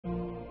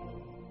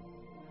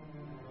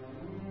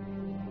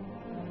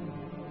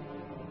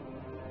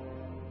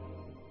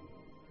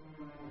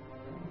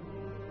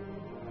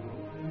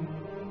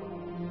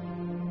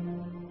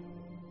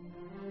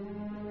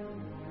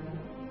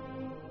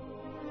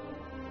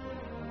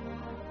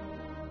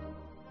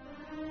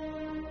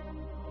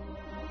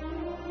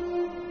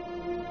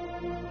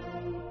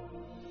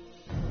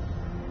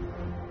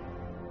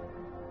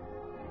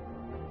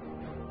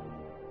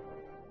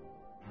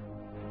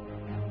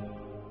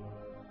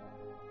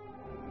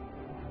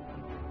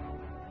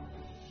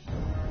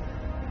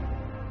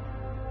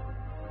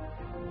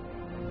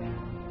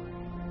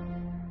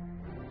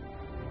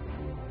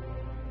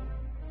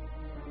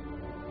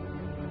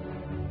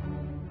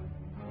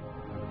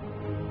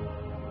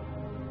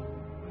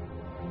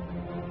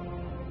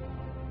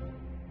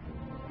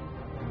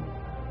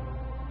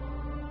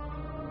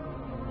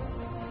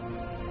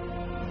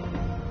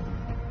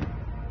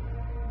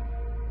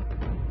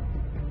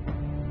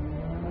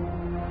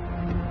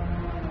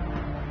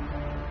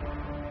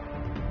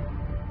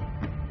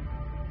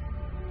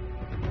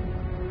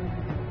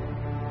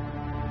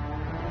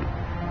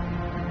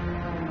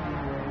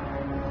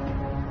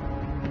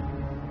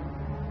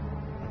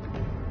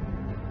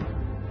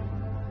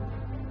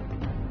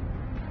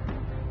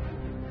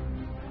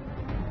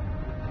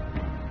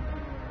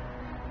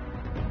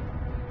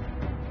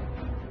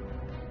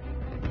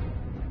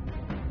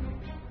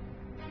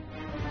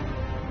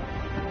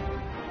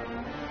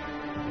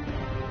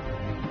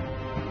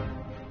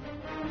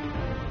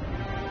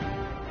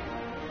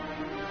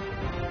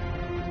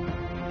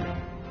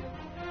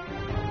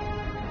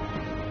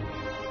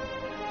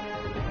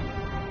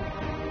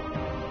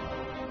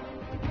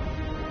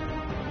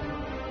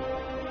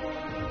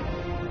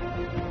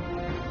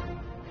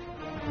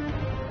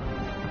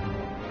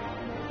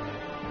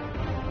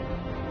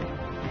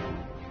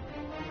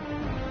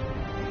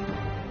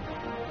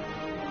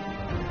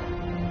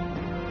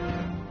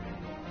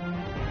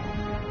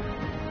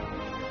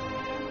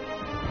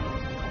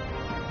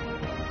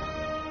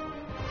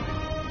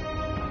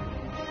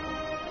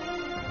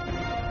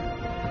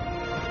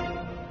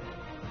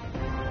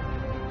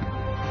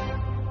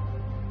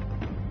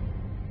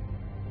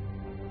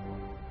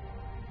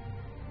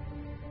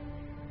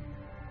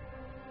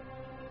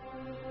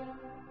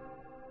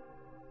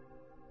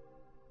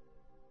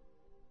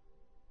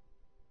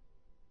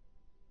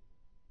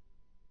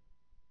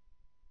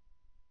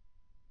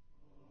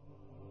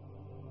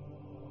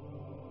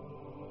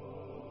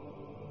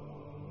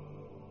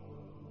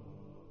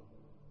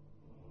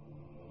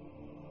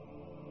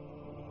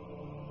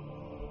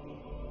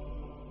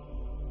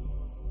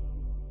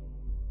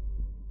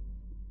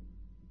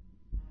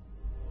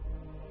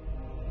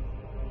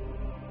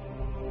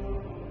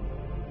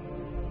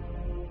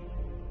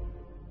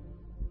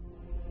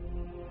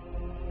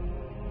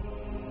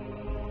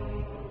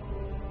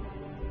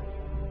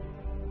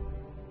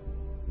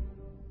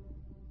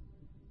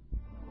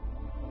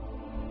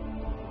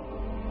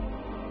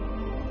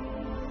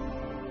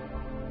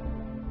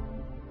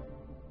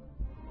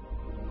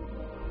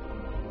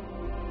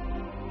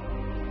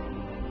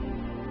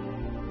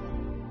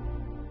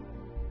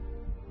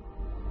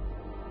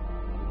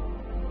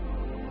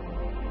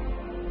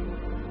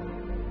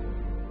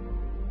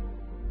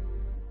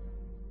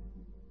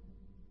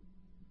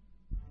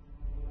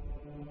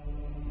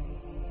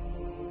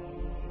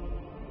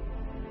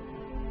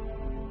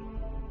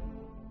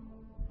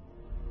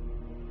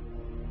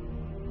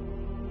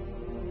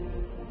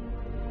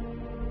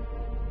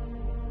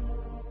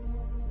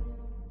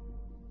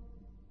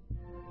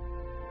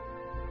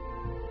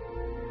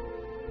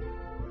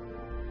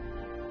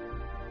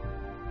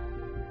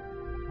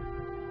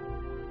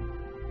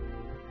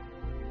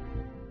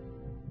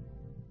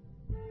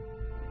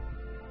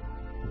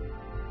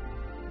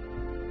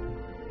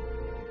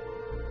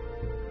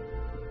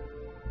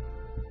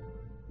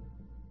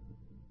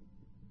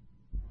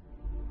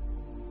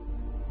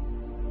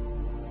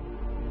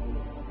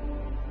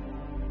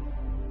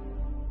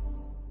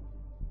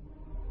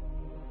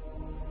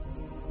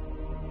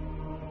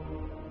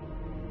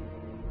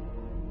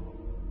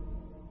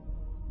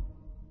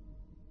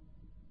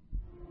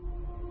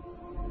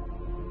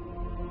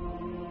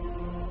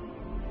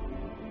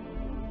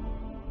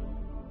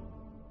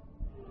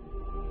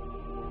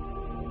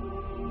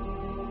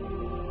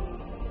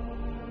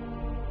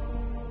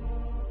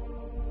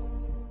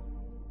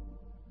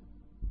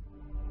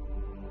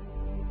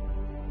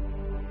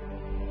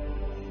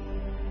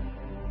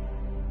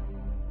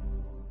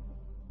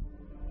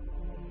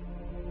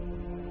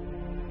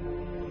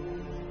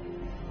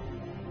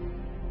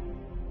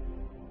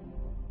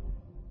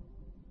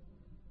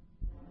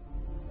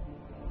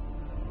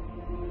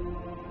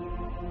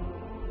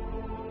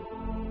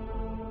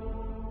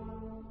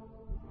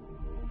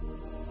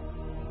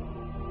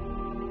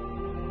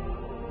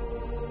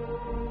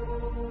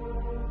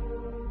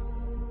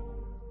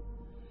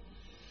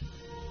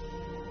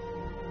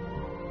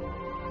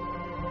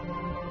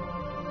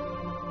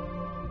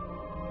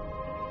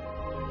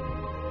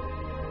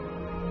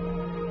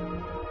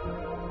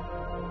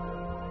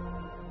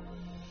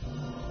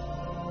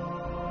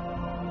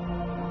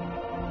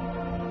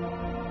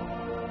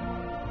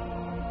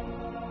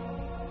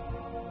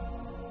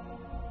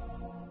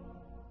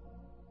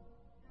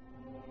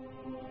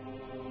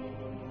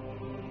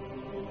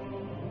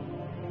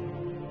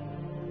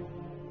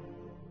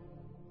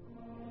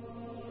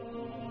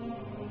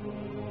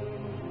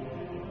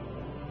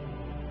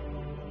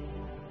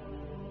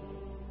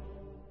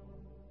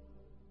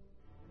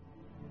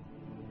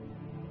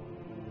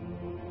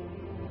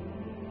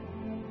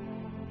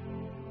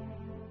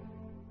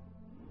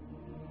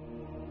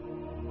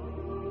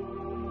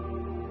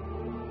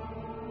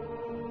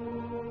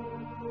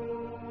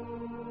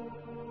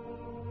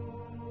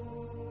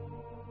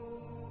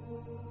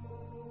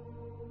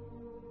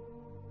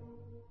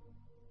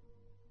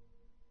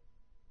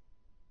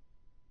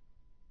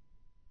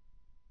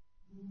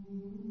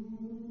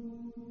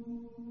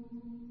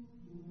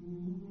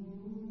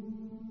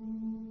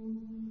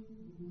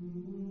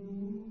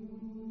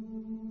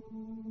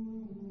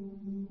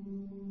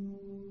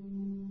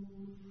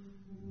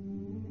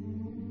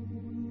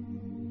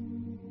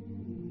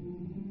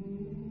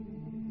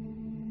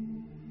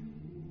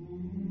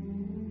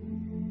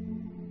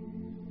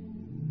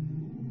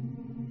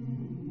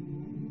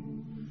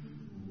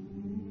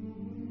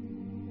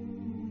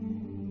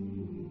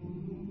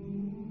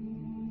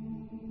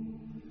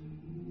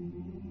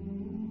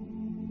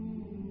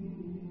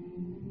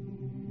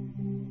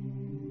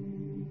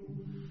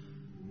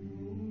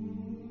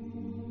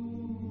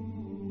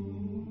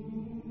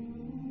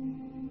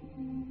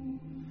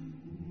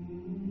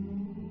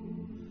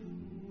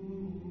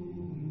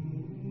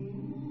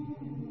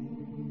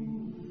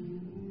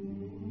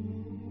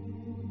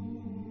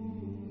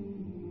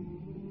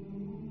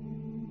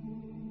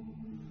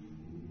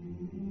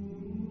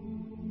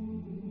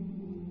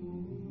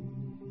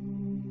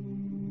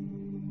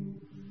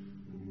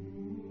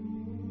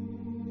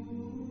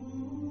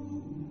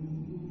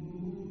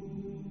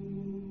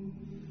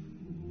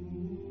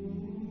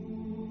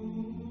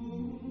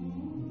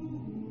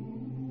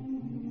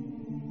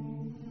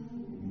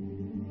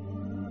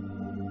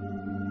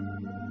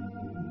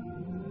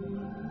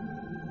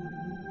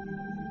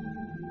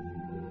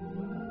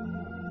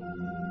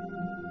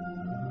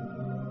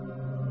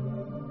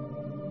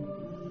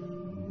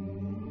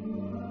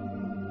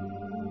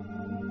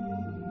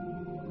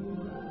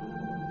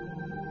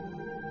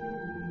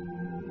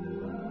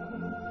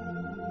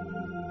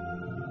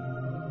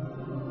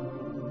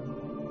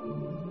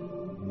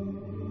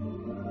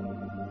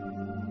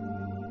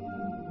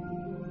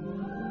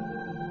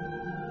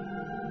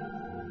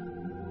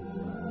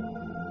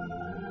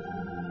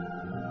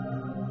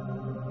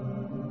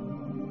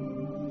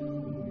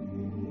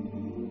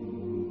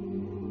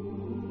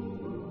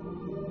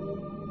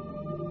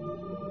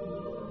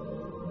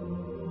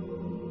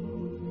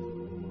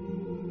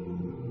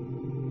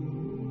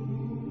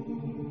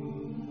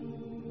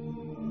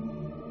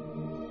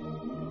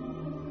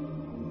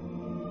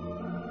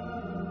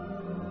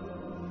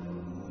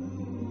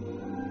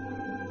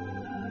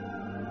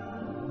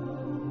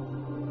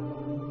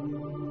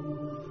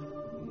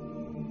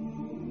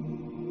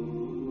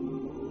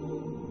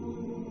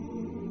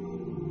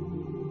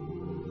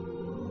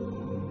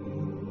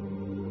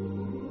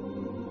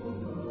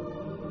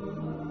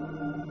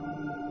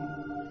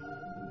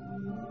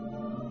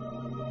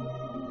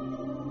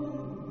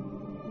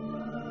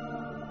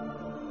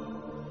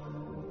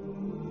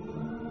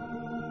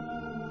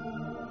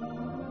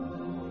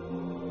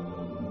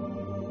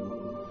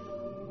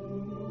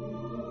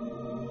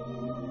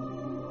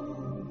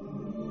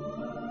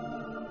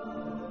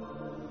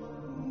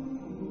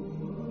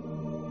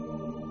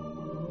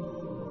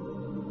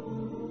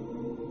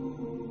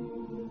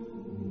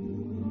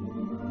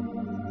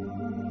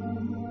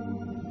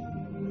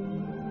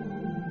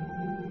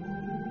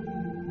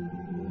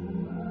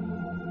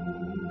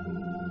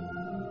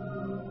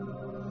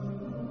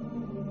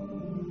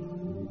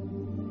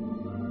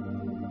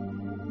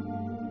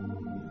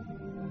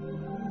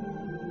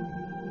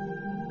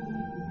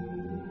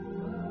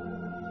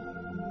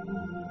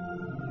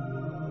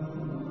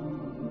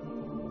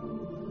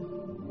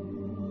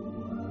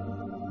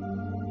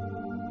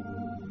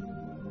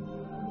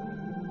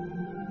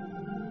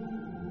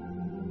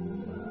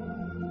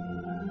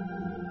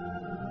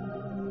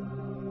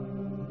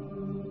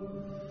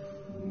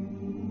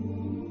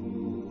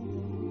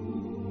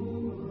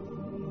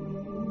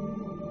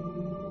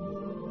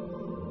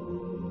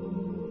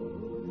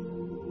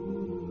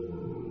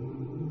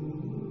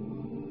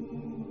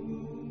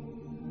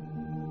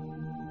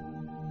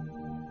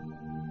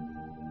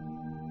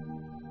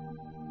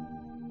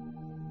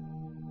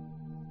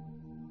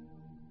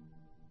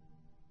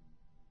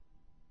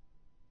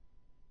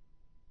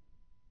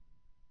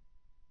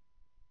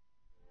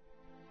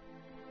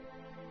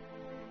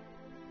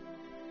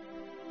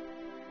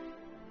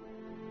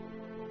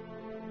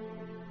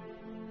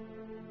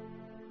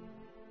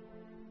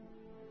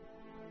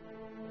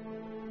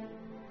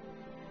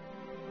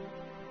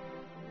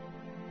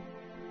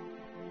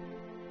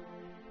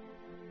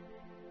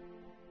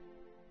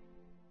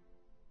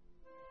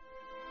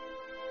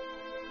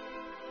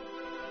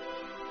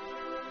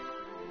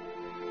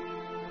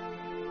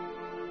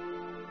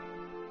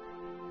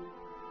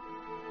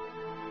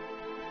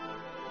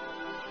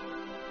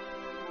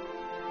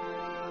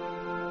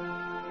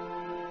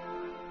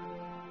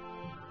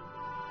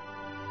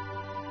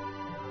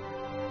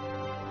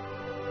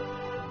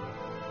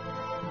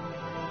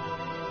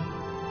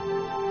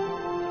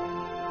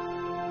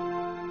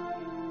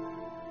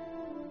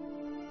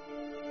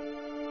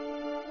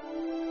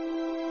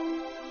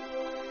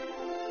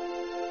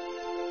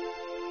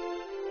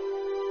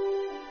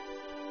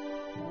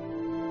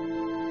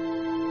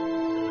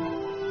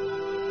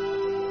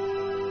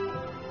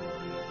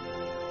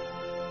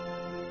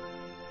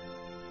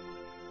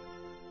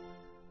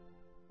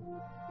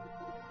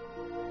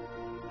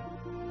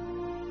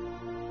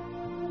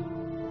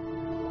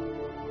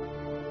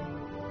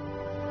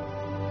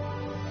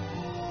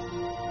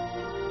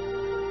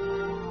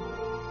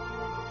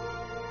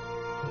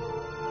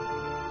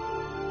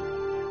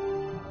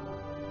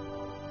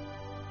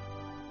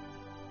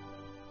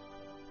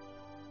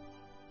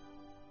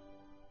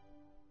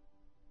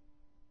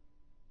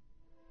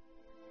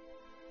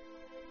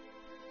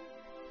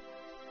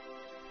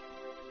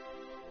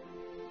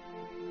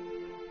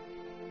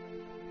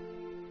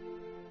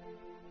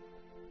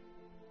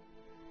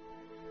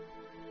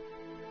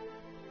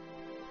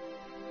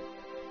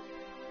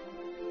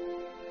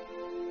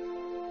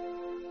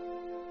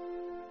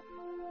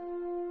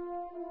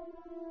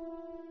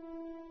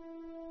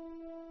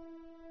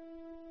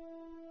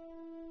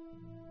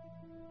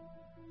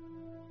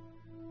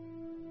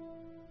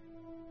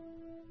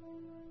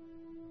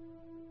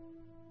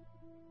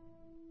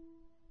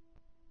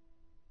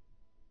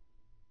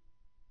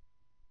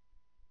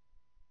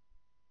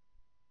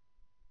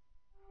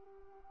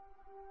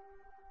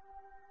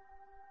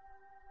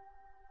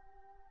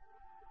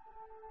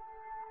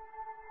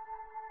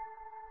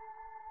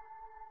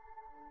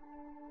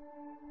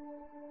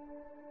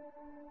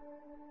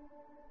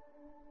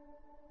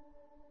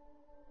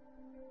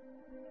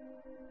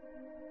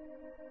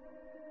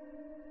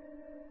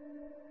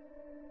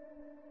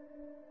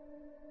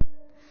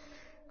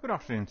Good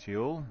afternoon to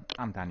you all.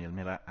 I'm Daniel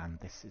Miller and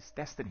this is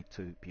Destiny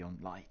 2 Beyond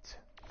Light.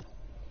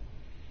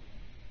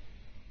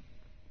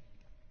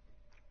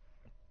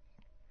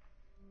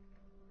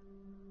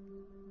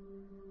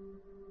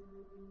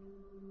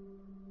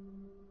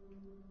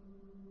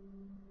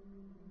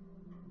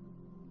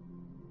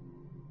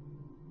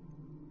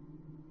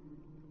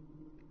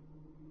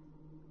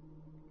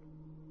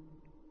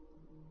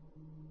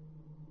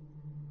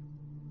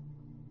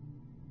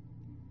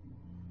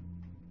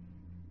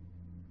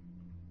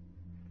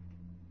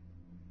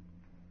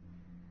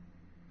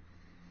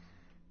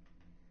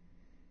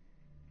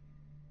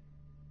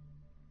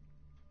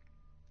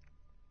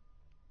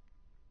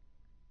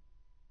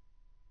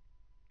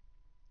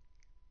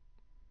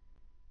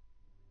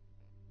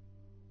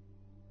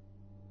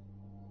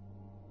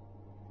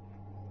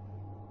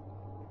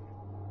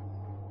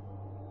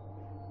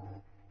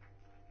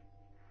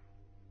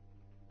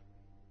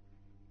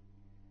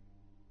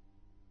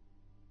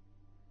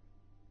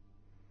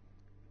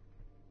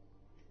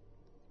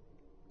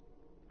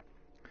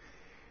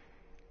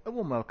 A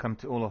warm welcome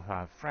to all of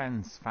our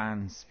friends,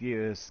 fans,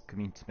 viewers,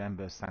 community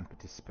members and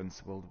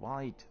participants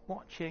worldwide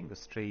watching the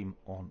stream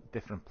on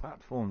different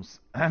platforms.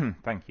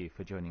 Thank you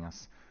for joining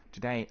us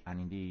today,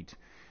 and indeed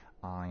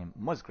I am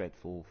most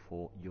grateful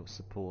for your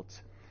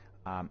support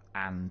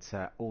and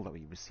all that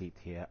we received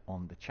here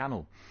on the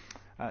channel.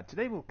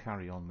 Today we'll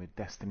carry on with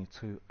Destiny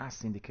 2.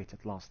 As indicated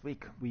last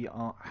week, we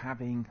are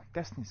having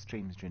Destiny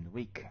streams during the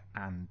week,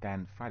 and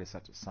then Friday,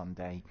 Saturday,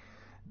 Sunday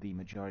the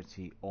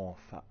majority of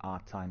our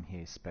time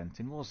here is spent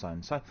in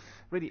Warzone. So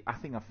really, I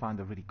think I found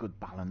a really good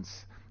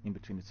balance in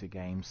between the two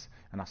games,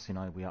 and as you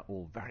know, we are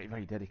all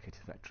very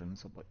dedicated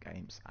veterans of both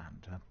games,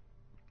 and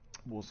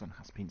Warzone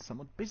has been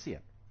somewhat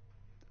busier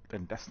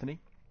than Destiny.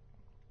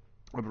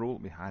 Overall,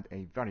 we had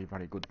a very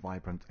good,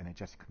 vibrant,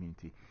 energetic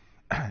community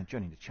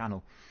joining the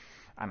channel,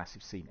 and as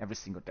you've seen, every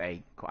single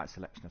day quite a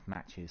selection of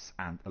matches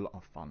and a lot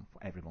of fun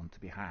for everyone to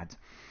be had.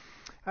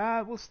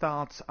 We'll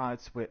start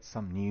out with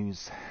some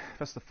news.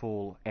 First of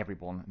all,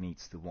 everyone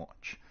needs to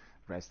watch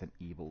Resident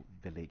Evil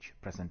Village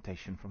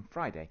presentation from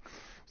Friday.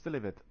 It's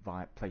delivered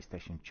via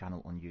PlayStation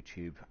channel on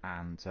YouTube,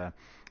 and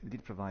it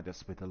did provide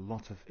us with a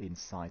lot of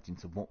insight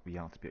into what we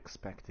are to be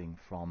expecting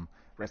from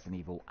Resident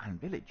Evil and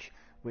Village,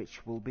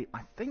 which will be,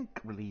 I think,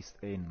 released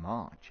in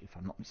March, if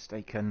I'm not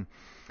mistaken.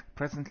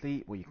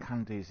 Presently, what you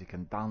can do is you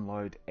can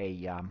download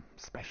a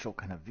special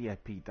kind of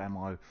VIP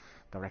demo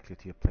directly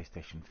to your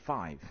PlayStation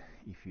 5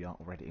 if you are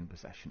already in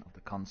possession of the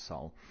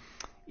console.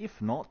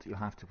 If not, you'll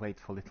have to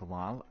wait for a little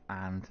while,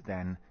 and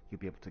then you'll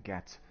be able to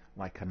get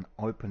like an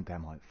open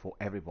demo for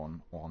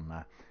everyone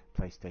on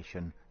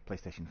PlayStation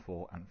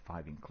 4 and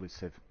 5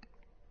 inclusive,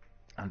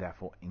 and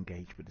therefore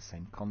engage with the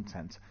same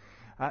content.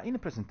 In the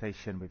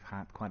presentation, we've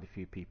had quite a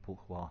few people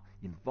who are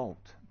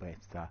involved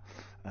with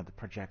the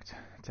project,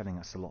 telling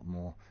us a lot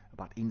more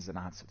about ins and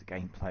outs of the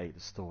gameplay, the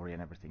story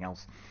and everything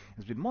else.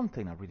 There's been one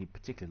thing I really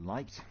particularly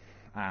liked,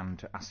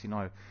 and as you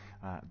know,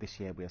 this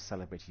year we are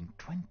celebrating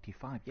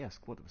 25 years,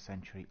 quarter of a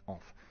century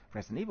of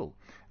Resident Evil,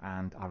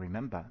 and I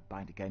remember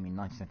buying the game in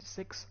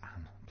 1996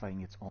 and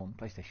playing it on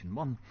PlayStation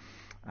 1,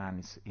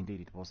 and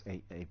indeed it was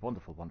a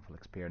wonderful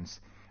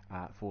experience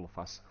for all of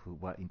us who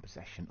were in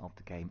possession of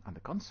the game and the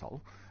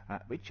console,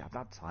 which at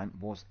that time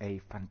was a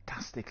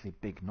fantastically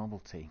big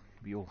novelty.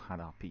 We all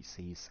had our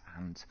PCs,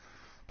 and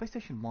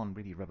PlayStation 1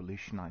 really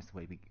revolutionized the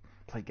way we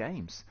play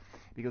games,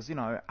 because, you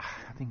know,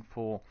 I think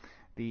for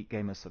the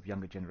gamers of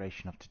younger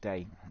generation of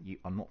today, you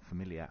are not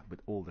familiar with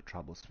all the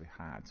troubles we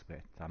had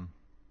with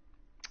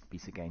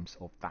PC games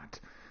of that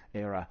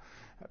era.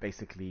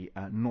 Basically,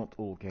 not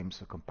all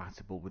games were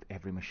compatible with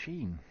every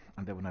machine,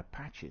 and there were no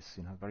patches.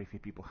 You know, very few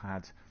people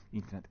had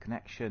internet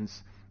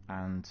connections,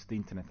 and the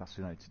internet as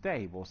we know it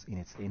today was in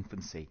its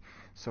infancy.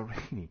 So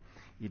really,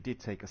 it did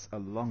take us a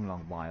long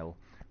while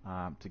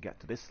to get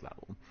to this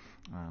level,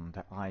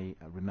 and I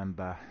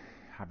remember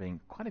having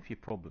quite a few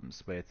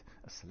problems with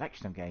a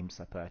selection of games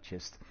I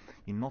purchased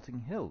in Notting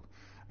Hill.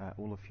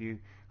 All of you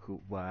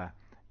who were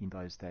in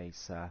those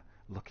days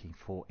looking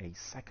for a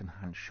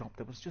second-hand shop,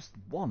 there was just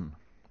one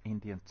in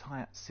the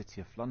entire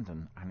city of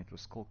London, and it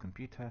was called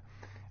Computer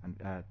and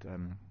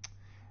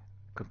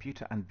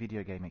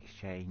Video Game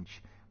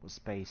Exchange. Was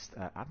based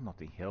at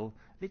Notting Hill,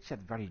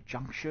 literally at very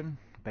junction,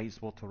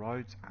 Bayswater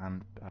Road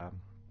and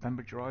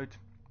Pembridge Road,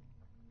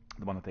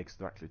 the one that takes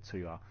directly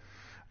to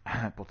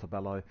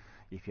Portobello,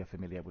 if you're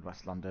familiar with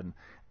West London.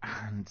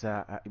 And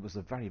it was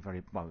a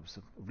it was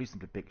a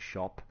reasonably big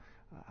shop,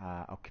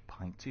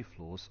 occupying 2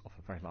 floors of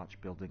a very large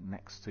building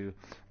next to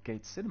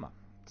Gate Cinema.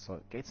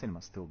 So Gate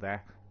Cinema's still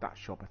there. That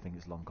shop, I think,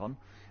 is long gone.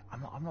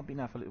 I've not been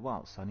there for a little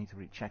while, so I need to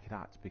really check it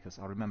out, because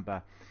I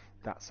remember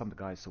that some of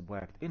the guys who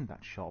worked in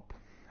that shop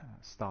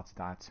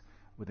started out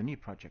with a new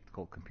project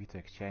called Computer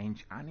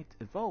Exchange, and it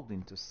evolved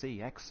into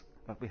CX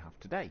that we have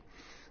today.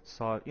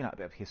 So, you know, a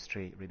bit of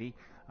history really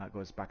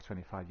goes back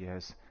 25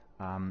 years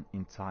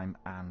in time,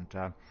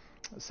 and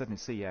certainly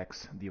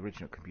CX, the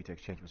original Computer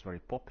Exchange, was very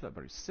popular,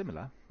 very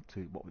similar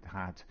to what we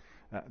had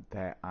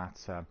there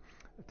at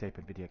Tape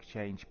and Video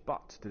Exchange,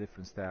 but the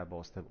difference there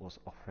was that it was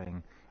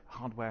offering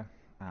hardware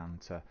and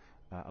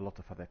a lot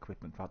of other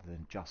equipment rather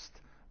than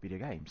just video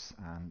games.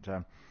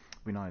 And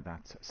we know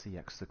that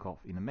CX took off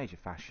in a major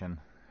fashion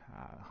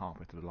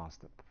halfway through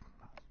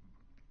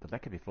the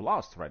decade before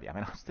last already. I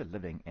mean, I'm still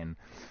living in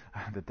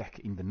the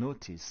decade in the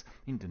noughties.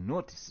 In the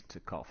noughties it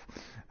took off,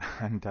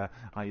 and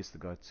I used to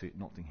go to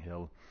Notting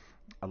Hill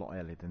a lot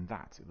earlier than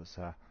that. It was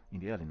in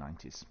the early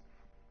 90s.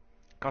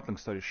 Cut long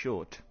story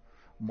short,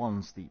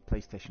 once the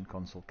PlayStation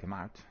console came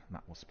out,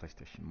 that was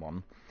PlayStation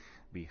 1,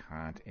 we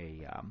had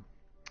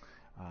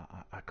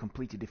a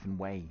completely different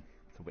way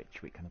to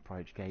which we can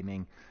approach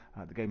gaming.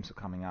 The games were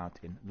coming out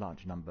in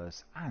large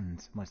numbers,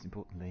 and most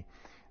importantly,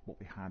 what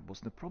we had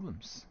was the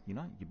problems. You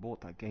know, you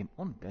bought that game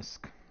on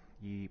disc,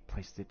 you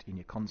placed it in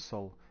your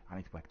console, and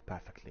it worked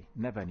perfectly.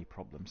 Never any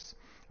problems.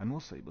 And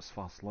also, it was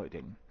fast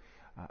loading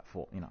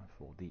for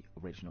the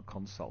original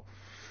console.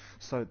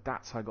 So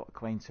that's how I got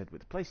acquainted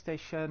with the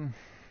PlayStation.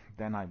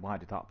 Then I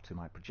wired it up to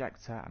my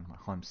projector and my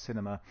home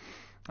cinema,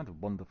 and a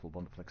wonderful,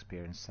 wonderful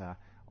experience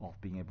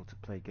of being able to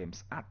play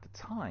games at the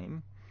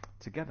time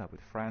together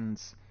with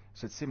friends.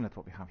 So it's similar to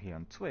what we have here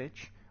on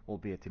Twitch,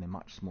 albeit in a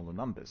much smaller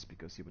numbers,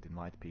 because you would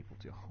invite people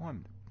to your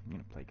home,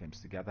 play games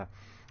together.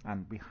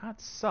 And we had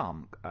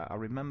some. I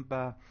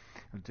remember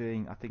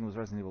doing, I think it was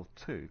Resident Evil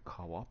 2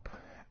 co-op,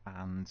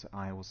 and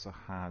I also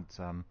had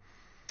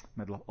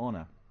Medal of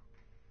Honor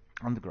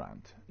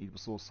Underground. It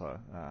was also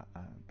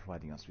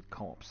providing us with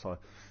co-op, so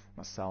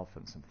myself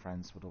and some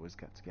friends would always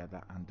get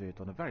together and do it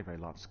on a very, very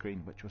large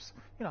screen, which was,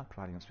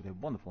 providing us with a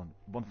wonderful,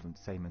 wonderful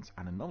entertainment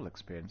and a novel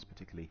experience,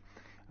 particularly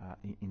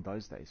in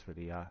those days.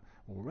 Really,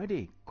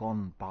 already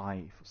gone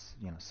by,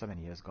 so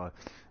many years ago.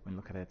 When you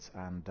look at it,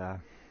 and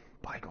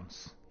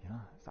bygones,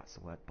 that's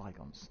the word,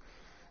 bygones.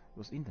 It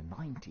was in the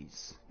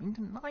 90s. In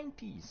the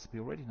 90s,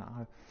 we're already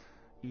now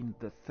in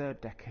the third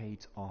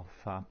decade of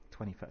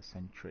 21st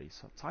century.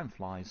 So time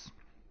flies,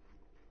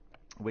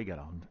 we get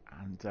on,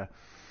 and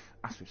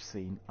as we've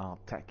seen, our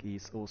tech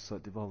is also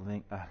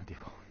developing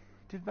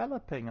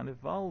and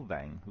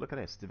evolving. Look at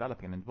this,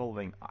 developing and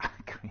evolving. I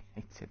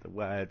created the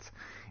word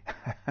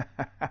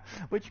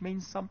which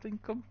means something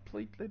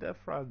completely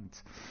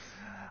different.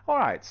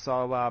 Alright,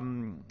 so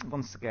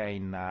once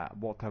again,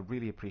 what I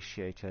really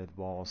appreciated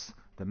was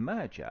the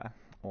merger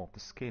of the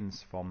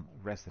skins from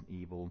Resident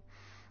Evil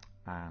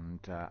and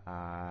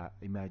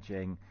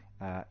emerging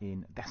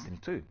in Destiny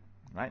 2,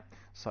 right?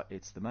 So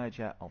it's the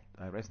merger of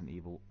Resident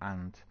Evil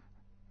and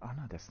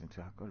Destiny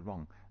 2, I got it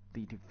wrong,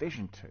 the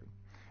Division 2.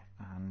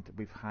 And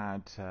we've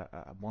had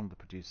one of the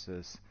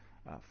producers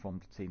from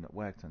the team that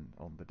worked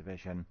on the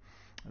Division.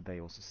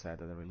 They also said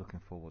that they were looking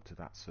forward to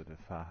that sort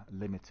of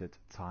limited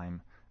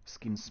time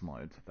skins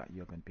mode that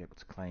you're going to be able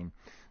to claim.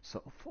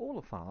 So for all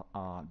of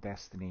our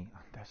Destiny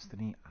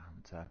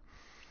and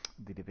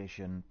the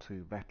Division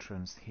 2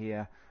 veterans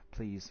here,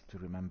 please do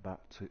remember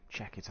to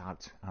check it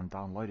out and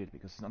download it,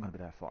 because it's not going to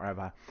be there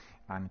forever,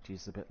 and it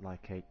is a bit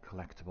like a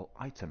collectible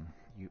item.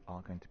 You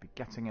are going to be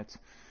getting it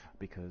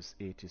because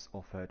it is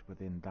offered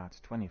within that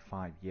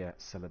 25-year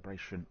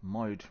celebration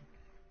mode.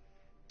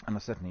 And I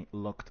certainly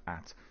looked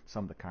at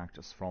some of the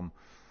characters from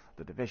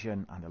the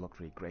Division, and they look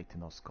really great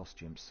in those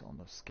costumes, on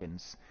those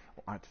skins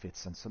or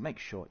outfits, and so make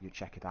sure you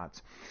check it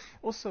out.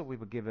 Also, we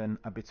were given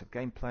a bit of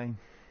gameplay,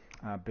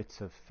 a bit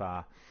of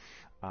a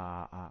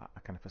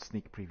kind of a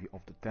sneak preview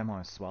of the demo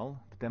as well.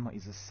 The demo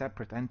is a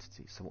separate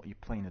entity, so what you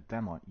play in the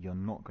demo you're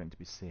not going to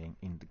be seeing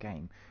in the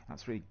game.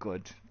 That's really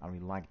good. I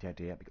really like the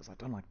idea, because I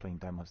don't like playing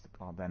demos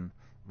that are then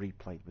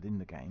replayed within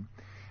the game.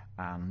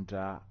 And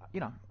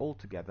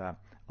altogether,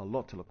 a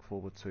lot to look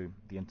forward to.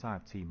 The entire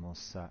team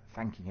was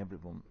thanking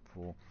everyone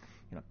for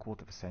a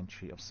quarter of a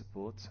century of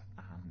support,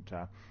 and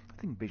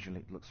I think visually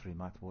it looks really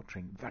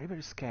mouth-watering. Very,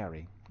 very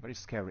scary. Very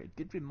scary. It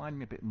did remind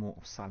me a bit more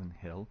of Silent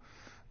Hill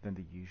than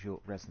the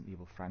usual Resident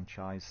Evil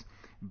franchise,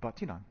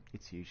 but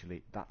it's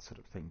usually that sort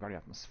of thing. Very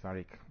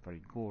atmospheric,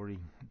 very gory,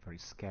 very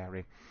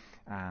scary,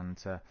 and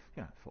for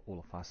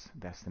all of us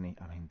Destiny,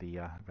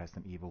 the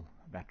Resident Evil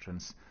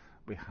veterans,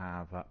 we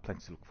have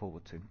plenty to look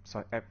forward to.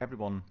 So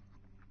everyone,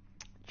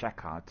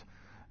 check out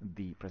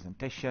the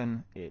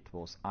presentation. It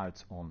was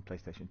out on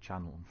PlayStation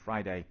Channel on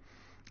Friday,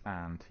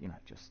 and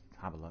just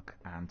have a look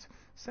and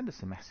send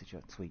us a message or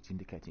a tweet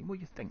indicating what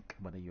you think,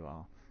 whether you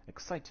are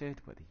excited,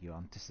 whether you're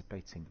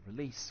anticipating the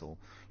release, or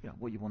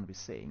what you want to be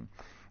seeing.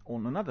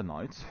 On another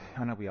note,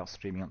 I know we are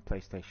streaming on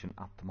PlayStation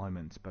at the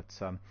moment, but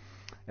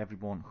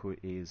everyone who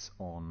is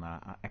on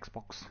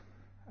Xbox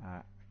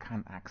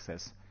can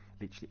access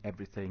literally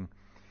everything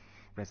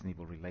Resident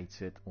Evil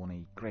related on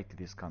a greatly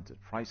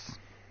discounted price.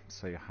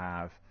 So you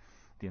have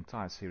the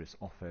entire series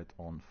offered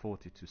on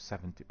 40 to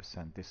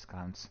 70%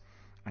 discounts,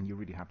 and you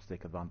really have to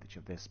take advantage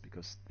of this,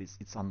 because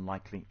it's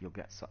unlikely you'll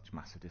get such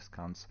massive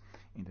discounts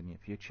in the near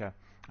future,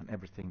 and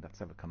everything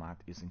that's ever come out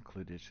is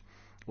included.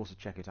 Also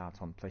check it out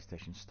on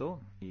PlayStation Store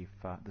if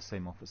the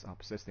same offers are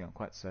persisting. I'm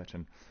quite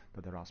certain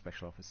that there are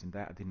special offers in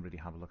there. I didn't really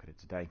have a look at it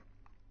today,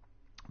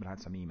 but I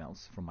had some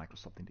emails from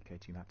Microsoft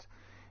indicating that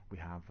we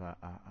have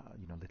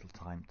little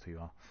time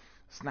to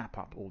snap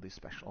up all these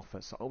special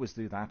offers. So I always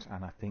do that,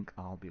 and I think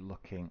I'll be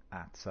looking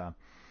at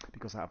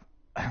because I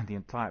have the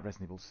entire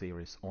Resident Evil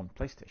series on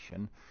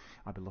PlayStation.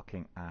 I'll be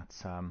looking at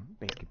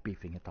basically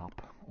beefing it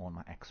up on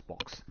my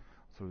Xbox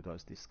through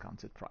those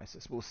discounted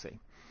prices. We'll see.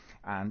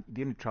 And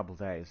the only trouble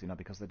there is,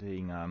 because they're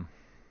doing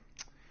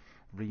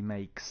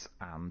remakes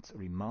and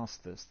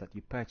remasters, that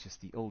you purchase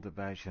the older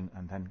version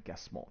and then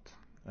guess what?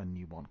 A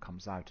new one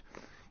comes out.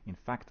 In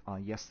fact, I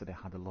yesterday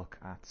had a look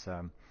at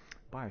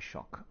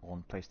Bioshock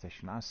on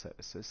PlayStation Now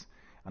services,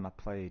 and I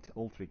played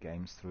all 3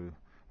 games through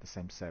the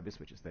same service,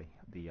 which is the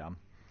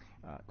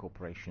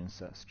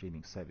corporation's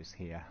streaming service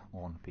here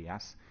on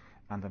PS.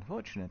 And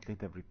unfortunately,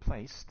 they've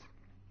replaced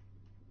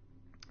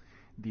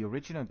the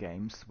original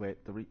games with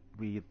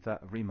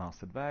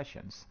remastered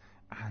versions,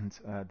 and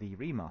the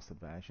remastered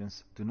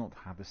versions do not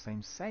have the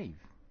same save.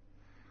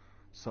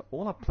 So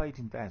all I played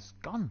in there is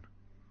gone.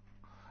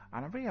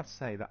 And I really have to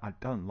say that I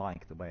don't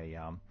like the way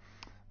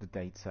the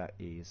data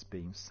is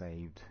being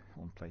saved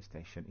on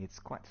PlayStation. It's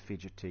quite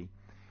fidgety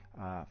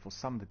for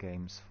some of the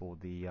games, for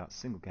the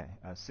single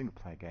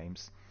player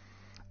games,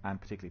 and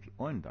particularly if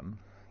you own them,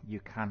 you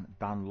can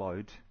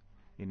download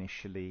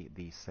initially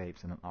the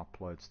saves and then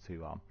uploads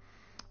to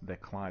their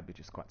client, which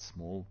is quite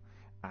small,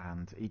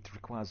 and it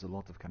requires a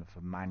lot of kind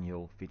of a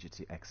manual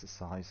fidgety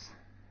exercise.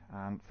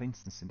 And for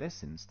instance, in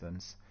this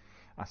instance,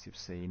 as you've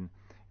seen,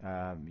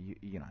 they're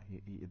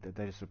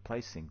just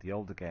replacing the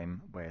older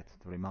game with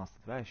the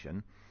remastered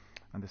version,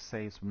 and the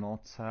saves were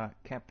not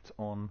kept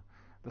on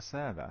the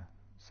server.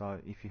 So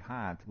if you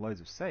had loads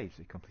of saves,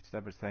 you completed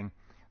everything,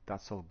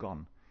 that's all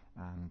gone.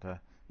 And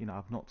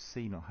I've not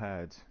seen or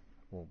heard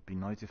or been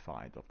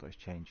notified of those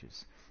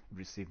changes.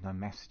 Received no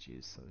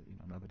messages, so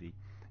nobody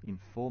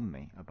informed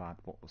me about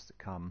what was to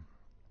come.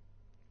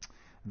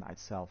 And that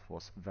itself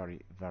was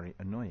very, very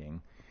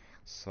annoying.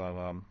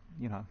 So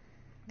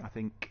I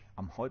think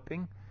I'm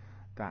hoping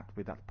that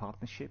with that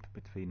partnership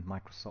between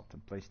Microsoft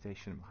and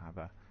PlayStation, we'll have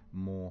a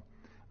more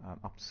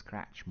up to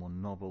scratch, more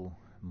novel,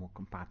 more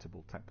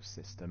compatible type of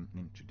system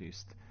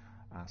introduced.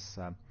 As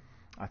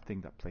I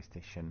think that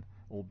PlayStation,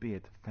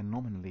 albeit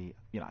phenomenally,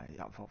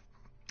 how to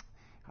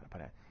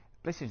put it,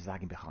 PlayStation is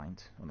lagging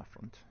behind on that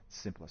front. It's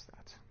simple as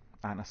that.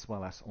 And as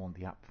well as on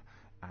the app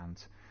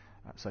and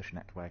social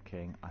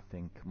networking, I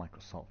think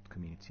Microsoft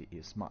community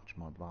is much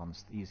more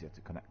advanced, easier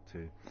to connect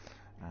to,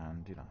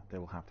 and they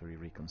will have to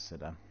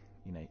reconsider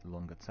in a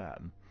longer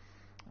term.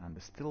 And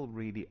they still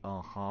really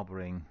are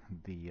harboring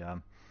the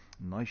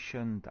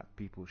notion that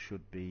people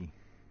should be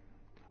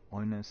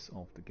owners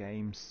of the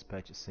games,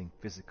 purchasing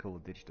physical or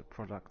digital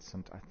products,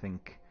 and I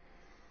think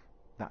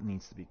that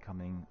needs to be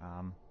coming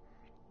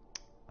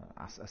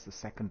as the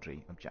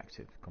secondary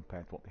objective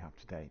compared to what we have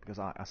today, because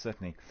I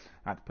certainly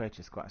had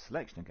purchased quite a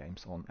selection of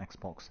games on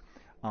Xbox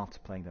after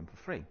playing them for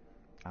free,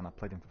 and I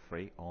played them for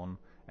free on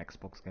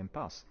Xbox Game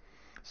Pass.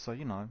 So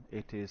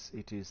it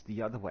is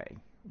the other way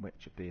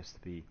which appears to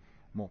be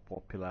more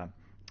popular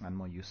and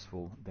more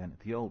useful than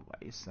the old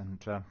ways.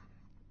 And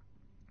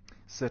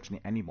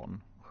certainly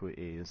anyone who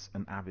is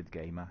an avid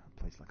gamer,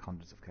 plays like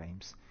hundreds of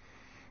games,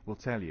 will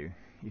tell you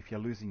if you're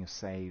losing your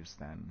saves,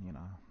 then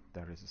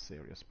there is a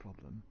serious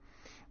problem.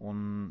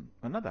 On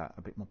another,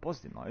 a bit more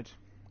positive note,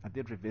 I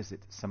did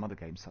revisit some other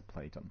games I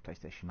played on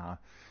PlayStation Now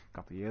a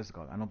couple of years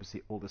ago, and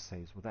obviously all the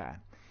saves were there.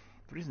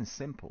 The reason is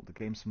simple: the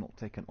games were not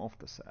taken off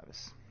the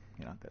service.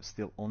 They're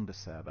still on the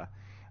server.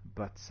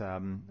 But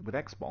with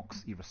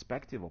Xbox,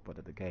 irrespective of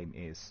whether the game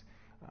is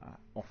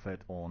offered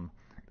on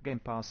Game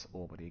Pass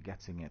or whether you're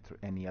getting it through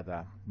any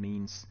other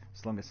means,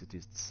 as long as it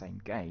is the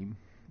same game,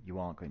 you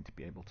are going to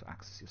be able to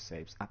access your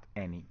saves at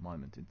any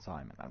moment in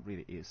time. And that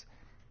really is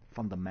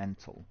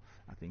fundamental,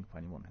 I think, for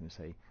anyone who's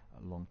a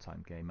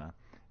long-time gamer,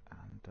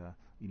 and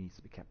it needs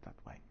to be kept that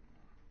way.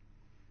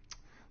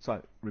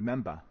 So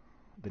remember,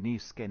 the new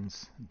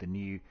skins, the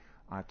new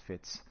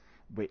outfits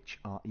which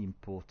are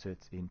imported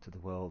into the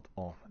world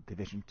of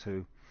Division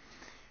 2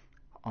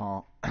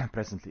 are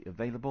presently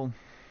available,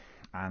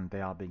 and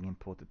they are being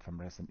imported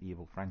from Resident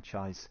Evil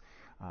franchise.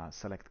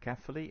 Select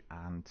carefully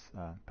and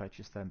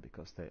purchase them,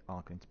 because they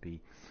are going to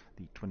be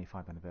the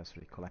 25th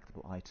anniversary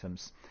collectible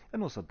items,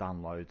 and also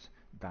download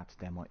that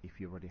demo if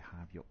you already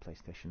have your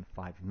PlayStation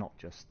 5. Not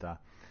just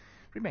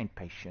remain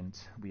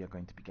patient, we are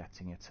going to be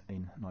getting it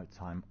in no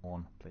time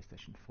on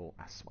PlayStation 4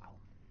 as well.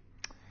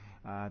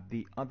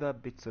 The other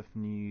bits of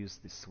news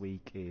this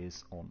week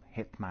is on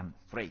Hitman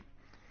 3.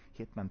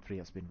 Hitman 3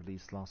 has been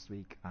released last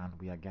week, and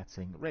we are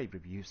getting rave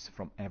reviews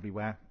from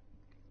everywhere.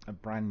 A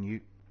brand new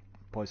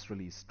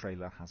post-release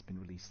trailer has been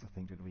released, I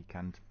think, during the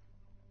weekend.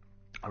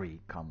 I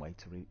really can't wait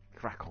to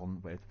crack on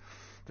with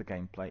the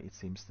gameplay. It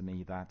seems to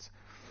me that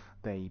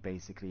they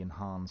basically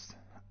enhanced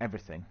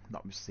everything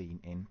that we've seen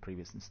in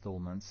previous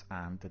installments,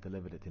 and they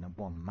delivered it in a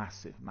one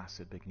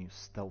massive big new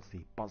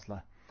stealthy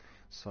puzzler.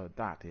 So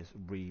that is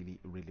really,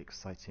 really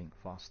exciting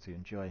for us to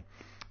enjoy,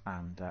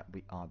 and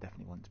we are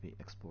definitely going to be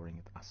exploring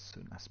it as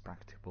soon as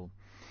practicable.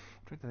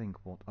 I'm trying to think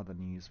what other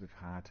news we've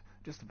had.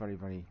 Just a very,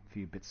 very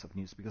few bits of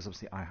news, because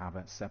obviously I have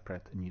a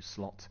separate news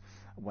slot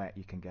where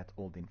you can get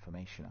all the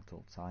information at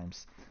all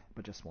times,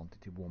 but just wanted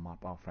to warm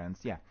up our friends.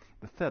 Yeah,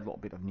 the third little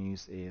bit of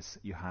news is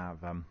you have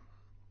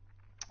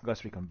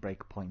Ghost Recon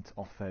Breakpoint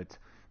offered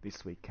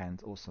this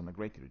weekend, also on a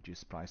greatly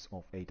reduced price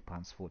of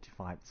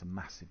 £8.45. It's a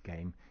massive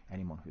game.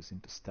 Anyone who's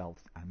into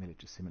stealth and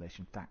military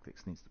simulation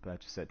tactics needs to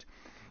purchase it,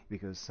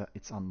 because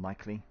it's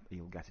unlikely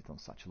you'll get it on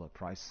such a low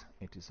price.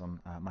 It is on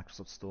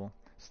Microsoft Store,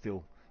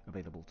 still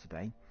available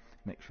today.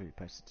 Make sure you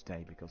purchase it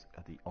today, because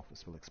the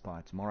offers will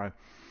expire tomorrow.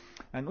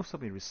 And also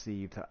we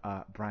received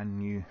a brand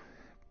new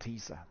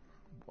teaser.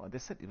 Well, they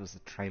said it was a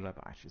trailer,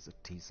 but actually it's a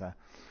teaser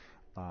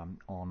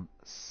on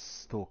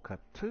Stalker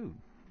 2.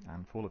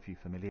 And for all of you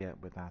familiar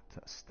with that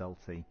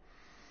stealthy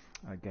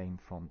game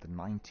from the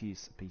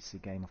 90s,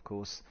 PC game, of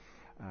course,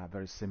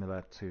 very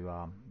similar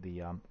to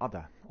the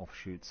other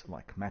offshoots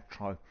like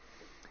Metro,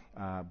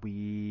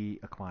 we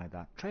acquired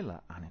that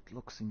trailer and it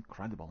looks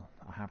incredible.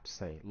 I have to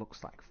say, it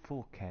looks like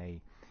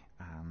 4K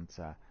and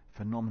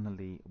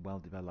phenomenally well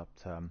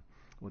developed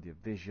audio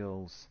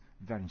visuals,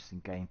 very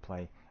interesting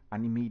gameplay,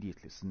 and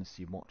immediately as soon as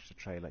you watch the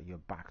trailer you're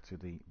back to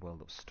the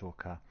world of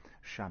Stalker,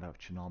 Shadow of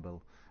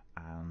Chernobyl,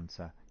 and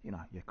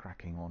you're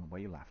cracking on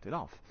where you left it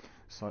off.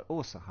 So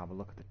also have a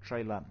look at the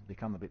trailer,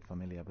 become a bit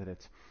familiar with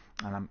it,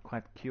 and I'm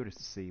quite curious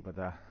to see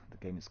whether the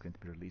game is going to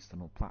be released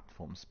on all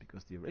platforms,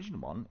 because the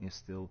original one is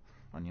still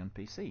only on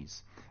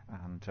PCs,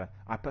 and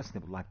I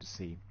personally would like to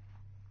see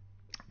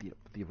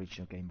the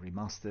original game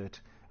remastered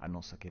and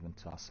also given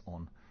to us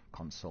on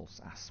consoles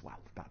as well.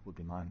 That would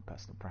be my own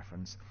personal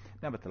preference.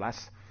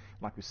 Nevertheless,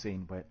 like we've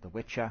seen with The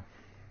Witcher,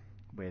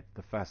 with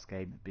the first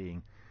game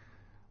being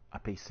a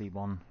PC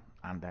one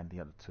and then the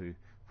other two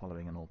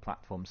following on all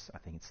platforms, I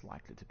think it's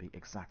likely to be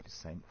exactly the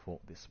same for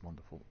this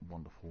wonderful,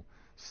 wonderful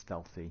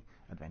stealthy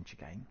adventure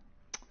game.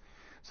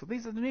 So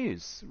these are the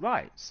news.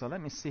 Right, so let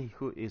me see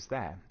who is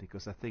there,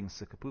 because I think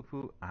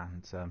Sukapupu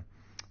and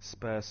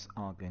Spurs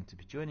are going to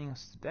be joining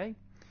us today.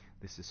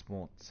 This is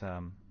what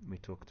we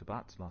talked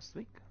about last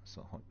week,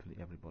 so hopefully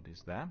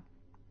everybody's there.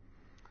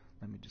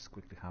 Let me just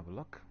quickly have a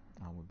look.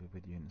 I will be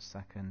with you in a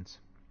second.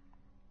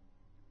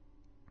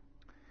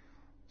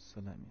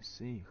 So let me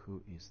see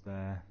who is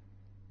there.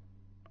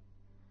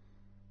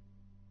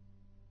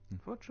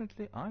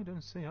 Unfortunately, I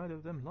don't see either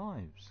of them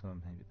live, so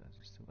maybe they're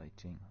just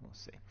waiting. We'll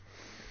see.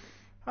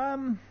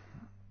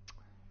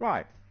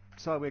 Right,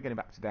 so we're getting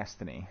back to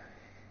Destiny.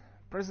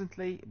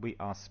 Presently, we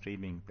are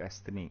streaming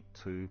Destiny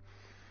 2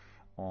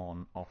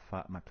 on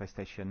my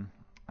PlayStation,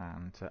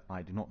 and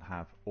I do not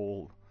have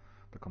all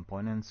the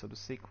components of the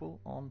sequel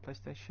on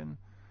PlayStation.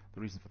 The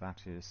reason for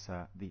that is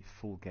the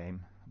full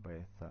game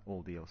with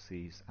all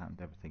DLCs and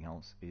everything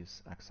else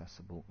is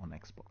accessible on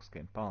Xbox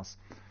Game Pass.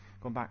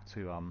 Going back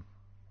to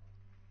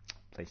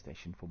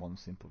PlayStation for one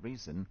simple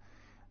reason,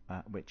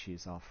 which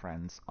is our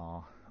friends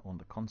are on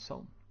the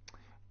console,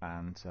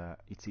 and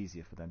it's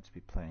easier for them to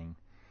be playing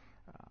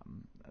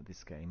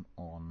this game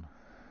on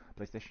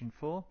PlayStation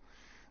 4.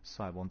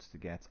 So I wanted to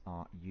get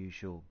our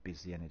usual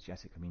busy,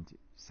 energetic community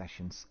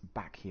sessions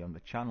back here on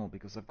the channel,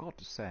 because I've got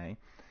to say,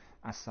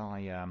 as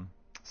I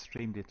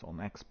streamed it on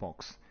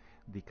Xbox,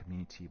 the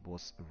community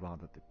was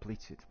rather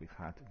depleted. We've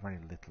had very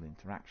little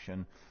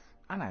interaction,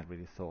 and I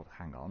really thought,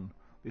 hang on,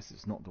 this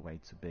is not the way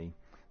to be.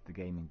 The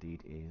game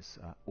indeed is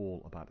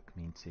all about the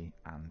community,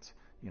 and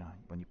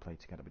when you play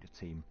together with your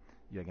team,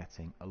 you're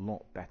getting a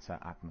lot better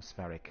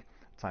atmospheric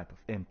type of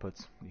input.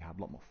 You have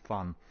a lot more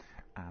fun,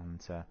 and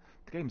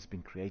the game's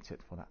been created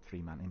for that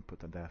 3-man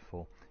input, and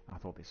therefore I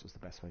thought this was the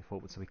best way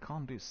forward. So we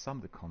can't do some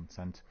of the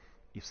content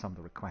if some of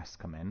the requests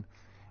come in,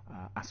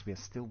 as we are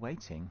still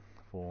waiting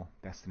for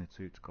Destiny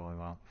 2 to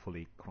go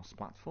fully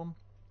cross-platform.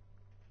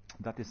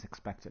 That is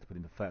expected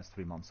within the first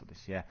 3 months of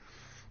this year,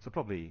 so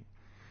probably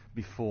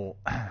before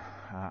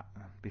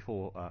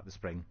the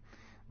spring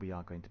we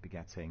are going to be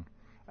getting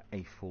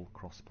a full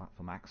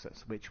cross-platform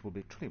access, which will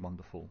be truly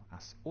wonderful,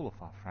 as all of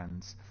our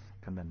friends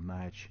can then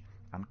merge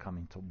and come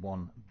into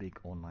one big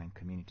online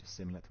community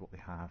similar to what we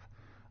have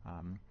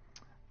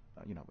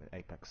with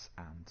Apex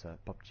and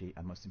PUBG,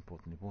 and most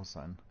importantly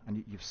Warzone.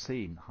 And you've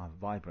seen how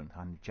vibrant,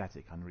 how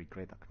energetic, and really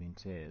great that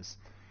community is,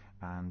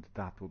 and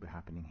that will be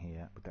happening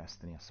here with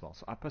Destiny as well.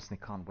 So I personally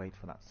can't wait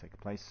for that to take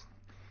place.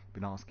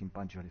 Been asking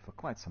Bungie for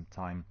quite some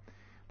time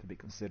to be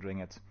considering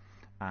it,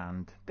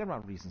 and there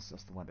are reasons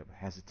as to why they were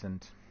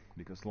hesitant,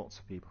 because lots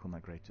of people who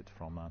migrated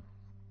from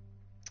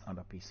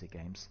other PC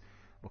games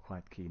were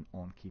quite keen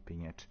on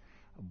keeping it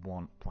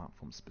one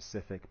platform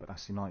specific. But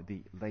as you know,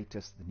 the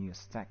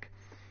newest tech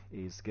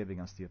is giving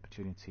us the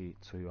opportunity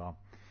to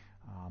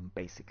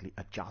basically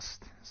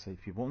adjust. So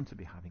if you want to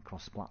be having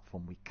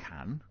cross-platform, we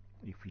can.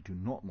 If we do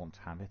not want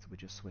to have it, we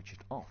just switch it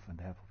off, and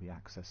therefore we're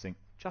accessing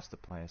just the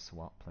players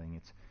who are playing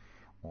it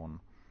on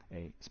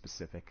a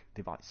specific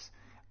device.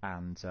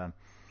 And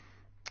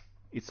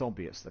it's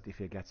obvious that if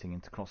you're getting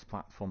into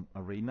cross-platform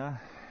arena,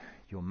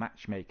 your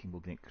matchmaking will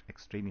be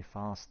extremely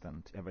fast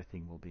and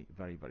everything will be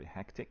very, very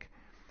hectic.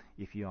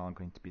 If you are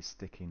going to be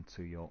sticking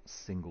to your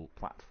single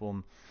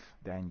platform,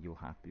 then you'll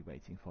have to be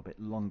waiting for a bit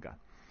longer.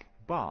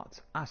 But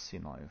as you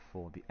know,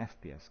 for the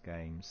FPS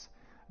games,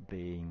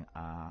 being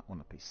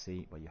on a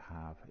PC where you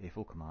have a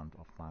full command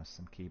of mouse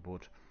and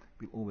keyboard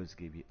will always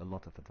give you a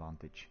lot of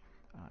advantage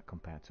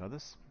compared to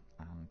others.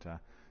 And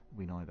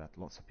we know that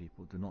lots of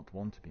people do not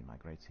want to be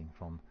migrating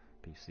from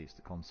PCs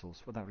to consoles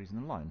for that reason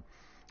alone.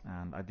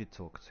 And I did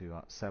talk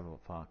to several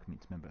of our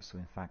community members who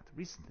in fact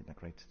recently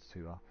migrated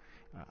to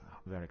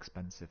very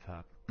expensive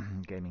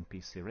gaming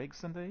PC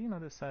rigs, and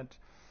they said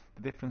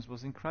the difference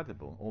was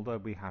incredible. Although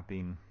we have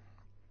been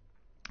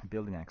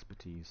building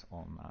expertise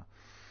on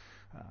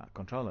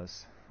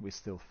controllers, we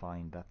still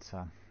find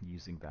that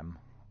using them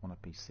on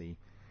a PC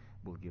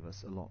will give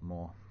us a lot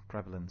more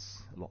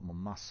prevalence, a lot more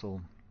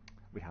muscle.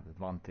 We have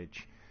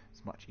advantage.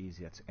 It's much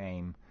easier to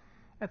aim,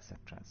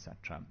 etc.,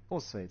 etc.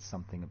 Also, it's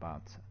something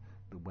about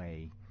the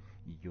way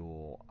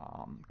your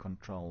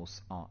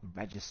controls are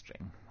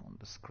registering on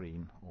the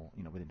screen or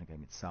within the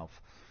game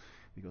itself,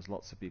 because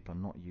lots of people are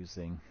not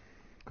using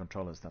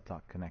controllers that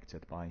are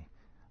connected by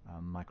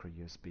micro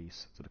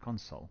USBs to the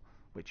console,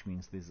 which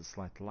means there's a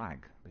slight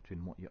lag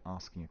between what you're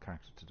asking your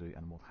character to do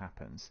and what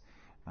happens.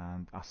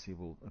 And as you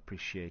will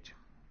appreciate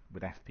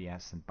with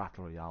FPS and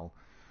Battle Royale,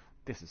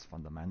 this is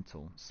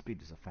fundamental.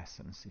 Speed is of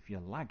essence. If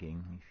you're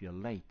lagging, if you're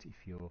late,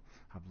 if you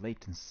have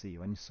latency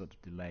or any sort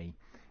of delay,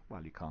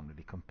 well, you can't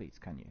really compete,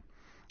 can you?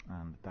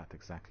 And that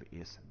exactly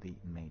is the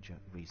major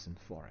reason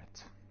for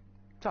it.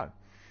 So,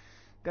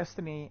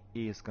 Destiny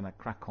is going to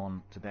crack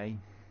on today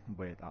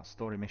with our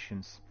story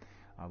missions.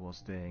 I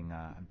was doing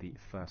the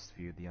first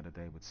few the other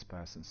day with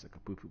Spurs and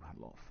Sakapupu. We had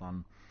a lot of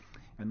fun.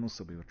 And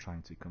also we were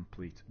trying to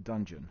complete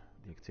Dungeon,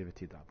 the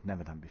activity that I've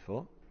never done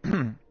before.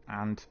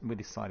 And we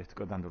decided to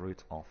go down the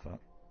route of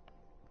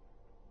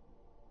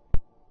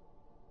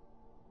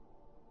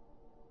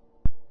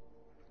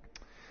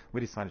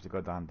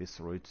this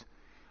route,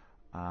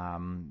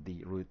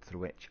 the route through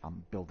which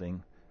I'm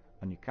building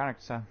a new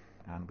character,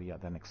 and we are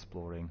then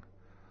exploring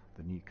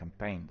the new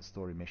campaign, the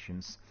story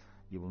missions.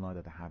 You will know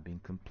that they have been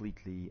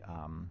completely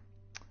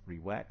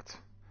reworked,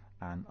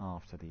 and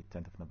after the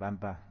 10th of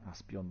November,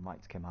 as Beyond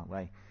Light came our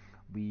way,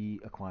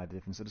 we acquired a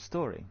different sort of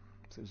story.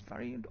 So it was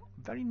very,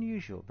 very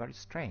unusual, very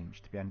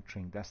strange to be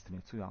entering Destiny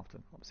 2 after,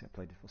 obviously I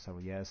played it for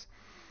several years,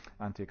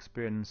 and to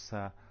experience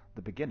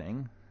the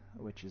beginning,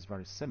 which is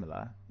very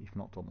similar, if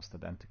not almost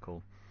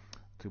identical,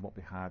 to what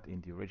we had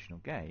in the original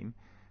game,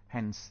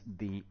 hence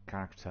the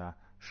character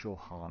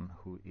Shohan,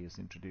 who is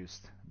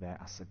introduced there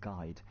as a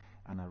guide.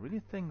 And I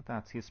really think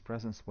that his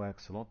presence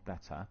works a lot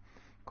better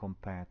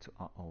compared to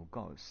our old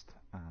Ghost.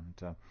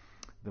 And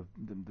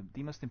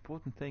the most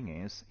important thing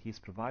is he's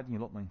providing a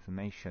lot more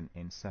information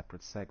in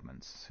separate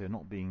segments, so you're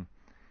not being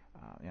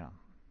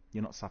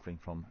you're not suffering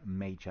from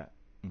major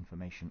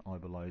information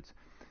overload,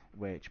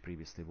 which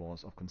previously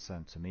was of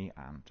concern to me.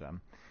 And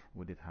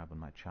we did have on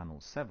my channel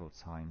several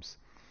times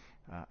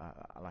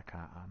like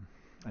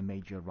a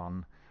major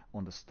run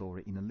on the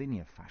story in a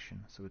linear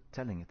fashion, so we're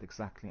telling it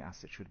exactly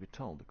as it should be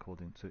told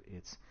according to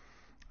its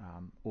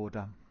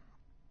order.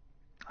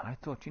 And I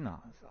thought,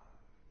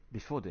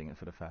 before doing it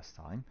for the first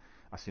time,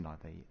 as you know,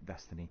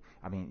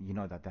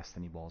 that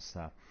Destiny was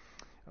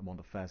one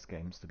of the first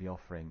games to be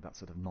offering that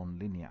sort of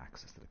non-linear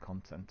access to the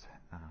content,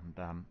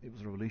 and it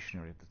was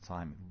revolutionary at the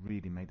time. It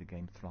really made the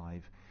game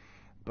thrive.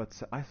 But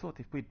I thought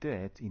if we did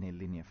it in a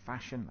linear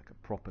fashion, like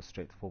a proper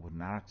straightforward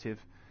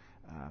narrative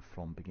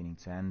from beginning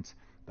to end,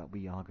 that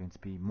we are going to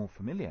be more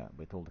familiar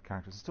with all the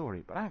characters'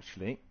 story. But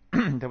actually,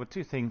 there were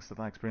two things that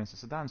I experienced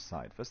as a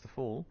downside. First of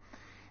all,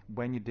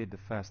 when you did the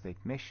first 8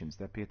 missions,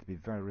 they appeared to be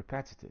very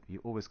repetitive.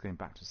 You're always going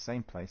back to the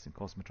same place in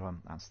Cosmodrome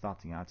and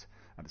starting out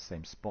at the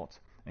same spot,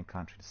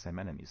 encountering the same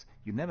enemies.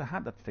 You never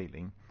had that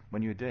feeling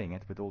when you were doing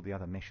it with all the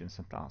other missions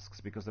and tasks,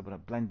 because they were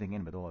blending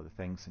in with all other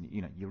things, and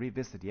you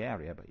revisited the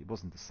area, but it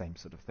wasn't the same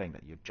sort of thing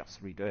that you're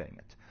just redoing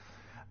it.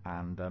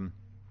 And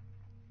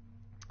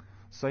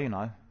so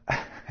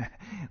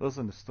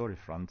also on the story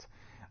front,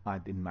 I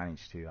didn't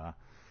manage to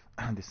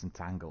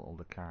disentangle all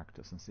the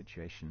characters and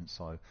situations.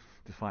 So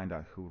to find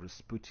out who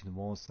Rasputin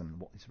was and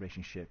what his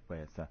relationship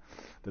with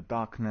the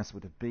darkness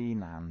would have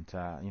been, and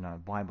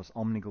why was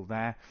Omnigul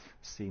there,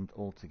 seemed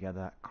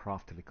altogether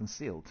craftily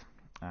concealed.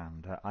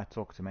 And I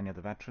talked to many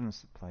other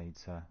veterans who played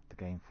the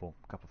game for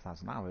a couple of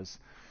thousand hours,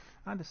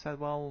 and they said,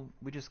 well,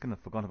 we're just going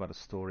to forget about the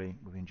story.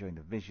 We're enjoying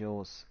the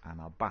visuals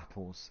and our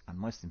battles, and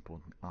most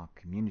important, our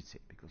community,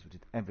 because we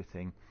did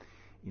everything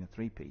in a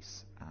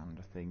 3-piece, and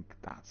I think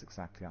that's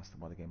exactly as to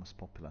why the game was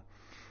popular.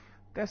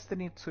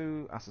 Destiny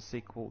 2 as a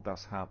sequel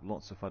does have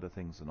lots of other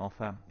things on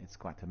offer. It's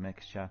quite a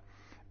mixture,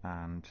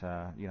 and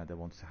they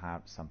want to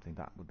have something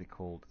that would be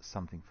called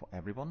something for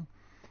everyone,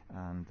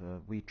 and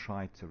we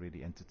tried to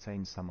really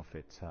entertain some of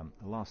it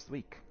last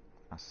week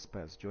as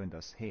Spurs joined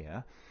us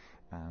here,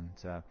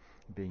 and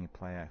being a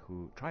player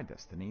who tried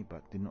Destiny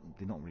but did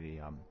not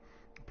really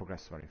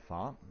progress very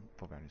far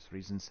for various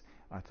reasons,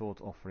 I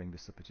thought offering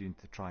this opportunity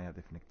to try out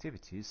different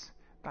activities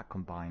that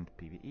combined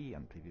PvE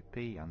and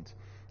PvP and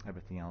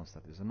everything else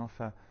that is on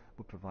offer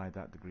would provide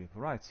that degree of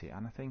variety,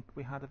 and I think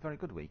we had a very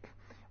good week.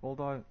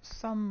 Although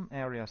some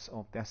areas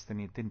of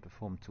Destiny didn't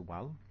perform too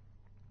well,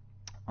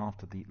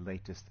 after the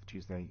latest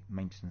Tuesday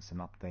maintenance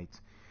and update,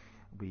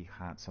 we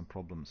had some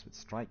problems with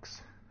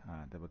strikes.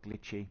 They were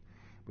glitchy.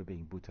 We're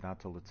being booted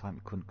out all the time.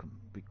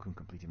 We couldn't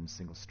complete even a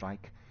single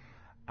strike.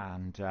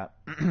 And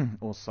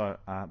also,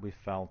 we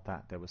felt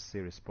that there were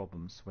serious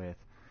problems with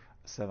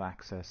server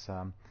access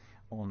on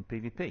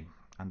PvP,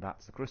 and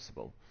that's the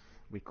Crucible.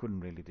 We couldn't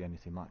really do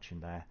anything much in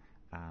there,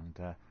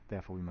 and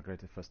therefore we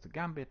migrated first to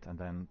Gambit and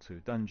then to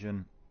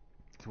Dungeon.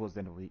 Towards the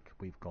end of the week,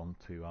 we've gone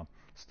to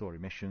story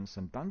missions,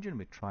 and Dungeon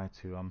we tried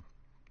to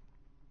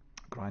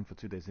grind for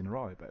 2 days in a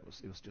row, but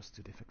it was just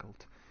too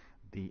difficult.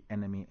 The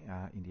enemy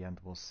in the end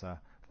was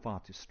far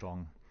too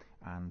strong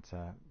and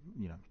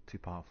too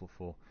powerful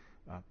for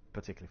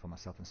particularly for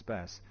myself and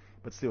Spares.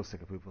 But still,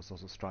 Sickapoof was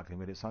also struggling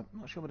with it, so I'm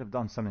not sure would have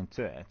done something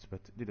to it,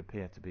 but it did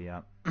appear to be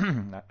a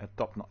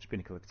top-notch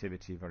pinnacle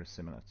activity, very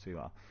similar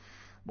to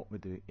what we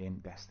do in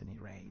Destiny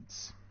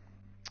raids.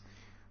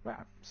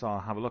 Right, so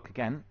I'll have a look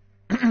again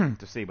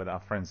to see whether our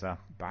friends are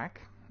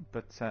back,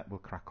 but we'll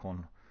crack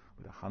on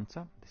with a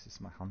hunter. This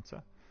is my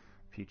hunter,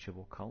 future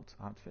war cult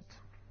outfit,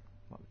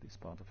 well, this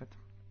part of it.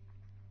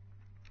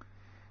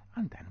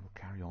 And then we'll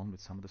carry on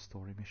with some of the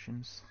story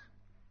missions.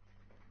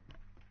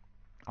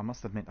 I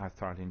must admit I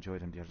thoroughly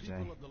enjoyed them the other day.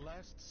 People of the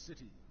last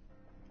city,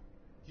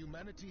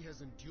 humanity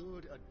has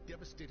endured a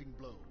devastating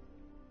blow.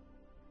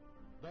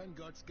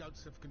 Vanguard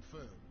scouts have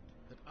confirmed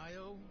that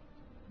Io,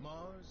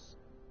 Mars,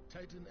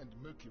 Titan, and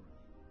Mercury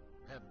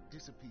have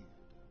disappeared.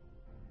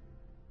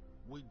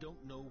 We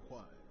don't know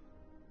why.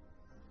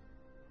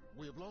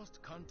 We have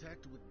lost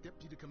contact with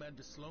Deputy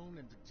Commander Sloan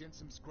and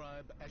Jensen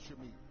Scribe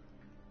Ashermir.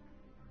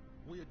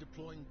 We are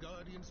deploying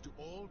Guardians to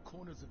all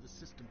corners of the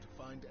system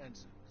to find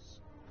answers.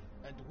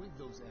 And with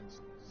those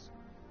answers,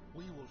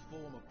 we will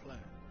form a plan.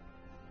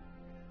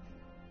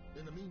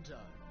 In the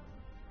meantime,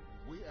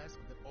 we ask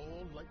that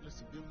all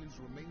lightless civilians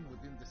remain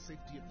within the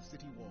safety of the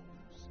city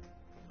walls,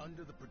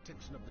 under the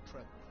protection of the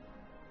Traveler.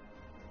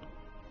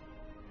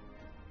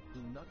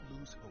 Do not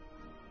lose hope.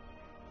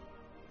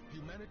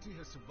 Humanity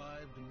has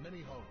survived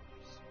many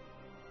horrors.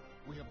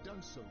 We have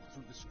done so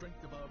through the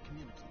strength of our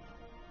community,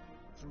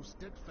 through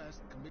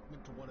steadfast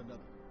commitment to one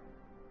another.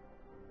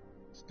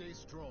 Stay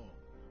strong.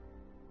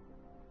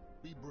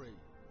 Be brave.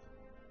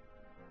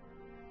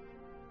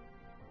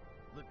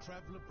 The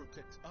Traveler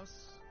protects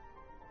us,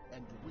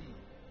 and we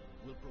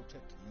will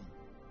protect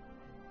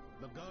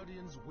you. The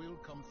Guardians will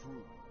come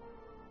through.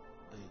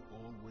 They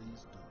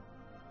always do.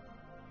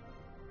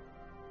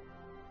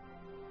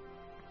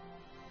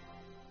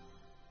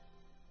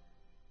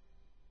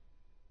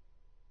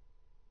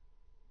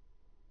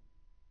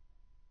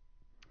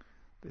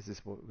 This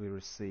is what we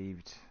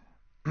received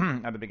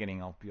at the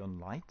beginning of Beyond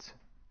Light.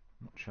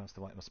 Not sure as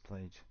to why it was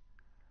played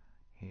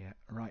here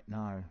right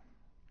now.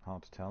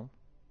 Hard to tell.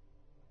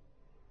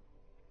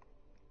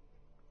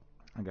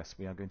 I guess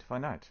we are going to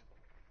find out.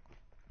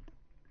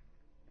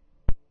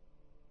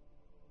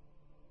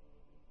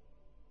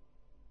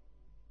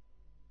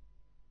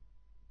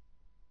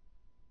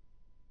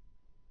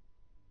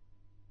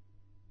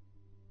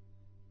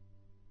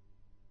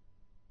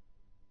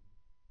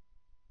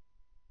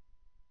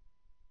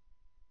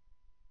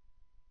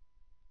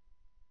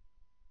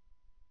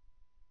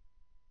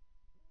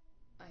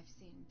 I've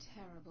seen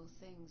terrible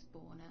things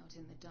born out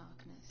in the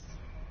darkness.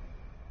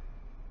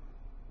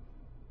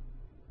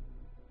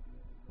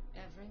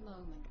 Every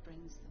moment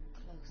brings them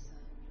closer.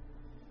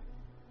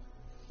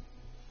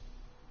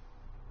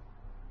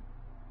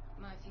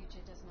 My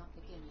future does not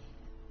begin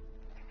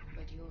here,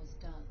 but yours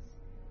does.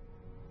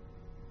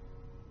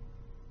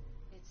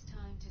 It's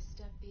time to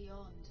step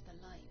beyond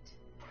the light.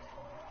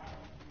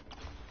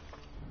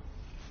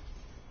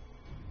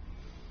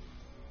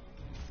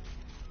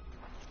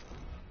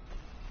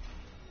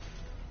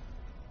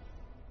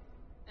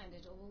 And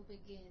it all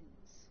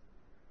begins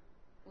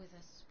with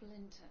a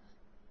splinter.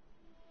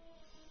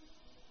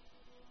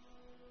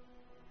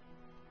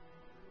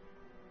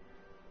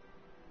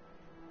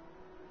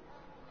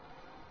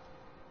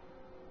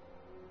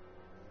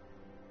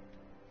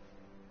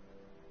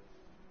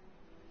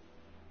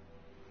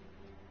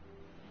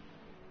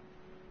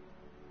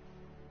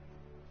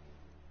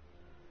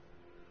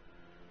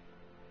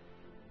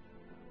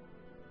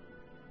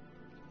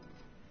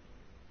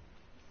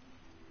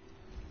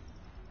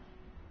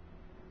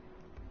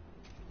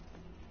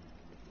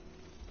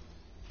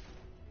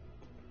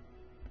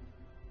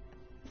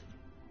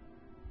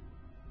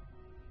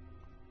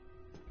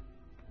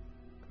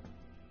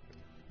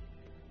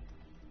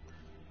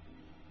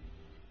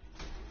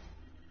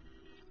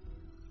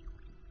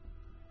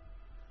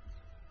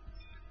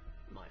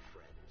 My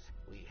friends,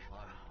 we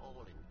are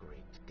all in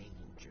great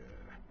danger.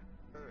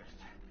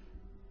 Earth,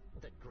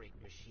 the great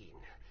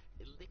machine,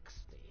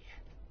 Elixir,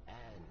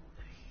 and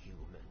the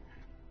human.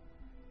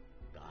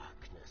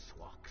 Darkness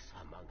walks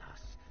among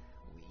us.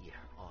 We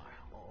are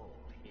all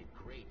in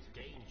great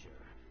danger.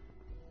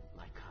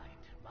 My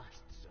kind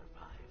must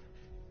survive.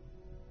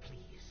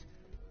 Please,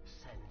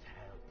 send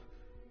help.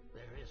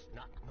 There is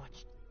not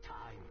much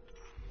time.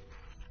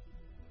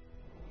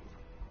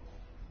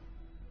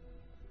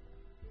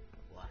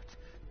 What?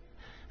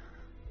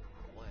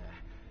 Where?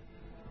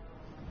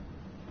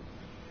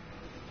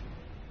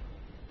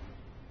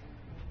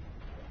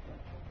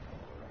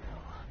 No.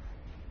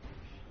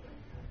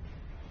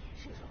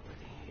 She's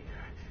already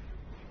here.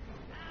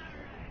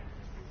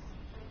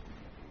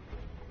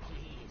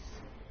 Please,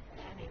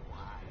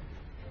 anyone.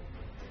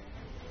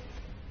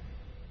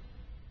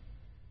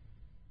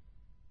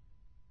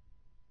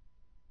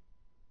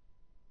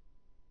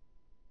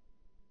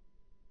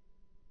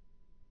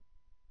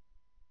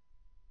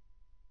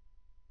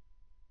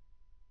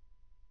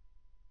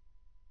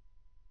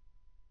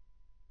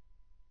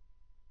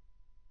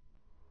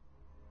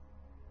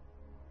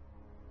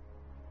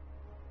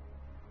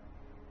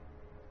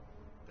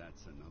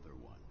 That's another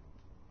one.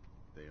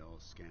 They all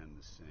scan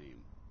the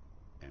same.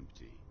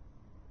 Empty.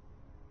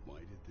 Why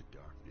did the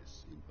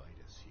darkness invite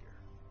us here?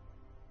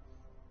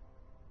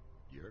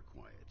 You're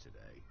quiet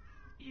today.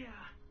 Yeah.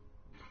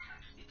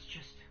 It's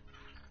just,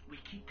 we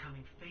keep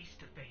coming face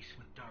to face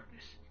with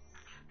darkness.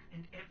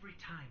 And every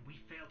time we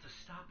fail to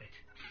stop it,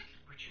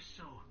 we're just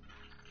so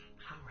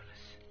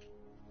powerless.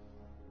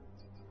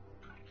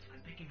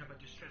 I'm picking up a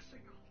distress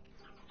signal.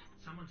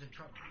 Someone's in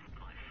trouble.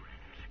 My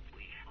friends,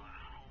 we are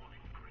all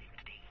in great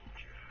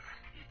danger.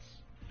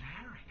 It's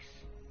Varix.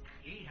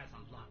 He has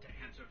a lot to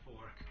answer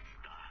for.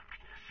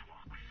 Darkness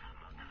walks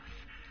among us.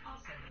 I'll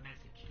send a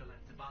message to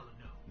let Zavala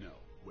know. No,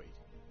 wait.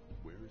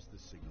 Where is the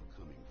signal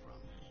coming from?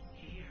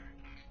 Here.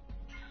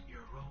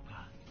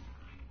 Europa.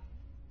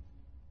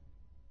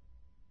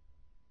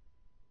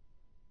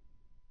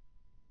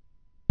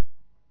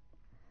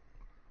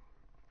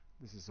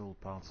 This is all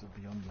part of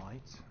Beyond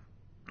Light.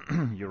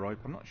 Europe.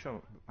 I'm not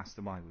sure as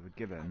to why we were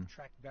given. I've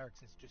tracked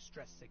Varix's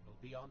distress signal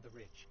beyond the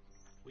ridge.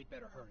 We'd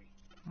better hurry.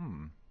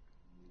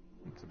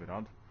 It's a bit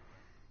odd.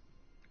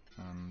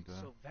 And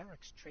So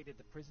Varix traded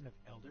the prison of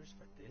elders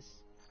for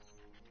this?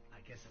 I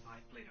guess if I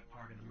played a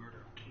part in the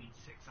murder of Cade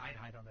 6, I'd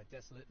hide on a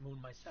desolate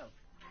moon myself.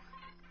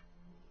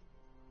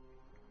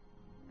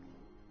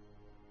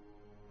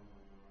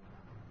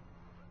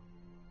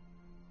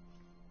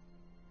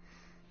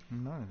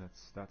 no,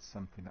 that's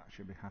something that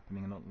should be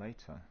happening a lot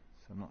later.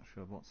 So I'm not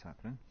sure what's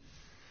happening.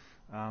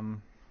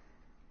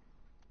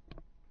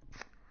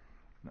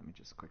 Let me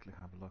just quickly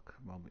have a look.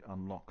 Well, we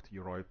unlocked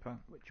Europa,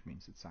 which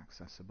means it's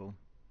accessible.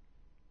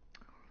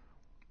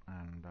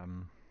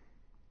 And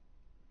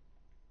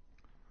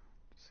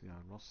see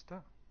our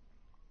roster.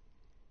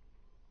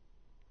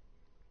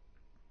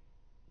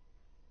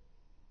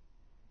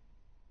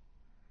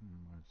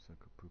 Where's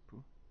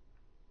Sakapupu?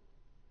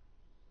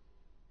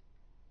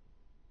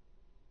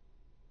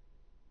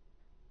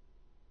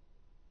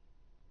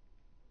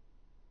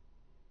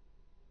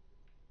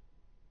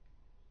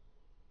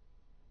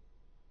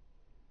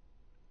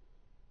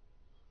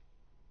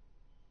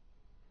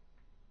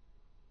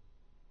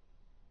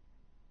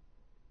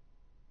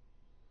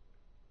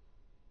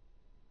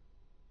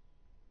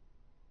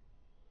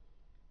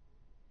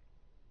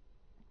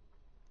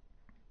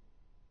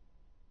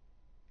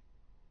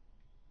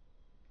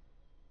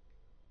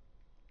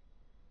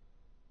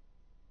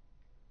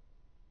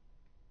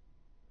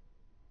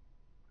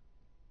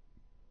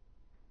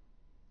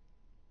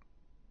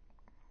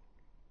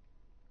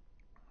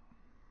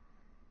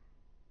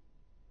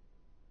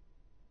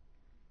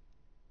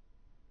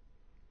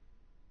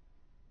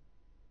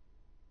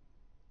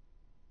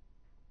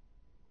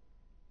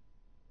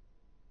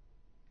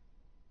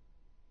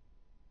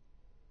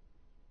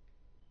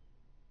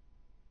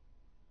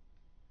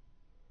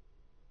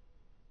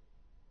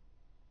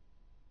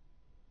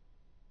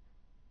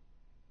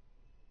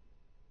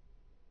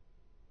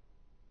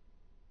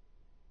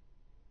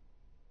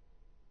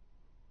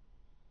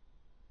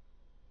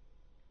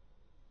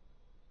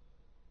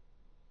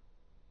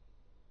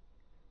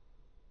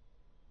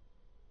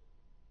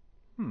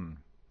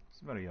 It's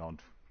very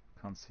odd.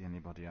 Can't see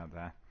anybody out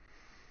there.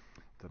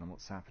 Don't know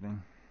what's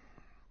happening.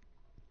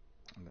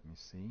 Let me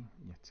see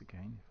yet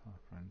again if our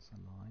friends are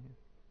live.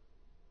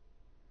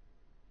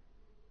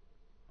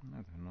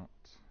 No, they're not.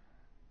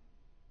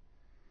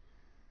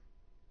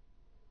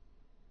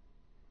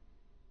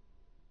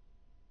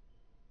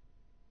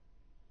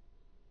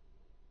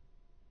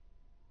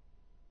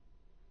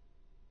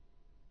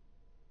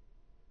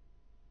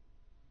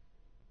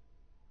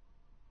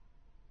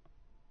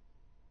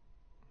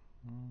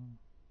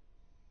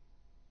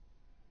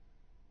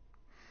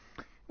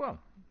 Well,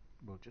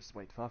 we'll just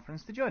wait for our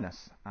friends to join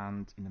us.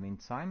 And in the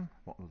meantime,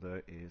 what we'll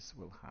do is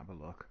we'll have a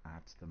look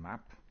at the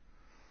map.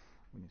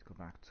 We need to go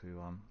back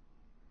to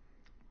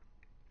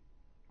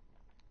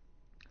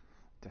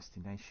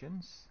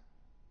destinations.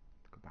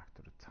 Go back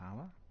to the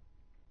tower.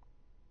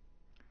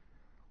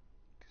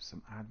 Do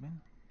some admin.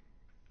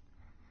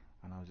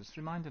 And I'll just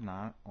remind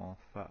now of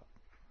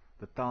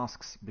the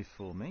tasks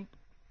before me.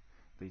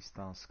 These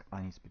tasks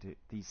I need to do.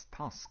 These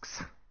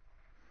tasks.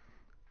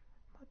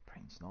 My brain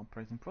machine's not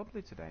operating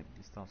properly today.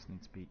 These tasks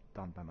need to be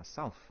done by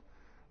myself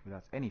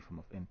without any form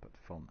of input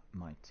from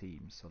my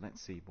team. So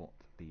let's see what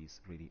these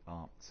really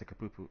are.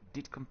 Sekapupu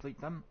did complete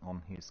them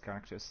on his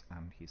characters,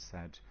 and he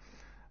said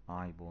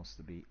I was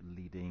to be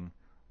leading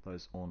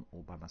those on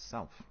all by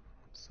myself.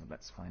 So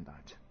let's find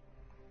out.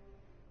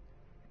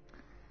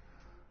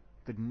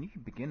 The new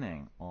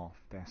beginning of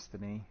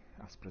Destiny,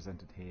 as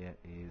presented here,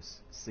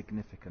 is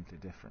significantly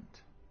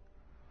different.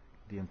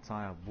 The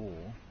entire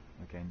war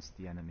against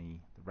the enemy,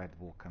 the Red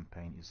War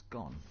campaign, is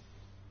gone.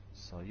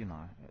 So, you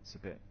know, it's a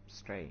bit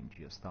strange.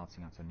 You're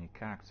starting out a new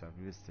character,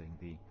 revisiting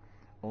the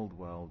old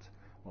world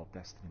of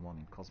Destiny 1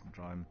 in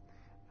Cosmodrome,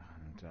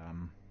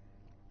 and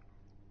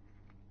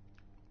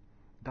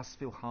does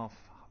feel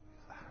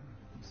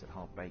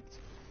half-baked.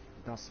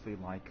 It does feel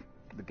like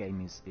the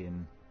game is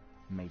in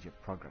major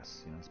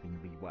progress. You know, it's been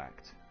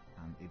reworked,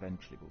 and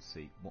eventually we'll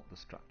see what the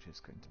structure is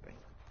going to be.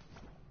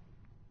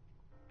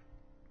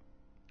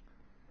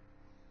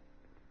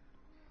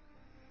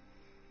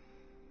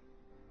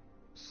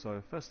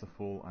 So first of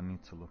all, I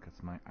need to look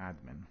at my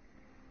admin.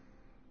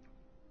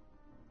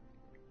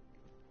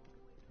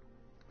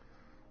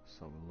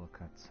 So we'll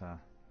look at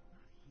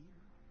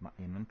my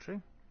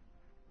inventory.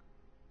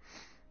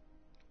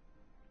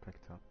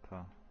 Picked up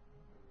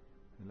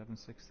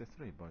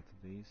 1163, both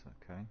of these.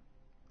 Okay,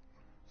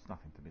 there's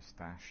nothing to be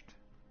stashed.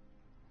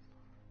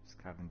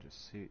 Scavenger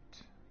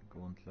suit,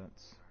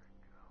 gauntlets.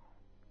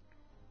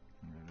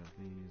 Rid of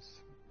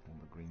these. All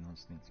the green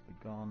ones need to be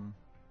gone.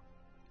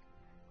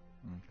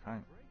 Okay.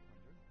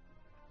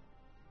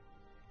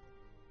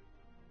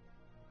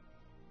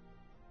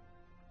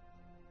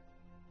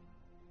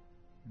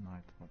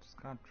 Nightwatch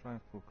scout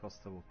rifle.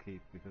 Costa will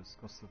keep, because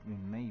Costa we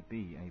may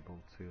be able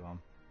to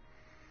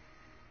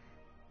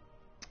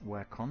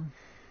work on.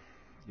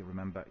 You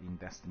remember in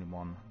Destiny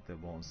 1 there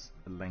was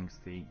a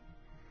lengthy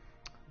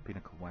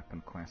pinnacle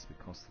weapon quest with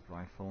Costa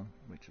rifle,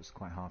 which was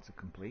quite hard to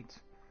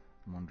complete.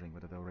 I'm wondering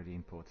whether they already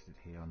imported it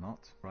here or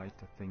not.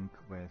 Right, I think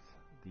with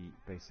the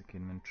basic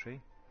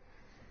inventory.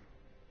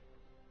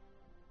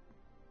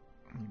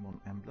 Emon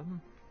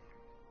emblem.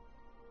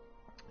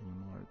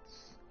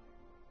 Emotes.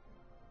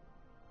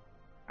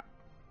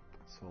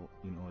 That's all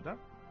in order.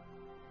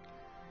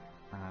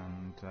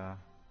 And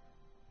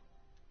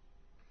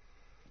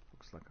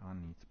looks like I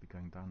need to be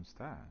going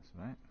downstairs,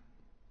 right?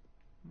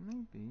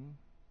 Maybe.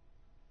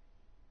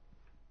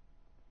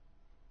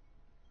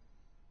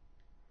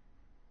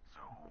 So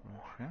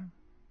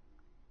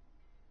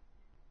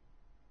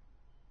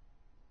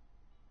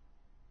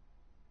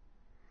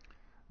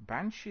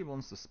Banshee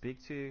wants to speak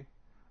to you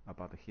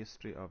about the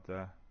history of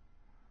the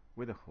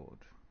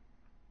Witherhoard.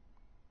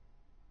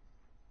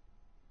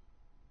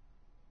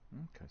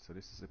 Okay, so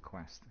this is a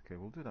quest. Okay,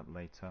 we'll do that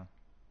later.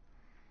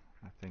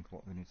 I think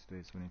what we need to do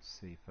is we need to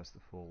see first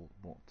of all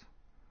what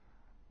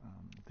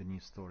the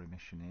new story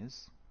mission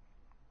is.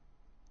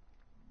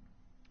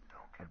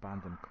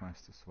 Abandoned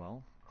quest as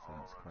well, so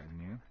that's quite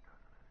new.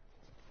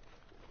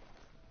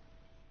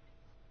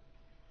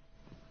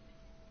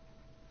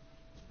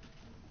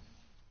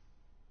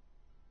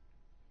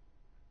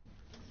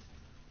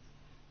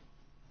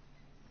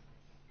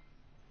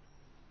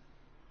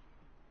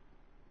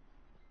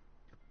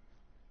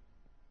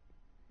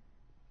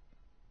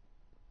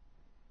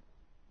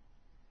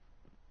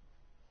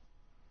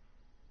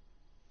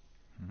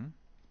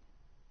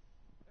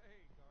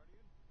 Hey,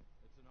 Guardian.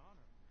 It's an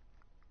honor.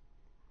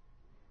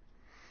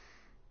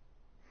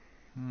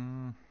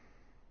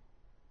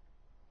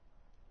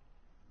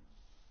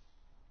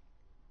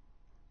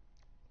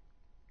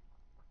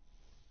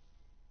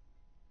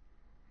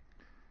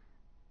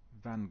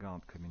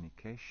 Vanguard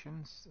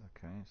communications.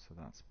 Okay, so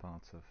that's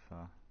part of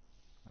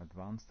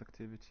advanced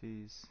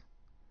activities.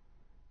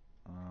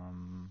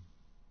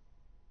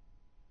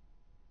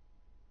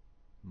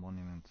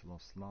 Monument to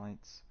Lost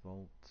Lights,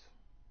 Vault.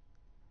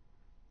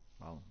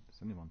 Well,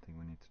 there's only one thing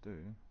we need to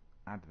do.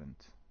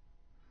 Advent.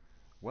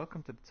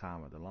 Welcome to the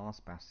Tower, the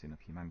last bastion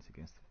of humanity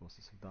against the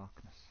forces of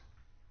darkness.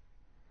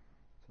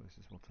 So this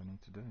is what I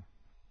need to do.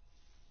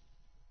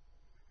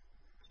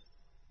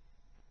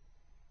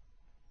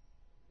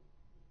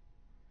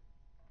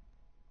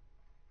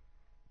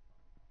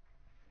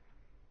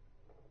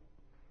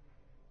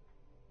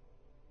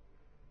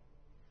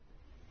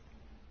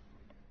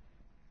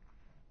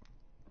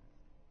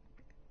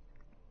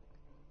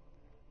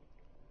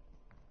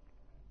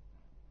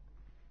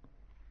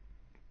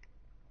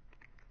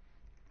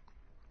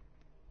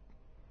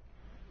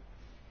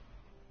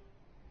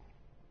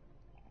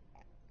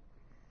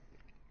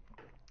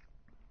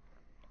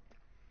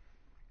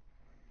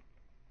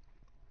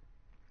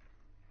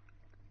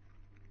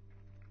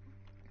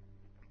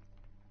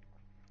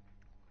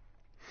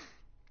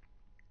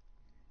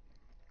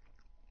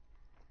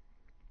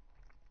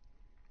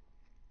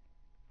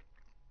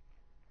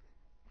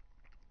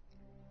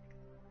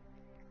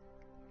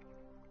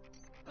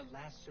 The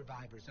last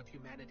survivors of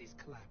humanity's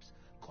collapse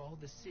call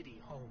the city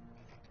home.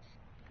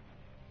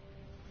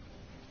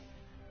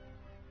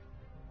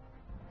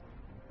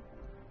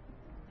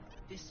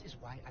 This is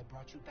why I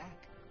brought you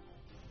back.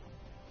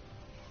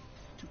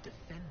 to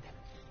defend them,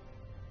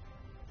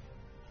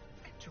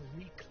 and to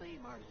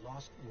reclaim our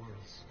lost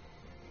worlds.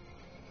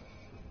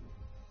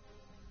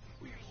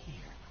 We're here.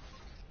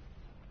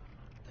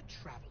 The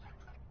Traveler.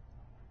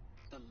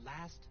 The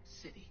last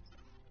city.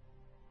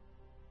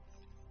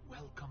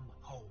 Welcome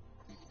home.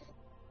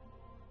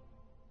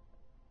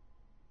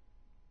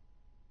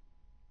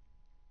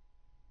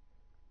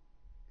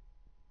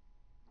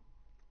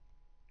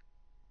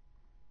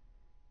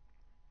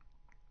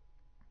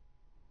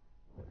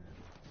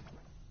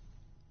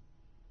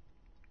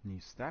 New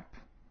step.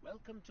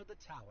 Welcome to the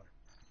Tower,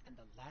 and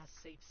the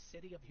last safe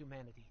city of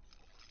humanity.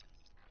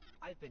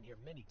 I've been here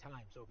many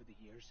times over the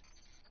years.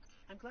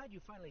 I'm glad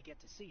you finally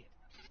get to see it,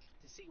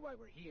 to see why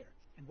we're here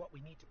and what we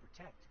need to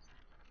protect.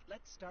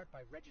 Let's start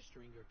by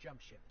registering your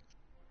jump ship.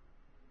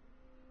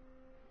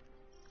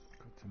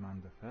 Go to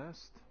Manda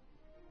first.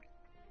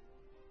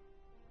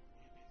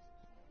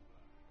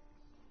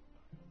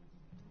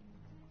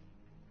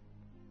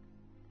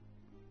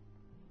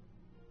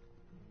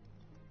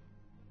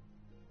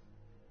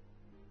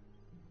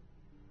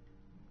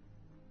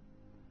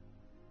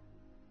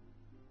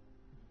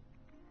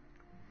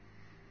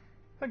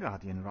 The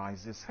Guardian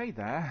rises. Hey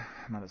there,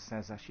 Mother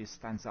says as she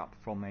stands up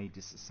from a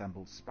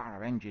disassembled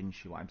Sparrow engine.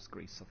 She wipes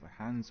grease off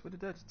her hands with a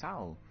dirty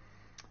towel.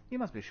 You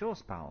must be sure,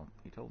 pal.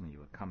 He told me you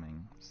were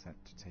coming. Said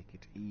to take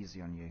it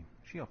easy on you.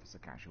 She offers a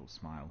casual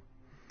smile.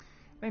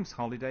 Name's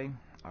Holiday.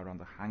 I run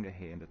the hangar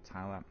here in the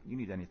tower. You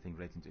need anything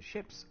relating to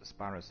ships,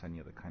 sparrows, any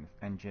other kind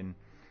of engine,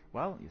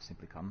 well, you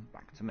simply come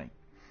back to me.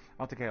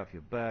 I'll take care of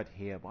your bird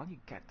here while you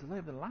get to lay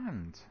the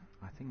land.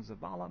 I think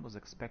Zavala was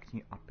expecting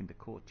you up in the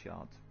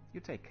courtyard. You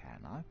take care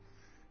now,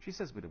 she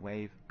says with a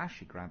wave as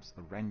she grabs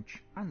a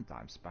wrench and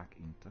dives back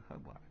into her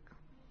work.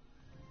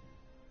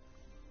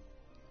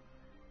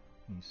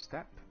 New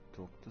step,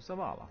 talk to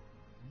Zavala.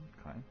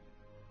 Okay.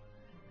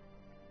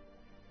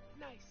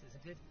 Nice,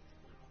 isn't it?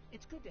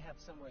 It's good to have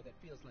somewhere that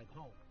feels like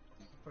home.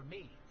 For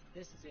me,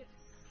 this is it.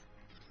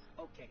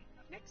 Okay,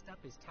 next up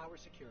is tower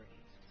security.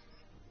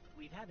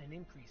 We've had an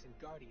increase in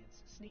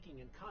Guardians sneaking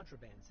in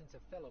contraband since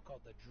a fellow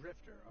called the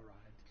Drifter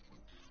arrived.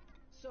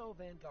 So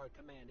Vanguard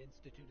Command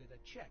instituted a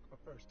check for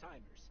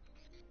first-timers.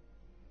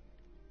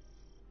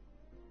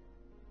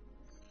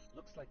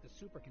 Looks like the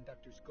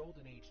superconductor's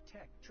Golden Age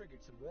tech triggered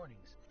some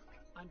warnings.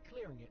 I'm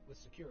clearing it with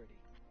security.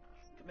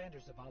 Commander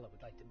Zavala would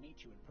like to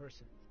meet you in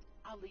person.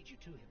 I'll lead you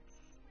to him.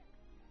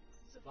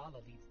 Zavala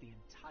leads the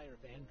entire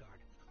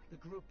Vanguard, the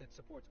group that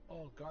supports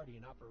all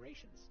Guardian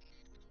operations.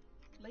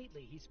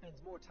 Lately, he spends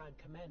more time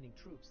commanding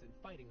troops than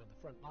fighting on the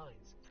front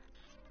lines.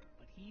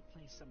 But he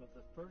placed some of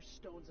the first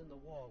stones in the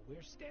wall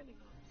we're standing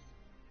on.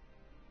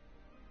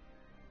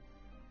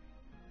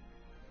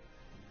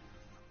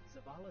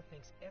 Zavala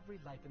thinks every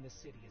life in the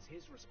city is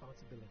his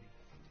responsibility.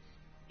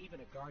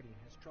 Even a Guardian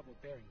has trouble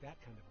bearing that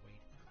kind of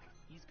weight.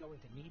 He's going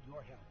to need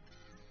your help.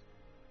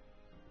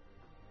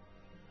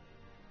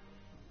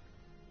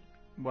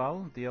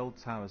 Well, the old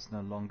tower is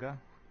no longer,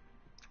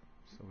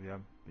 so we are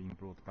being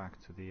brought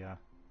back to the...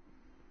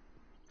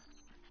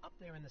 Up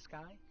there in the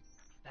sky,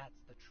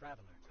 that's the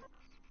Traveler.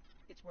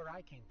 It's where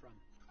I came from,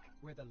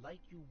 where the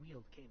light you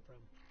wield came from.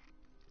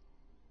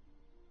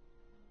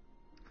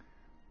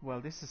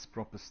 Well, this is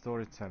proper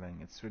storytelling.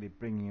 It's really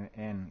bringing you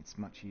in. It's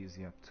much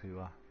easier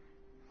to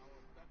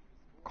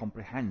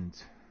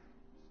comprehend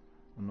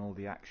on all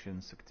the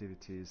actions,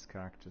 activities,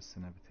 characters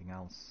and everything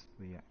else.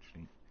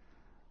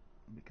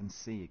 We can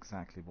see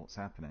exactly what's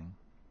happening,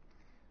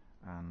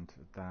 and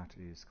that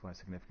is quite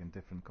significant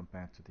different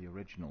compared to the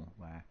original,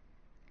 where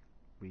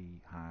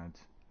we had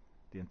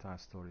the entire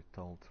story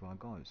told through our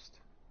ghost.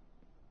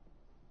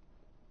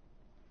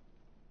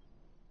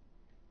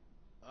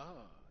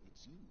 Ah,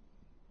 it's you.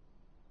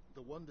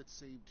 The one that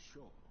saved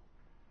Shaw.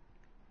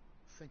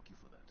 Thank you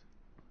for that.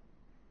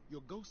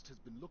 Your ghost has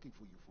been looking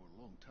for you for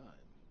a long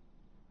time.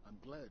 I'm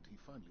glad he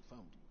finally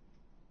found you.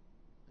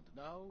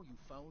 And now you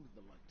found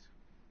the light.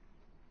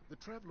 The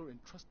Traveler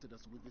entrusted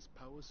us with this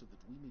power so that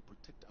we may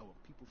protect our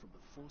people from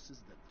the forces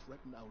that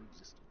threaten our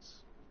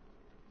existence.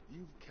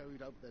 You've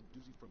carried out that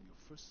duty from your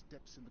first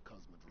steps in the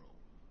Cosmodrome.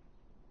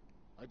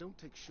 I don't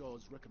take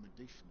Shaw's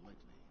recommendation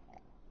lightly,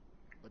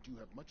 but you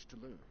have much to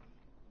learn,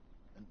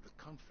 and the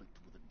conflict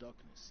with the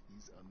darkness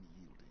is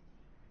unyielding.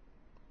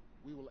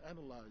 We will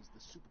analyze the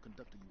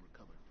superconductor you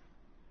recovered.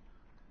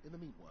 In the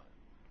meanwhile,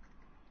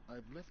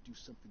 I've left you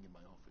something in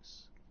my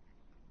office.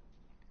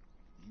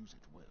 Use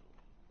it well.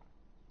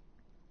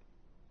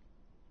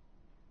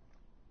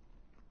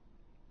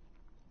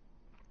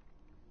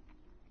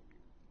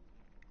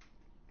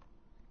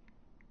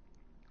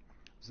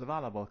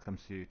 Zavala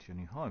welcomes you to your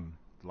new home,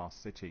 the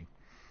Lost City.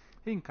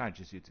 He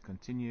encourages you to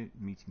continue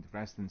meeting the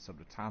residents of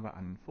the tower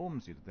and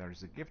informs you that there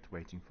is a gift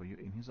waiting for you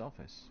in his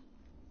office.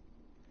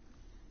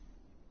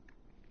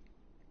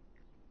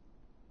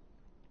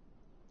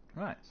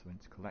 Right, so we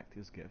need to collect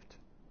his gift.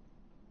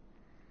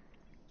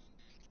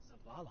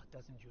 Zavala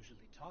doesn't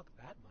usually talk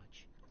that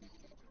much.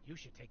 You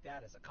should take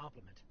that as a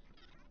compliment.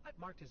 I've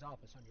marked his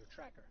office on your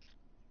tracker.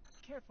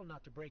 Careful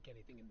not to break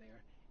anything in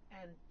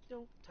there, and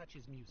don't touch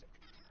his music.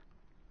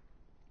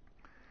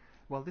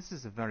 Well, this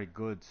is a very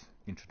good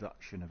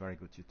introduction, a very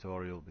good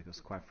tutorial, because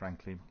quite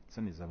frankly, it's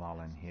only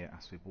Zavala in here.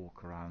 As we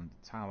walk around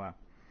the tower,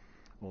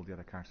 all the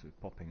other characters will be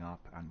popping up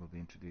and will be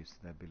introduced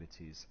to their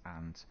abilities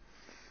and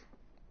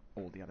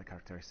all the other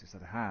characteristics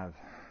that I have.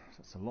 So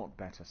it's a lot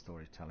better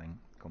storytelling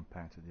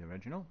compared to the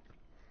original.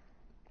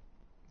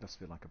 It does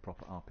feel like a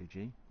proper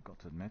RPG, got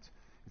to admit.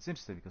 It's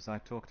interesting because I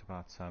talked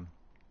about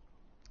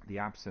the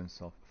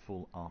absence of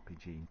full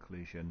RPG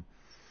inclusion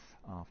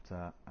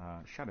after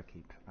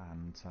Shadowkeep,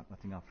 and I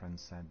think our friend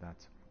said that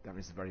there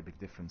is a very big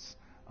difference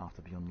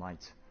after Beyond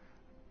Light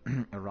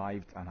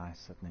arrived, and I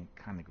certainly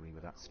can agree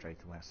with that straight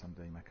away as I'm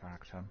doing my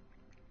character.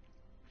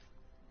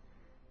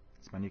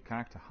 It's my new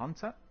character,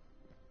 Hunter,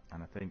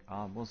 and I think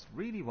I was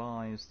really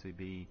wise to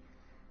be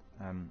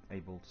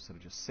able to sort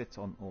of just sit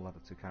on all other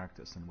two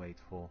characters and wait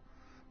for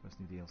those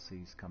new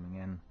DLCs coming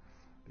in,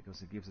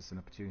 because it gives us an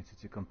opportunity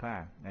to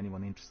compare.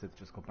 Anyone interested,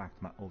 just go back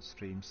to my old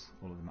streams,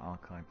 all of them are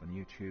archived on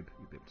YouTube.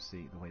 You'll be able to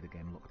see the way the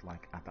game looked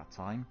like at that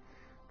time.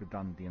 We've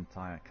done the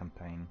entire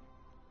campaign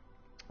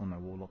on my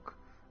Warlock,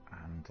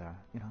 and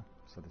you know,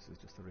 so this is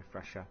just a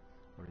refresher,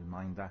 a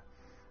reminder,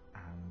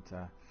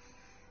 and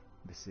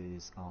this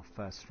is our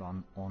first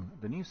run on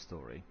the new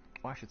story,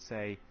 or I should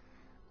say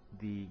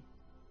the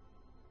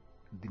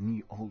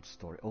new old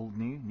story. Old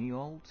new, new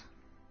old.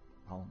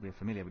 Well, we're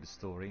familiar with the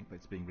story, but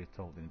it's being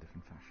retold in a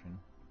different fashion.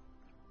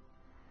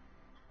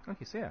 Oh,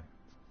 he's here.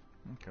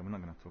 Okay, we're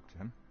not going to talk to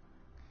him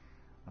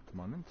at the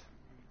moment.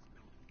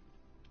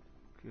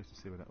 Curious to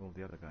see whether all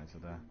the other guys are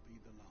there.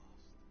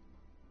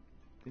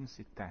 Didn't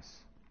see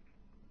Tess.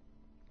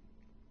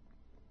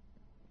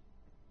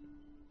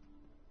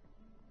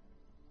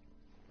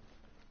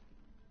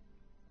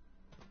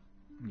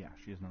 Yeah,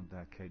 she is not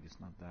there. Kate is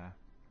not there.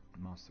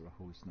 Master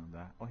Rahu is not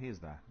there. Oh, he is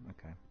there.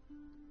 Okay.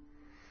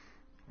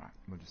 Right,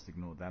 we'll just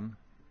ignore them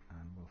and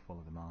we'll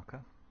follow the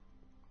marker.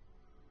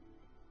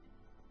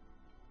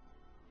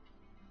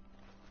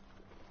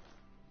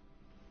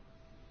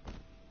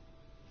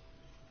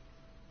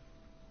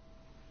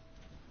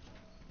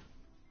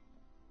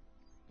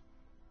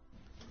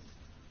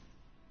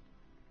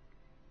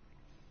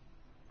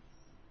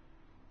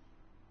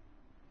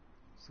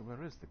 So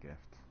where is the gift?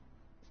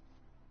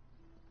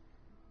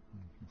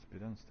 Must be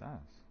downstairs.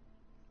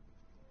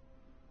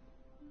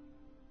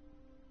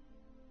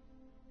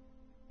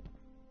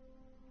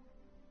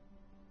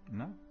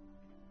 No,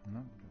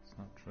 no, that's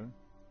not true.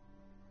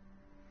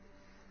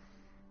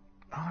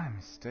 I'm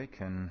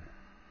mistaken.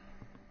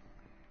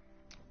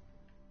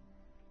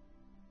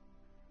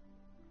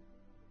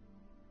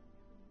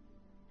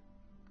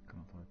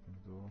 Can't open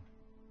the door.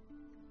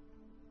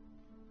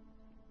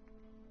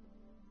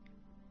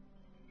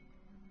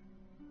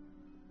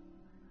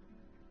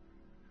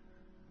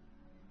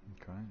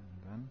 Okay, and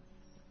then?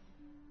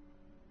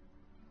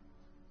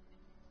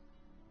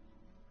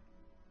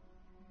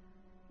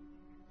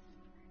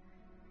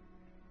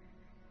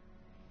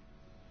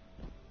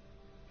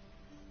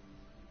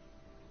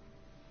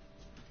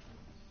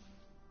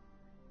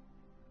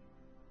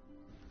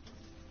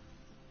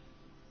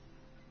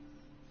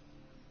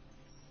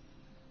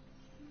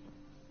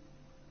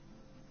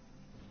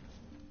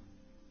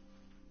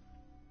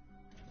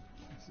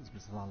 This is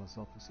Miss Lala's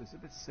office. It's a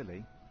bit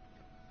silly.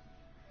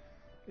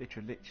 It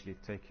will literally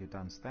take you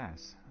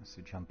downstairs as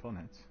you jump on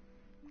it.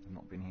 I've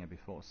not been here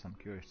before, so I'm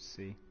curious to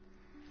see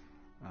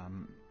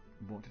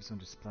what is on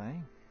display.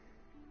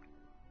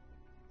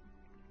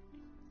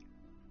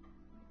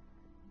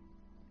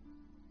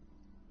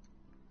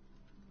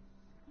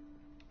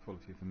 For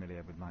if you're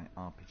familiar with my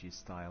RPG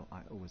style,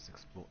 I always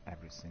explore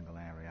every single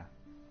area.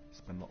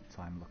 Spend a lot of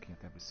time looking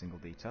at every single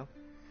detail.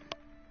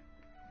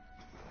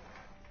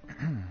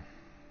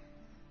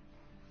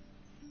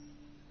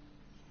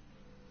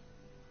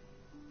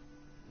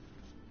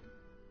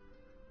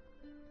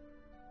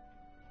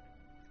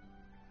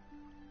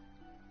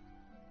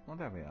 Well,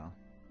 there we are.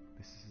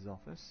 This is his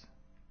office.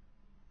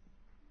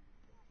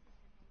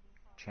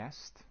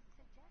 Chest.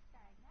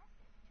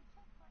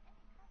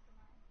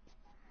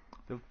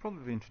 They'll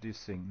probably be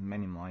introducing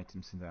many more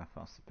items in there for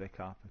us to pick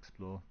up,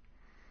 explore,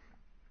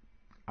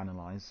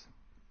 analyze,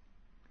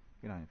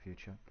 you know, in the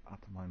future. But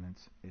at the moment,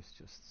 it's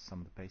just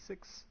some of the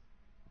basics.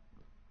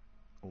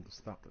 All the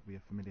stuff that we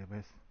are familiar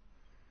with.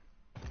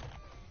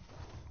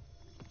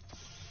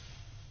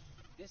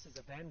 This is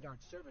a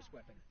Vanguard service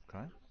weapon.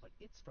 Okay. But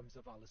it's from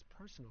Zavala's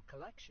personal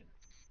collection.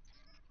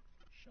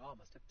 Shaw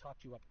must have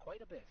talked you up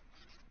quite a bit.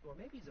 Or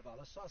maybe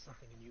Zavala saw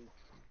something in you.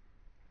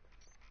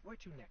 Where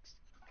to next?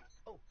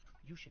 Oh,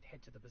 you should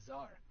head to the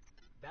bazaar.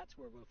 That's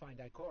where we'll find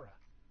Ikora.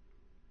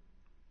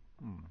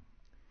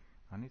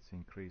 I need to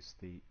increase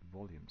the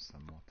volume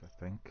somewhat, I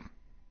think.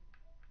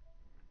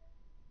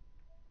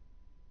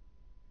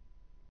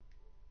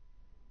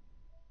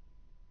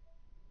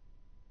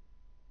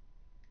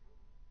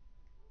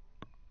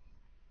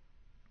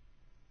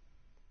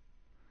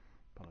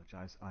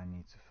 Apologize, I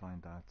need to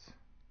find out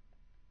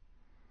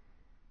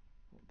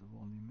what the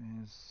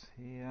volume is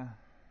here.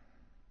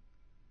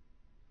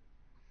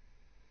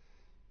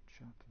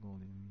 Chat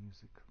volume,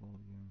 music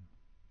volume.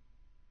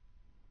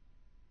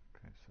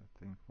 Okay, so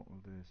think what we'll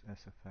do is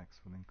SFX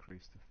will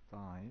increase to 5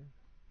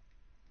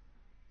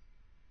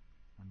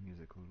 and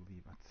music will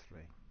leave at 3.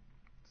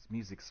 This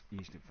music's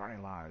usually very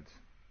loud,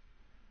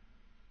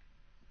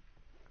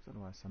 because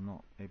otherwise I'm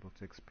not able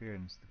to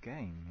experience the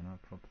game, you know,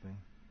 properly.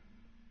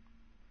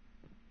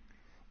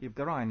 If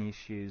there are any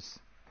issues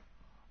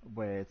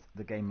with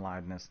the game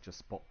loudness,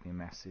 just pop me a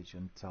message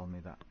and tell me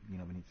that, you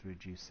know, we need to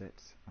reduce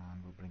it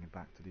and we'll bring it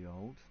back to the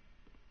old.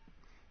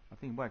 I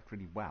think it worked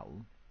really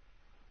well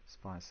as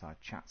far as our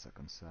chats are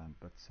concerned,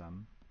 but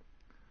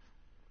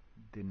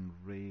didn't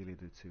really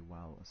do too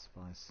well as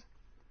far as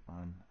my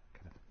own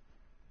kind of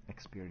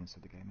experience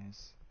of the game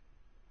is.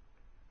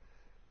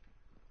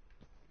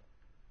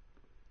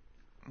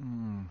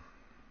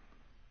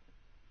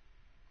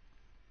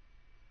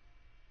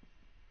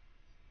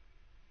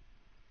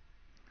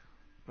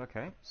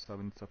 Okay, so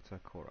we need to talk to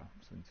Akora,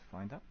 so we need to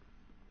find her.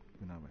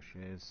 We know where she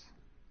is.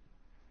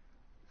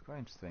 It's quite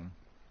interesting.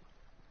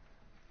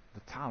 The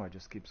tower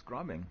just keeps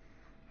growing,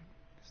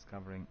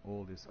 discovering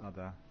all these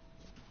other...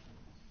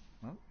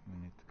 Oh,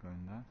 we need to go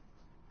in there.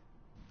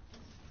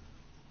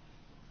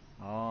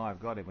 Oh, I've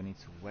got it. We need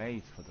to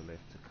wait for the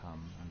lift to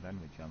come and then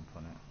we jump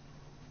on it.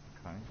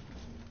 Okay.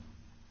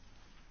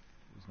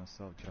 Use my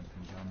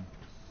self-jumping gun.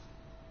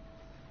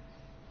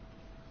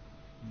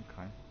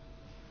 Okay.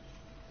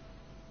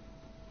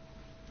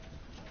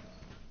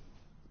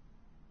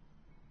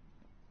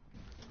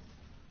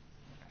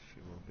 She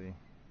will be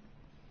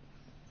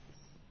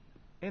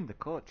in the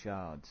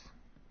courtyard.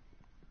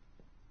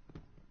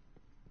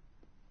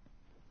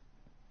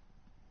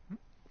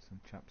 Some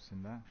chaps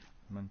in there,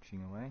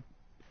 munching away,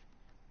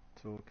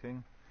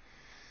 talking.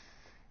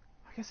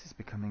 I guess it's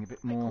becoming a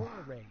bit more...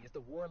 Ikora Rey is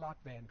the Warlock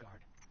Vanguard.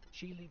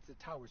 She leads the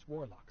tower's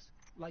warlocks,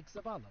 like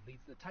Zavala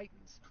leads the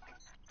Titans.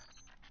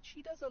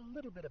 She does a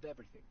little bit of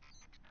everything,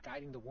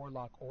 guiding the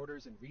warlock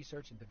orders in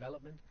research and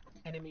development,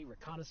 enemy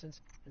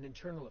reconnaissance, and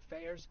internal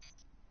affairs.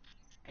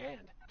 And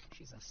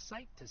she's a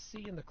sight to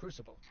see in the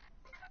Crucible.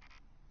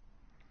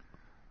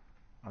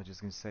 I was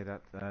just going to say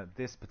that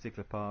this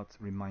particular part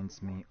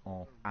reminds me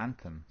of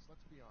Anthem.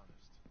 Let's be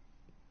honest.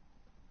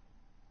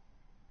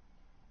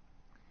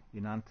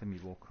 In Anthem you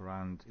walk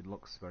around, it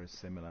looks very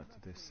similar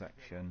to this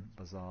section,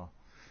 Bazaar,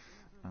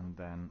 and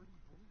then,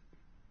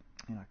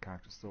 you know,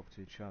 characters talk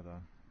to each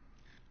other.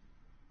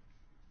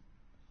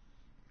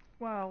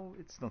 Well,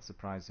 it's not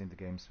surprising the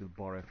games will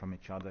borrow from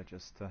each other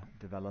just to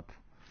develop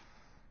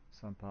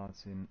some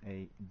parts in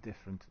a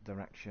different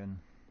direction.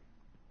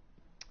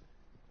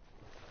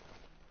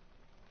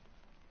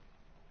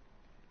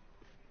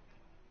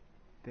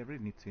 They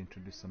really need to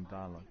introduce some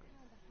dialogue,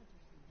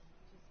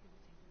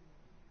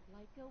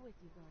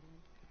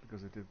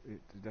 because it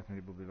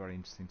definitely will be very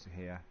interesting to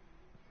hear.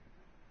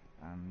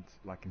 And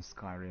like in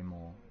Skyrim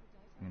or,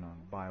 you know,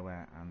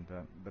 BioWare and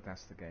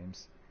Bethesda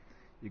games,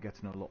 you get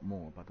to know a lot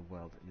more about the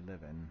world that you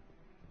live in.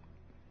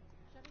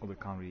 Although you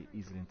can't really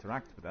easily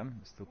interact with them,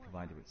 they still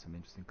provide you with some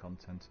interesting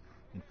content.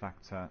 In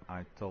fact,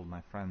 I told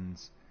my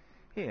friends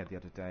here the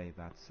other day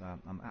that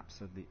I'm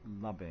absolutely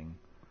loving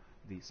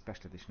the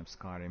special edition of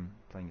Skyrim,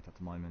 playing it at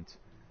the moment,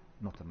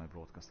 not on my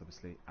broadcast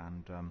obviously,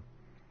 and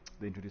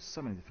they introduced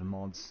so many different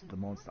mods, the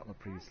mods that were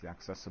previously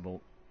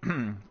accessible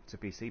to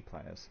PC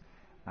players,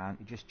 and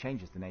it just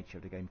changes the nature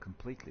of the game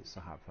completely. So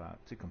I have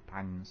 2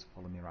 companions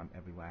follow me around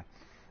everywhere,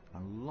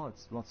 and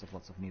lots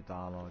of new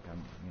dialogue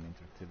and, you know,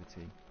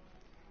 interactivity,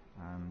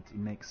 and it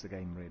makes the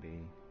game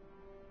really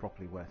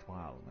properly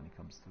worthwhile when it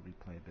comes to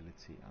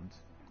replayability and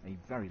a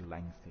very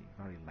lengthy,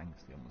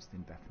 almost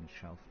indefinite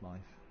shelf life.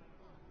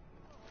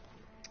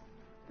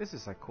 This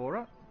is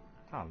Ikora.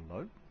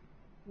 Hello.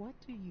 What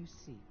do you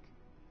seek?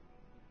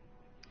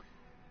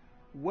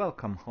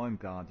 Welcome home,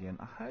 Guardian.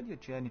 I heard your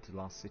journey to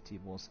Lost City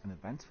was an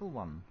eventful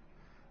one,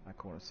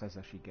 Ikora says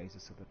as she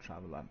gazes at the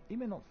traveller. You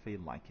may not feel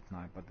like it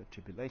now, but the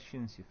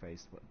tribulations you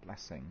faced were a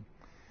blessing.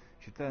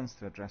 She turns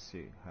to address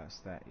you. Her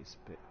stare is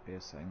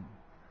piercing.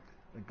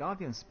 The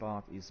Guardian's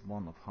path is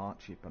one of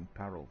hardship and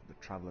peril. The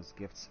traveller's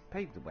gifts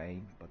paved the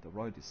way, but the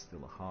road is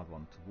still a hard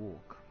one to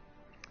walk.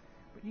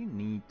 But you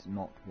need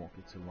not walk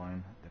it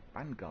alone. The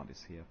Vanguard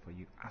is here for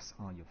you, as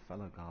are your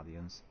fellow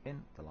Guardians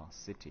in the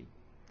Last City.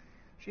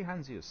 She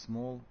hands you a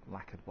small,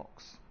 lacquered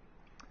box.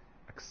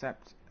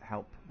 Accept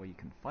help where you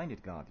can find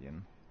it,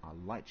 Guardian. Our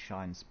light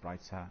shines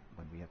brighter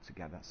when we are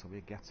together. So we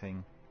are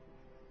getting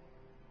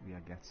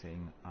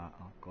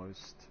our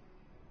ghost.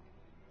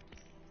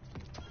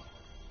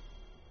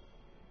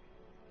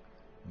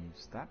 New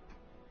step.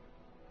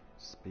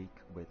 Speak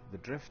with the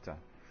Drifter.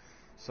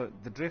 So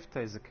the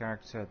Drifter is a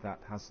character that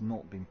has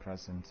not been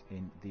present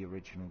in the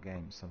original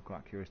game, so I'm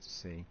quite curious to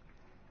see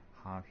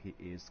how he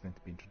is going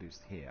to be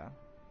introduced here.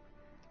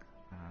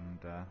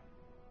 And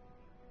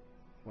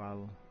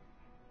well,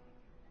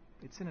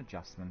 it's an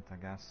adjustment, I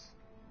guess.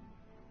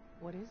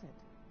 What is it?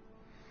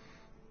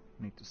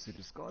 Need to see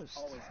this ghost.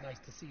 Always nice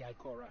to see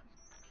Ikora.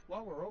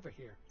 While we're over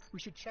here, we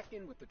should check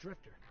in with the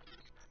Drifter.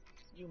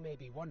 You may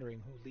be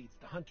wondering who leads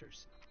the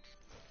Hunters.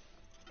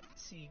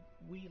 See,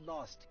 we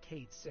lost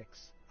Cade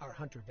 6, our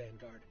Hunter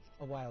Vanguard,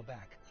 a while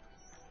back.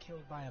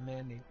 Killed by a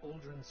man named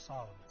Uldren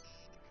Saab.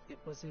 It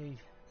was a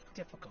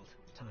difficult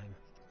time.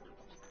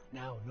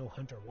 Now no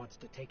hunter wants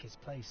to take his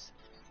place.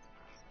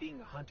 Being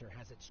a hunter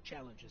has its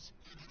challenges.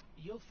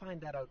 You'll find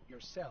that out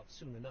yourself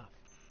soon enough.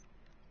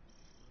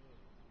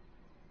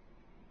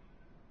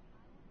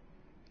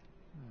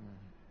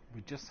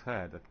 We just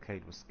heard that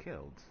Cade was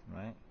killed,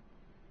 right?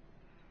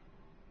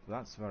 So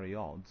that's very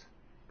odd,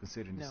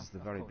 considering this is the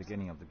very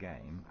beginning of the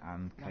game,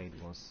 and Cade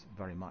was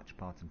very much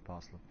part and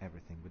parcel of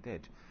everything we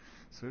did.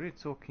 So we're really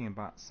talking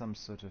about some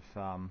sort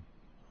of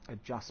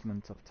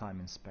adjustment of time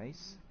and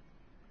space,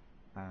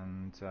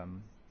 and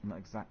not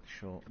exactly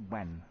sure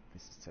when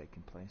this is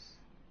taking place.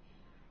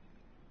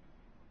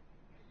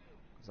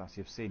 Because as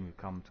you've seen, we've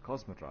come to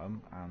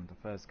Cosmodrome, and the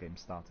first game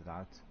started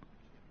out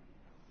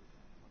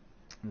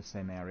in the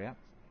same area.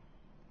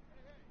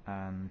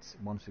 And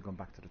once we gone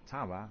back to the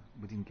tower,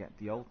 we didn't get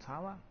the old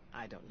tower.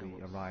 I don't know.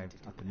 We arrived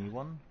at the new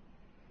one,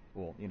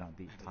 or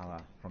the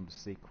tower from the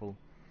sequel.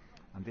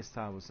 And this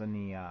tower was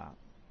only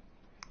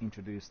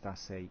introduced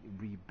as a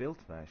rebuilt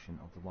version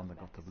of the one that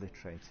got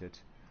obliterated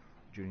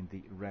during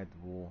the Red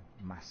War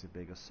massive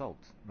big assault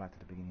right at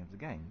the beginning of the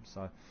game.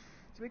 So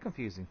it's a bit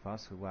confusing for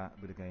us who were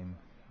with the game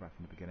right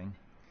from the beginning.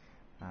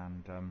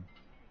 And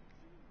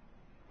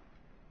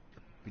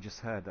we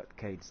just heard that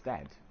Cade's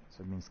dead.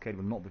 So it means Cade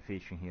will not be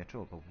featuring here at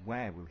all. But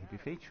where will he be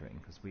featuring?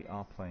 Because we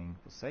are playing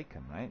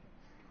Forsaken, right?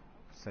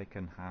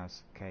 Forsaken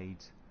has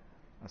Cade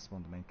as one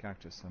of the main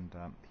characters, and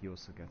he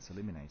also gets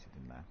eliminated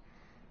in there.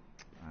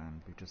 And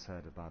we just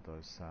heard about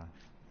those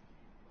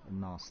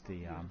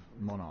nasty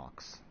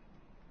monarchs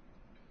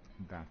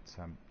that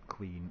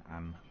Queen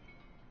and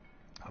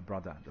her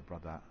brother, the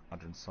brother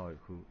Adrian Soy,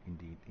 who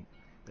indeed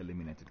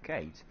eliminated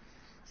Cade.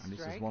 And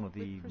this is one of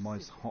the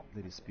most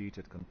hotly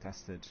disputed,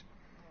 contested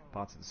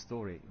parts of the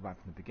story right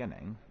from the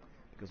beginning,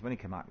 because when he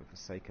came out with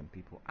Forsaken,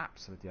 people were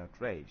absolutely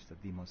outraged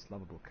that the most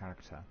lovable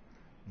character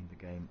in the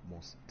game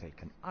was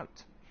taken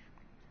out.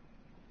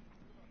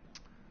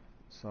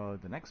 So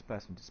the next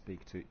person to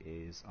speak to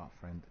is our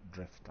friend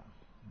Drifter.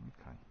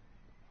 Okay.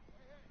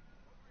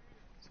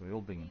 So we're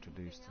all being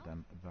introduced to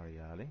them very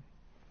early.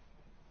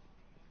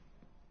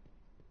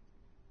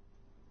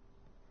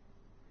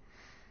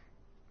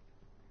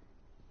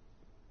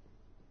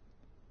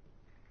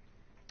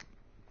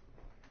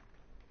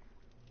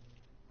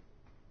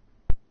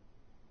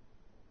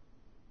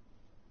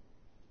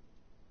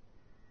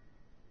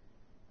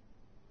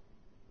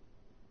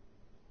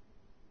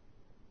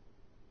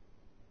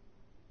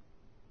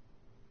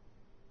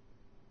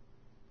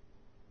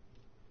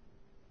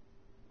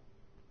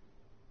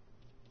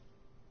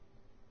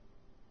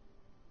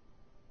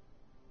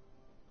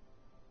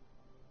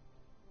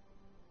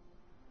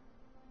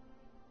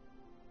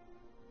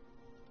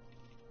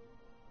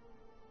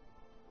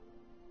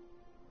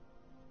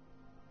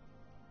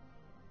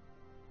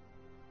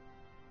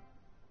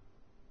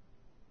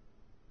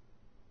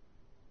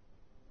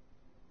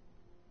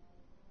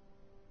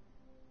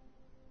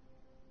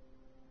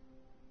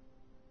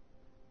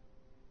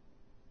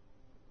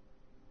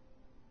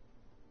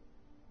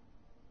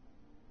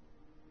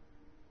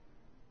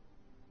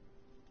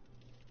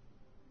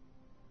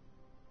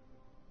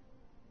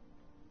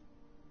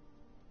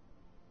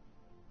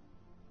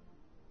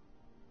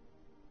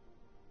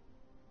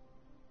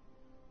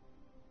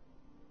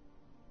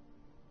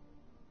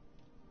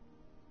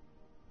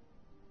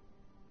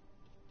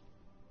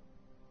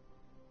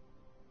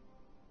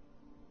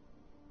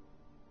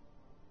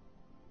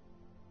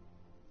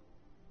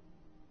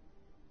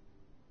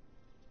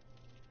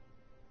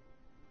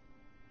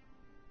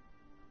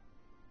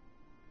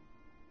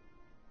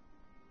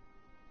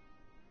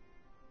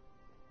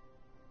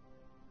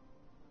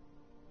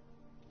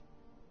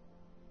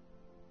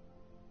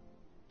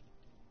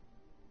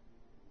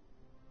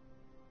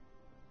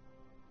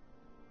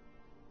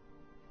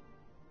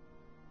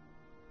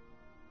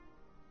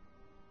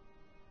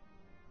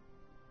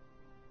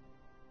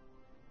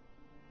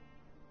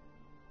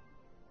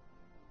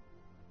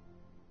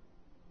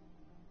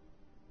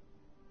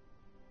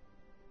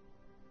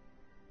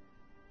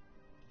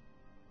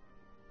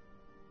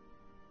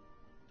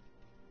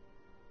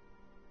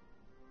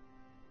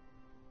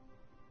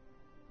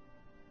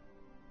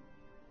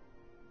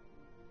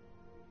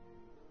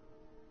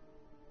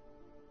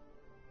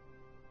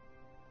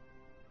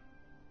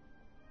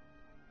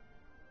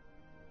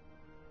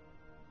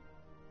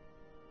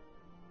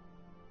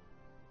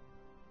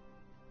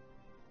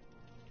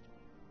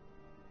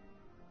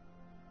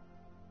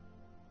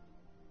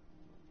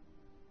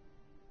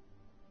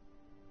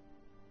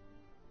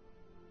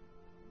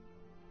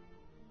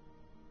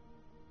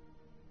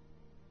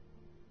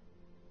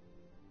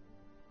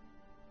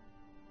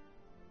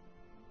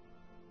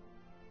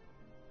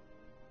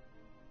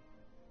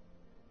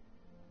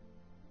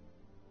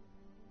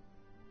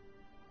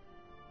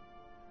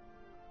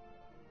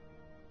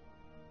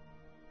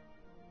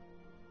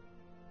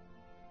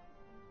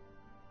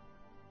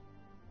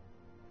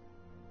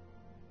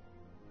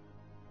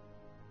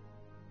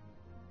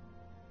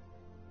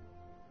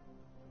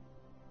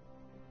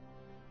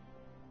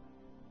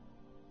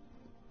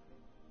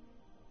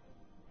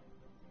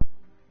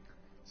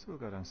 So we'll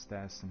go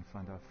downstairs and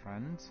find our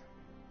friend.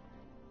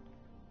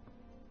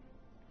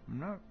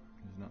 No,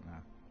 he's not now.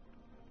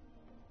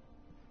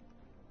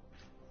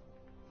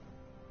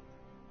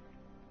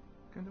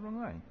 Going the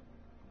wrong way.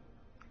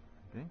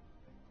 Okay.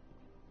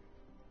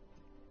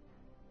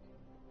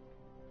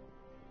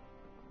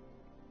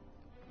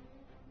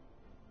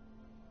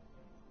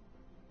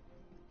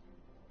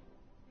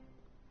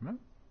 No.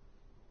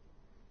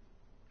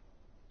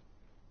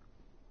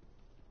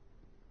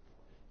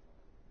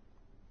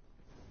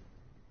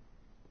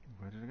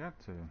 Where did I get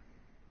to?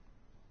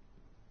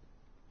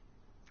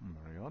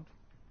 Very odd.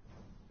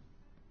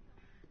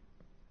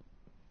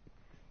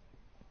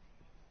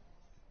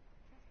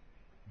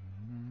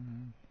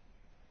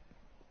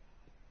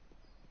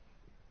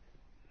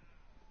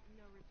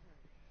 No return.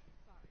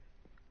 Sorry.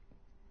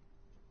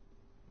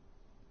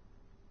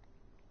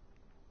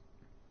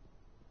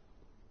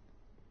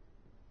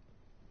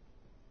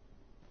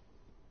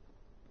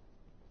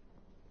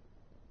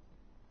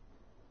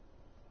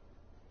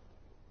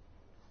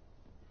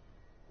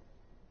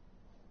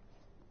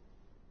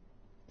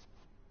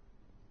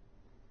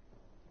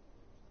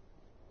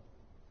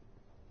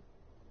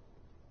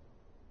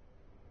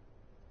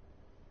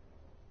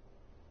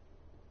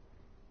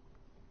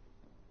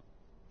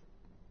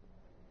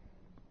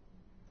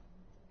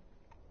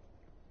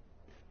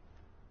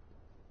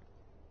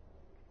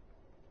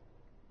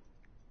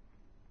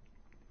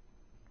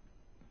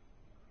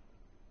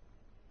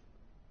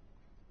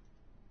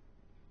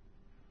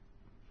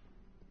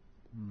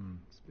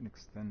 It's been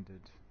extended.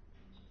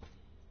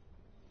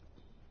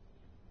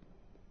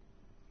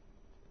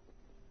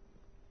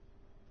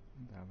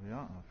 There we are,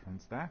 our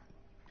friend's there.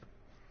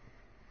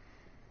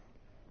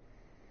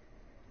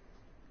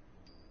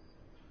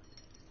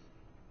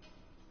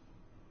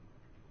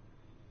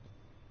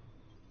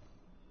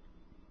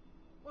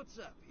 What's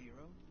up, hero?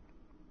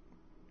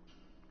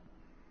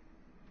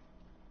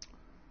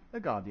 The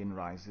Guardian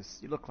rises.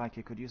 You look like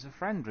you could use a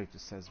friend, Drifter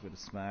says with a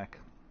smirk.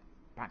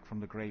 Back from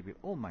the grave with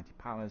almighty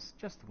powers,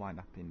 just to wind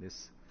up in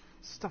this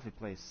stuffy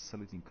place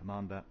saluting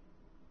Commander.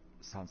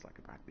 Sounds like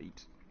a bad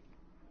beat.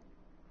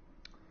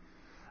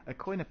 A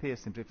coin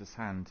appears in Drifter's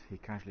hand. He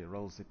casually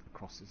rolls it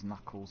across his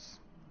knuckles.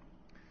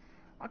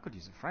 I could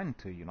use a friend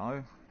too, you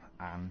know.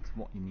 And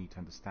what you need to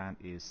understand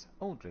is,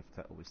 old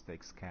Drifter always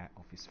takes care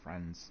of his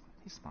friends.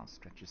 His smile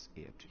stretches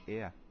ear to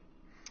ear.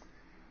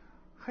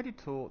 Headed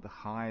toward the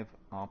hive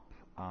up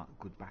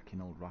good back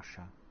in old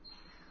Russia.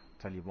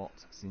 Tell you what,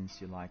 since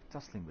you like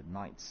tussling with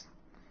knights,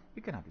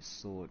 you can have his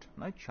sword.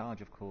 No charge,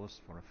 of course,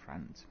 for a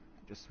friend.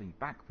 Just swing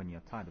back when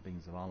you're tired of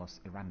being Zavala's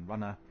errand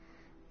runner,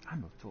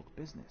 and we'll talk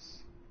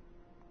business.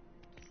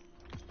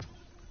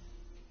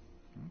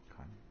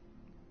 Okay.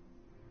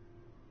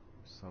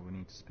 So we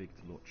need to speak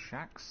to Lord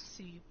Shax.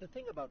 See, the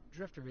thing about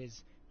Drifter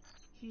is,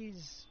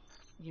 he's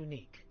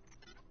unique.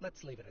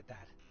 Let's leave it at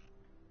that.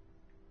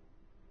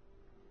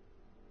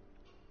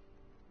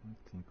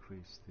 Let's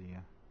increase the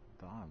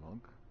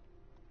dialogue.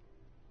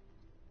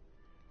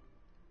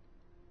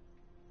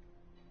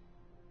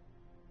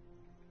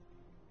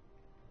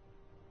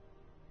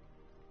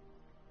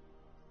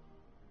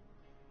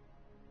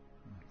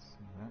 Let's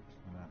see that.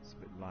 That's a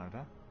bit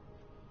louder.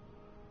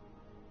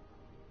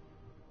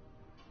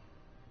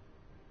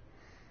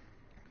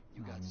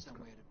 You got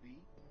somewhere to be?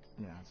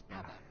 Yeah, it's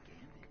better. How about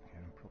Gambit?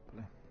 Hear him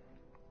properly.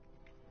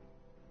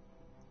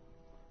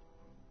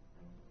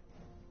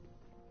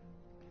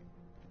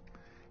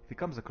 If he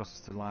comes across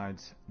as too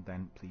loud,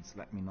 then please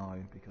let me know,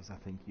 because I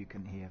think you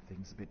can hear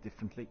things a bit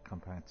differently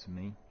compared to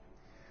me.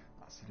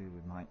 That's to do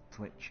with my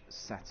Twitch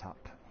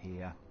setup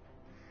here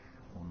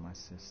on my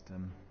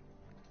system.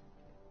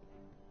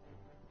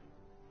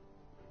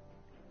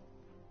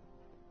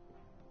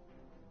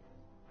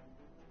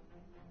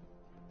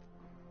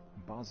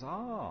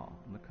 Bazaar!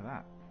 Look at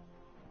that.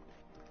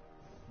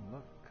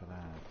 Look at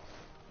that.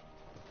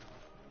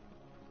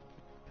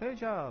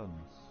 Pigeons!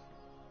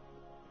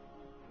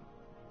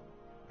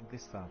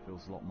 This style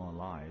feels a lot more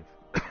alive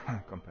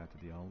compared to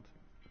the old.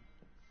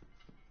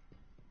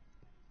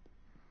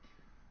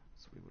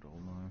 As we would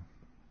all know.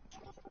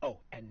 Oh,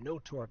 and no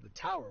tour of the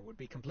tower would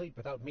be complete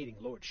without meeting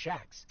Lord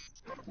Shax.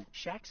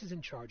 Shax is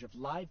in charge of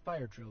live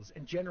fire drills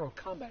and general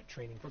combat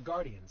training for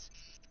Guardians.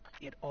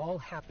 It all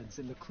happens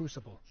in the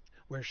Crucible,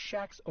 where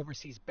Shax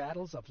oversees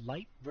battles of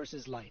light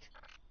versus light.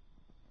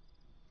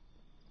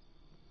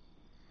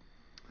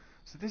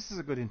 So this is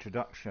a good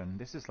introduction.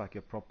 This is like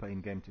a proper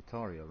in-game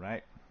tutorial,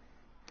 right?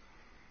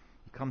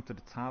 You come to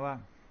the tower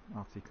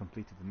after you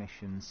completed the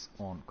missions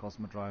on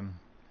Cosmodrome.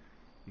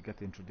 You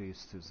get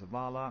introduced to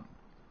Zavala,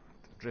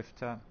 to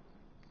Drifter,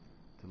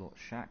 to Lord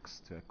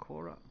Shax, to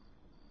Akora.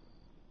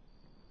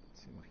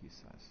 Let's see what he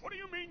says. What do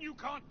you mean you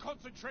can't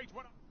concentrate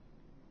when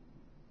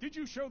Did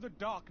you show the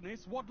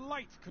darkness what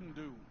light can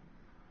do?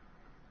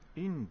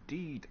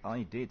 Indeed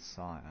I did,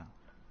 sire.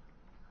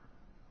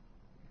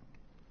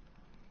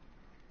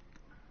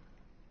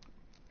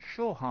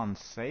 Shohan's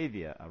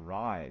savior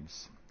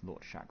arrives,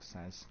 Lord Shax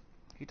says.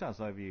 He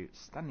towers over you,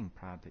 standing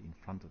proudly in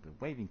front of the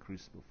waving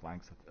crucible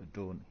flags that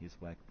adorn his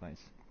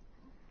workplace.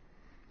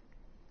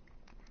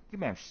 You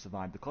managed to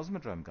survive the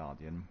Cosmodrome,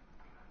 Guardian,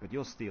 but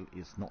your steel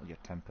is not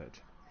yet tempered.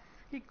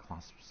 He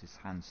clasps his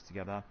hands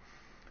together.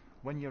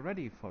 When you're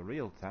ready for a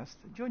real test,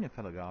 join your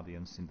fellow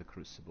Guardians in the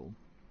Crucible.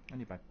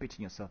 Only by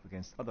pitting yourself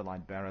against other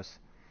light bearers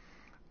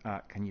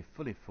can you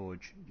fully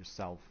forge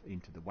yourself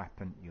into the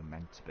weapon you're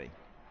meant to be.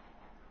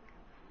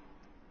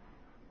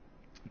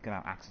 You can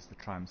now access the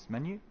Triumphs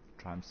menu.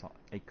 Triumphs are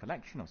a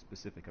collection of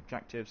specific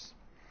objectives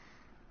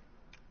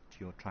to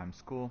your Triumph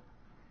score.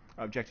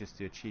 Objectives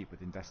to achieve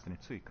within Destiny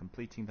 2.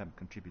 Completing them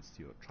contributes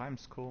to your Triumph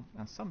score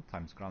and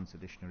sometimes grants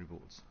additional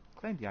rewards.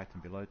 Claim the item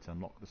below to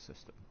unlock the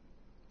system.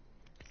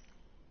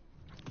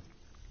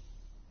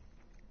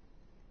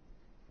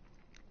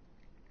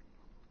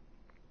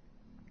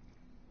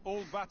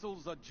 All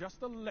battles are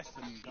just a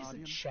lesson,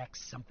 Guardian. Isn't Shaq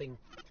something?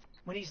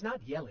 When he's not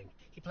yelling,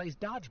 he plays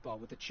dodgeball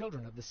with the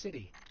children of the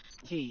city.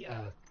 He,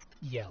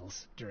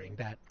 yells during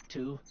that,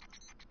 too.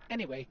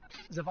 Anyway,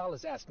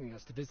 Zavala's asking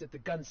us to visit the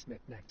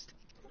gunsmith next.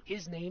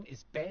 His name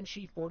is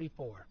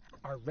Banshee44,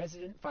 our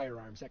resident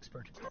firearms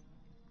expert.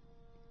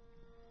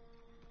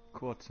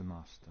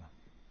 Quartermaster.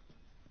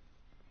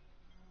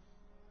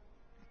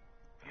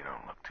 You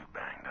don't look too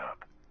banged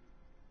up.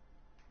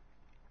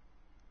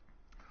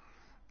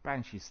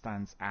 Banshee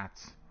stands at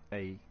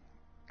a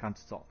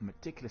countertop,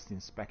 meticulously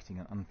inspecting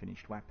an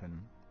unfinished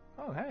weapon.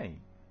 Oh, hey,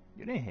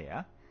 you're new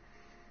here,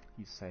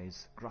 he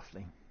says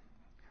gruffly.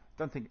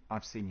 Don't think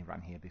I've seen you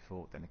around here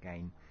before. Then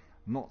again,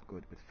 not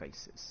good with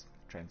faces.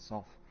 Trails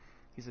off,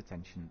 his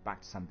attention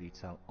back to some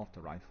detail of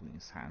the rifle in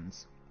his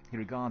hands. He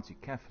regards you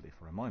carefully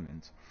for a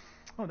moment.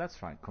 Oh,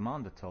 that's right,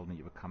 Commander told me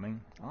you were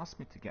coming. Asked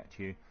me to get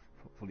you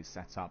fully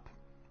set up.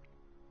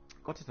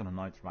 Got it on a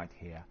note right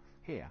here.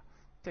 Here,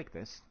 take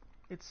this.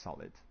 It's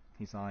solid.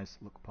 His eyes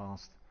look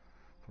past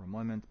for a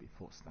moment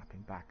before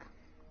snapping back.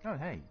 Oh,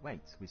 hey,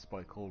 wait, we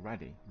spoke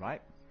already,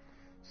 right?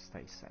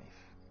 Stay safe.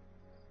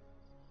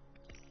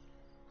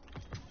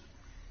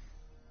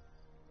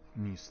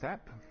 New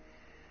step.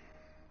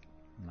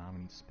 Now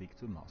we need to speak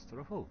to Master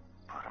Rahul.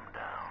 Put him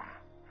down.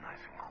 Nice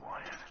and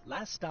quiet.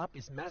 Last stop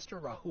is Master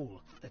Rahul,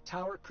 the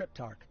Tower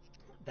Cryptarch.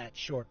 That's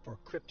short for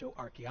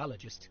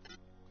crypto-archaeologist.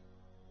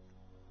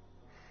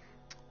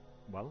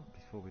 Well,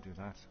 before we do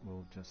that,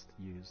 we'll just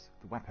use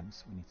the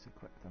weapons. We need to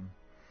equip them.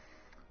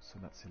 So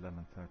that's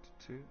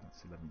 1132,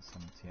 that's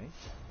 1178.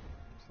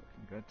 It's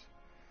looking good.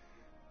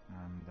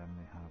 And then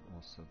we have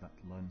also that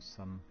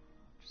lonesome,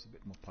 which is a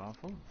bit more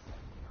powerful.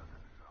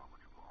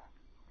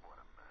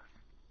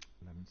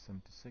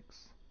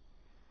 1176.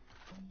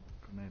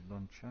 Grenade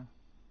launcher.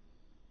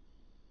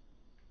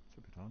 It's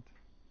a bit odd.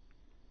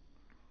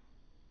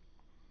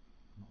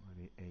 Not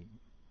really a...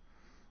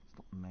 It's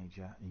not a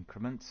major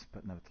increment,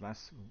 but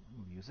nevertheless,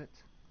 we'll use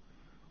it.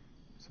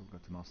 So we'll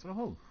go to Master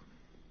Rahul.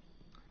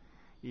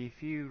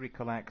 If you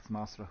recollect,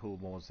 Master Rahul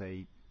was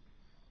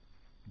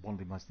one of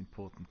the most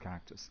important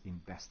characters in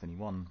Destiny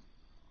 1.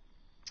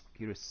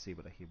 Curious to see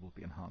whether he will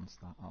be enhanced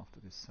after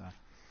this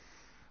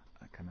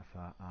kind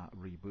of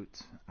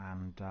reboot.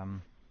 And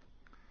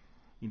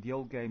in the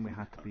old game, we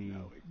had to be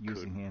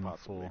using him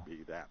for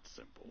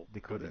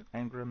decoding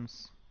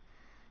engrams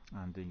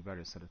and doing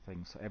various other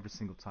things. So every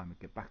single time we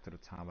get back to the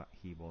tower,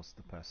 he was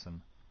the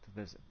person to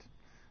visit,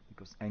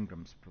 because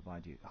engrams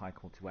provide you high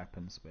quality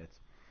weapons with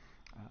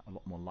a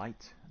lot more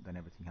light than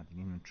everything had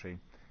in inventory,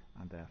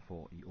 and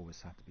therefore you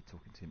always had to be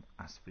talking to him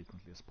as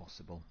frequently as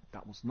possible.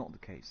 That was not the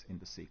case in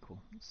the sequel.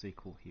 In the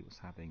sequel, he was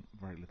having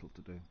very little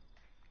to do.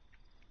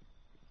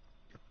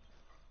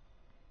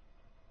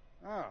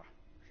 Ah,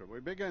 shall we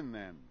begin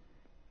then?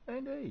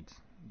 Indeed.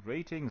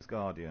 Greetings,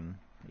 Guardian,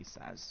 he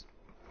says.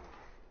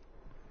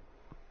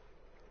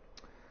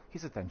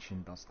 His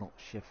attention does not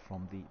shift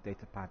from the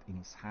datapad in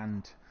his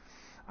hand.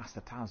 As the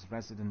tower's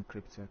resident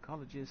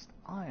cryptoecologist,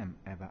 I am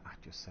ever at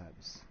your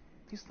service.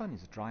 His tone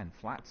is dry and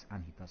flat,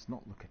 and he does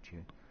not look at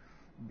you.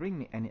 Bring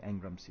me any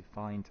engrams you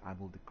find. I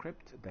will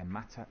decrypt their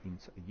matter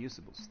into a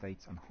usable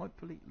state and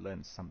hopefully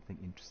learn something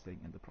interesting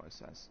in the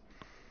process.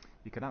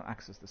 You can now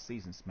access the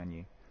Seasons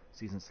menu.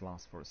 Seasons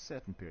last for a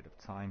certain period of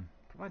time,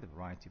 provide a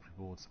variety of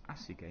rewards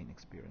as you gain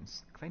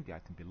experience. Claim the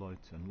item below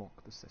to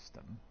unlock the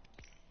system.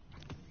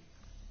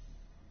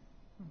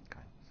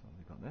 Okay, so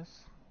we got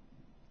this.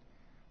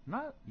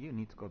 Now you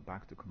need to go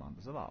back to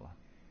Commander Zavala.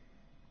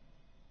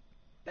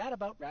 That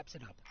about wraps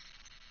it up.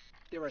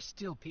 There are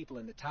still people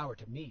in the tower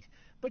to meet,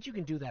 but you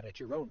can do that at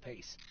your own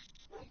pace.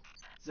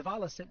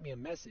 Zavala sent me a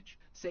message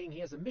saying he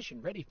has a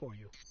mission ready for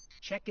you.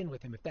 Check in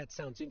with him if that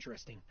sounds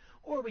interesting,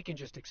 or we can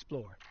just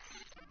explore.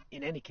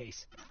 In any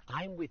case,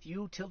 I'm with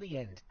you till the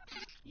end.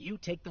 You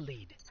take the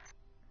lead.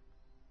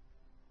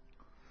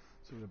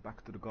 So we're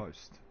back to the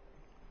ghost.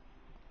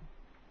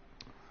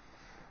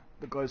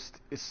 The ghost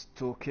is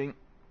talking.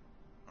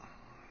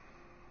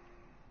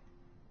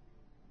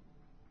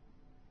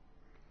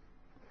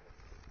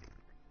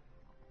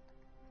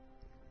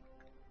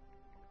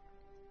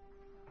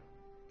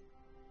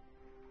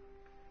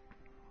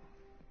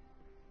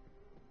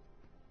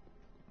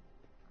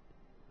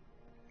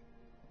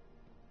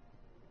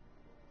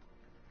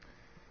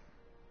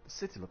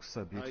 The city looks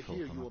so beautiful. I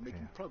hear from you are up making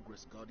here.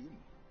 progress, Guardian.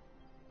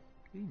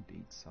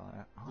 Indeed,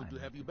 sire. Good to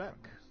have you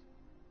back.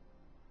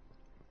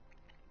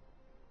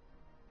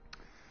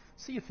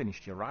 So you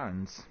finished your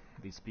rounds.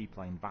 These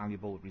people are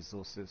invaluable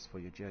resources for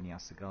your journey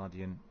as a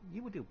guardian.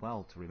 You would do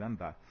well to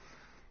remember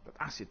that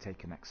as you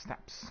take your next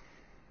steps.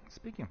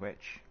 Speaking of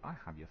which, I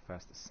have your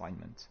first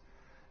assignment.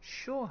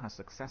 Shaw has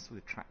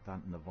successfully tracked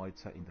down an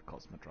avoider in the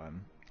Cosmodrome.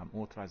 I'm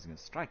authorizing a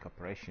strike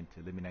operation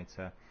to eliminate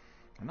her,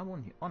 and I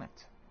want you on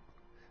it.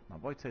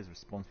 Avoider is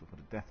responsible for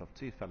the death of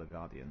 2 fellow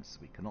guardians.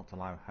 We cannot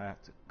allow her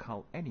to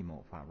cull any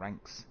more of our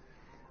ranks.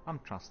 I'm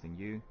trusting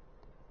you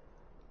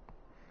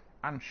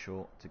and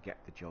Shaw to get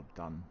the job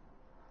done.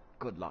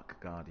 Good luck,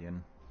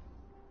 Guardian.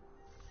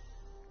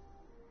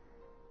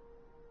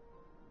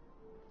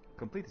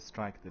 Complete the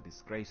strike that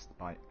is graced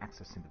by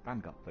accessing the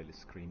Vanguard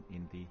playlist screen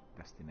in the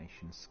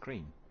destination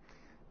screen.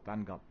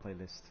 Vanguard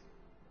playlist.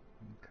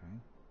 Okay,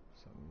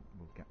 so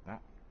we'll get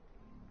that.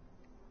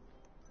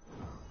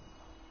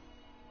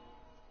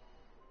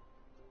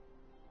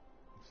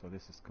 So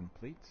this is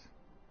complete.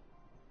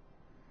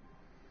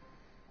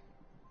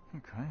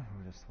 Okay,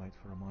 we'll just wait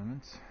for a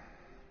moment.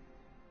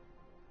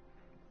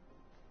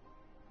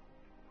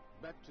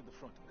 Back to the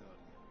front,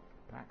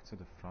 Guardian. Back to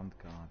the front,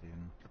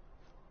 Guardian.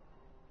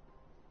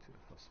 2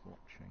 of us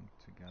watching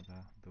together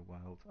the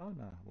world. Oh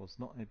no, I was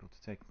not able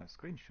to take my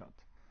screenshot.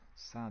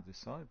 Sadly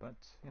so, but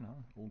you know,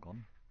 all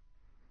gone.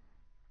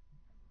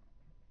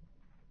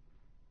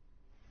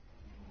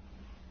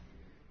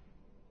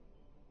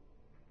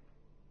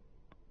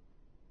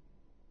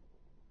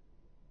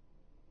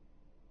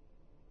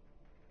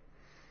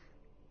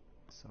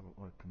 So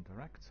we'll open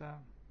Director.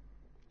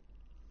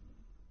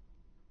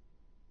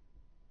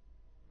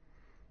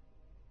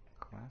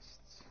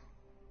 Quests.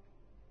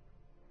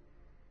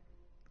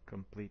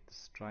 Complete the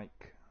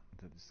strike,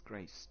 the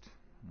disgraced.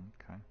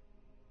 Okay.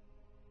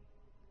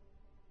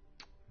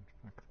 In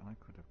fact, I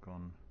could have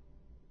gone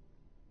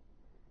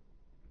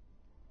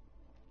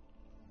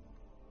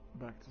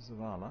back to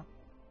Zavala.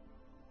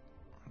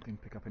 I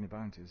didn't pick up any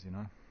bounties, you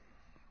know.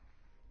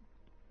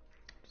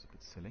 It's a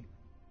bit silly.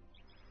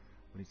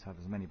 We need to have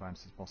as many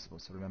bounties as possible,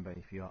 so remember,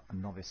 if you are a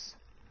novice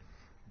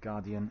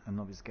Guardian, a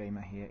novice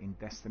gamer here in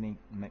Destiny,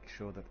 make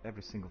sure that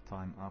every single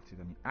time after you've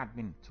done your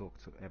admin, talk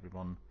to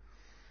everyone,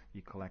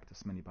 you collect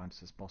as many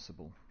bounties as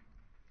possible.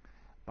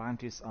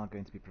 Bounties are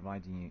going to be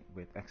providing you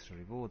with extra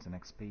rewards and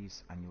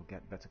XPs, and you'll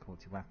get better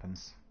quality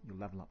weapons, you'll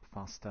level up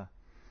faster,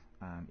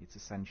 and it's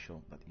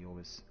essential that you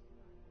always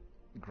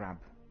grab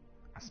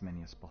as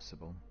many as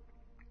possible.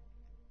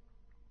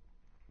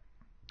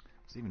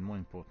 It's even more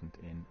important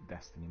in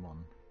Destiny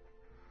 1,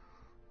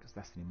 because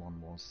Destiny 1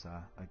 was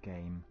a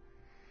game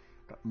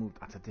that moved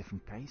at a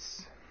different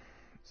pace.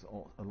 It's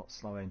a lot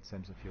slower in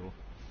terms of your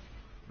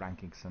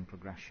rankings and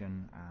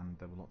progression, and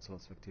there were lots of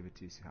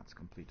activities you had to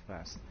complete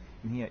first.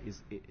 And here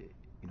is, you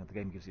know, the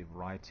game gives you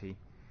variety,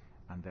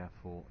 and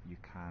therefore you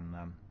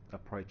can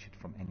approach it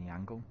from any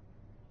angle.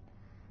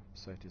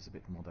 So it is a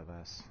bit more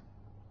diverse,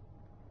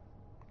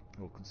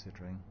 all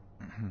considering.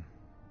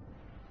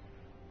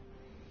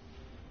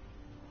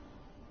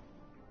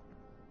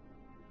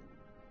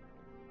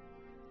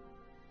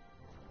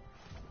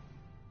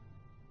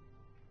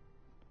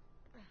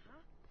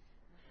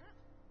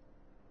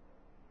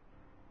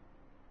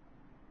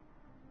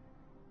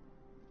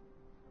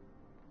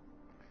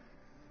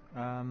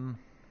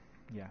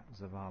 Yeah,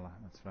 Zavala,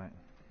 that's right.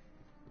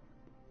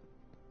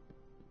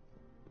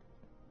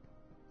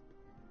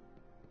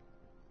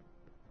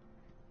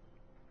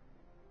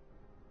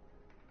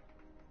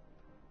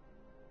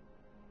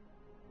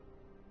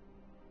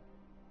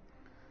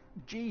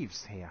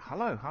 Jeeves here.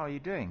 Hello, how are you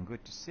doing?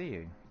 Good to see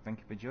you. Thank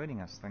you for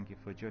joining us. Thank you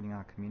for joining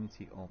our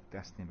community of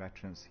Destiny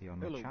veterans here on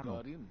the channel. Hello,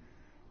 Guardian.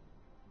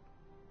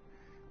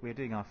 We're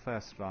doing our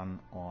first run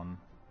on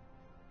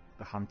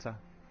the Hunter,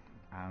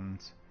 and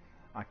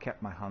I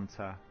kept my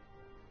Hunter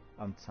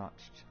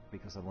untouched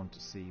because I want to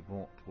see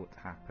what would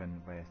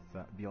happen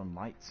with Beyond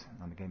Light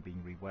and the game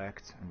being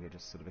reworked, and we're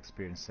just sort of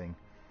experiencing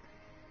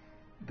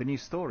the new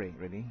story,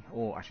 really,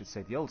 or I should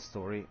say the old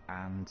story,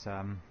 and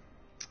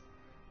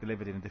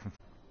delivered in a different.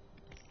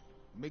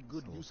 Make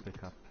good so use we'll of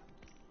pick it. up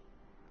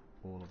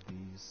all of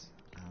these,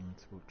 and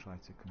we'll try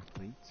to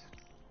complete.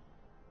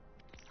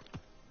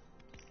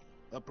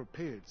 A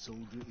prepared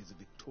soldier is a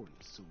victorious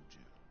soldier.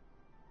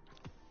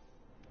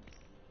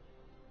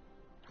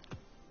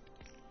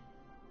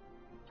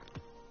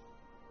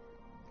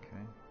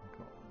 Okay, we've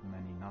got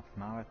many enough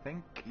now, I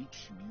think.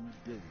 Each new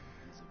day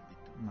is a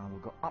victory. Now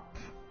we'll go up.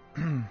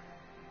 And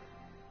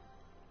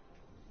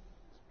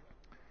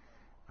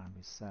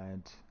we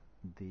said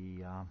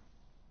the, let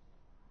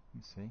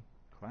me see,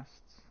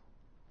 quests.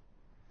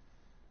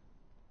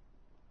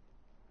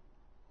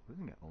 We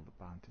didn't get all the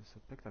bounties, so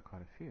picked up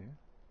quite a few.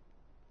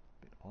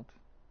 Bit odd.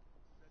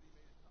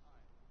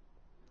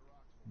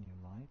 New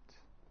light.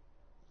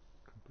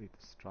 Complete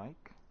the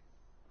strike.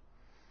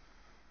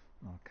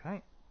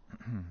 Okay,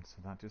 so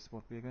that is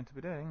what we're going to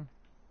be doing.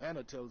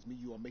 Anna tells me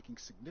you are making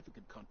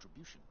significant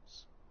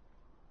contributions.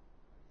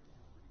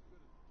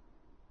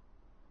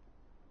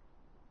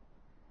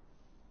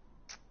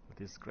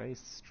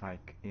 Disgraced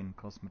strike in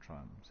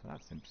Cosmodrome. So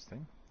that's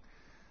interesting.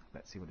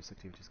 Let's see what this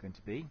activity is going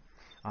to be.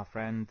 Our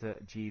friend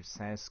Jeeves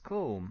says,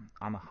 cool,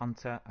 I'm a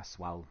hunter as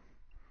well.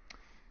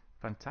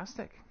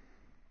 Fantastic.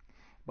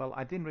 Well,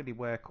 I didn't really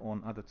work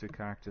on other two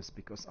characters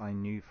because I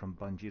knew from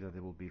Bungie that they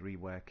will be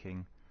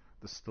reworking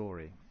the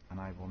story, and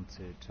I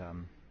wanted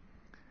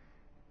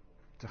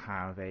to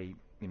have a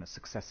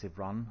successive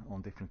run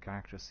on different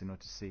characters in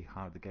order to see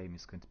how the game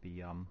is going to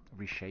be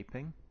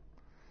reshaping.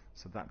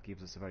 So that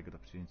gives us a very good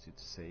opportunity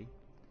to see.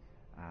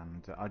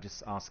 And I'm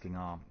just asking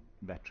our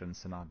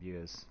veterans and our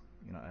viewers,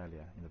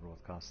 earlier in the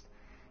broadcast,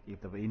 if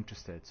they were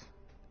interested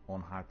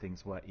on how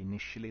things were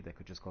initially. They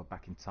could just go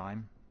back in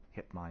time,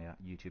 hit my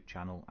YouTube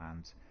channel,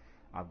 and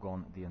I've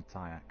gone the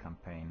entire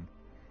campaign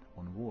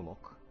on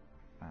Warlock,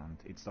 and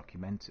it's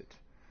documented,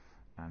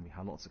 and we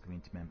have lots of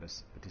community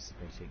members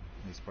participating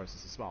in this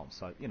process as well.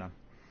 So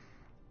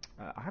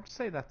I have to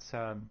say that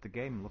the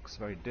game looks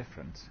very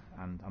different,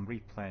 and I'm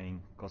replaying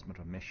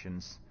Cosmodrome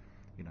missions.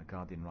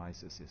 Guardian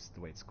Rises is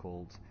the way it's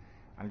called,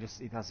 and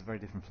it has a very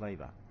different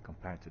flavor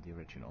compared to the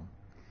original.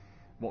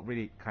 What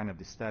really kind of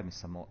disturbed me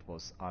somewhat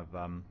was I've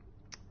done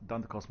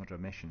the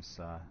Cosmodrome missions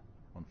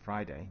on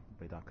Friday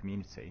with our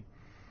community,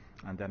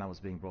 and then I was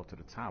being brought to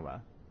the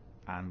tower,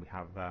 and we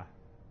have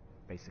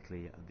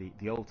basically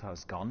the old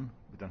tower's gone.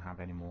 We don't have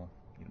any more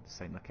the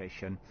same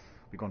location.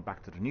 We've gone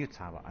back to the new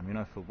tower, and we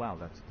know full well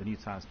that the new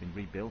tower has been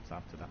rebuilt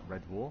after that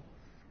Red War,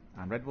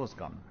 and Red War's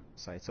gone,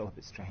 so it's all a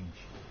bit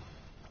strange.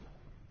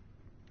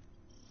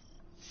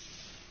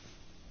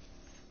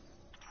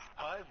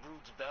 Hive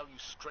broods value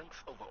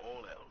strength over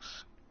all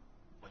else.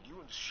 When you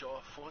and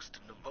Shaw forced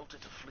Navota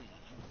to flee,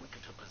 you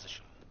weakened her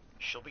position.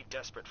 She'll be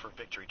desperate for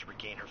victory to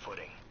regain her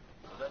footing.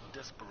 That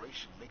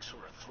desperation makes her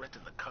a threat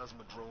in the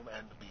Cosmodrome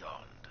and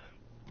beyond.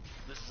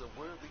 This is a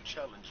worthy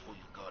challenge for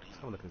you, Guardian.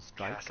 Let's have a look at the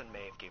strike. Cass and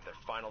Maeve gave their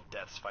final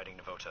deaths fighting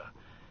Navota.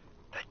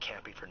 That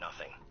can't be for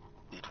nothing.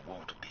 It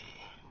won't be.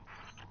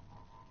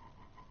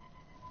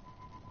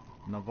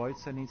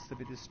 Navota needs to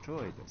be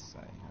destroyed, let's say.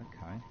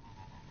 Okay.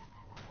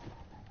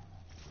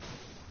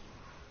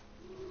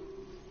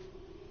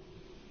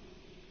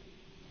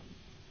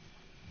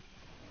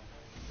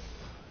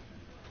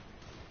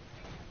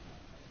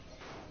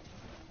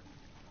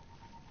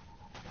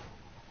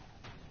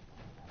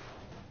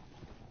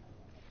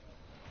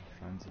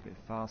 Friend's a bit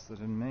faster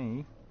than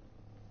me.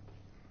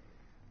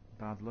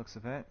 Bad looks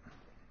of it.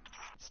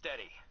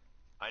 Steady.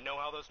 I know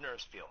how those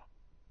nerves feel.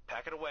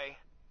 Pack it away.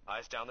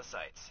 Eyes down the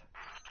sights.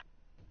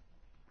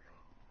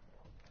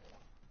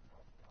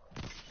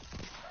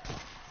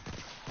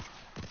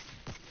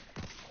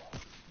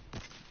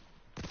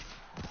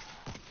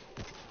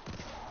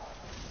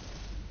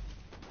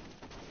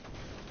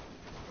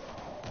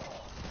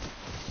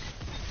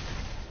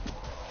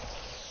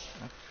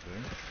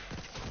 Actually,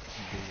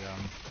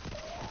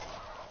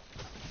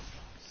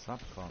 the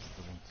subclass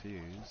I want to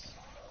use.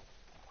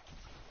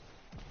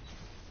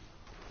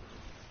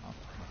 Oh, I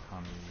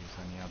can't really use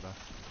any other.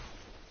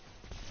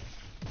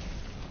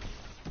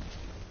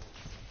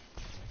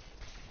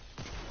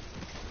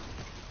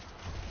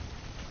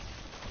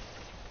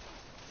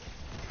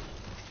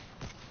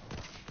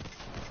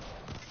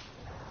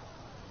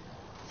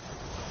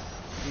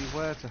 We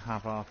were to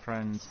have our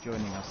friends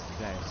joining us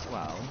today as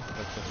well,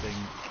 but I think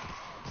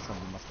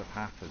something must have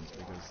happened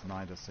because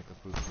neither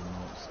Sekapuku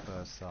nor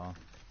Spurs are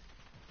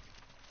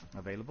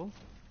available,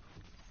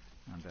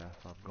 and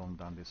therefore I've gone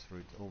down this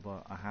route,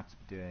 although I had to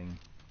be doing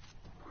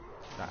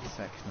that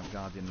section of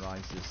Guardian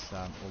Rises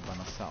all by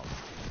myself.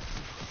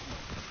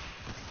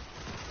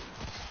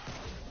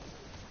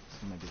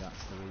 So maybe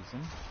that's the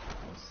reason.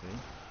 We'll see.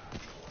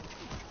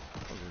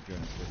 Probably will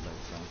join us a bit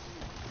later.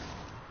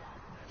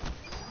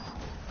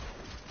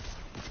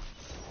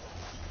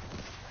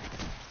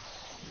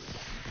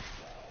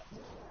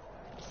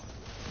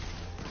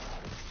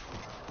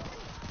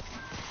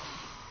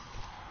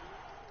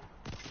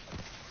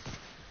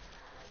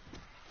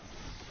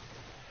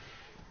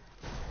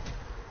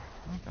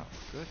 That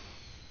was good.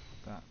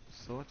 That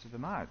sorted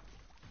them out.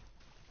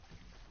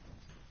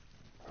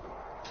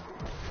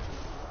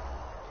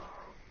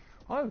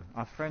 Oh,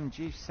 our friend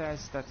G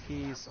says that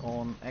he's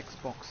on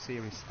Xbox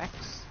Series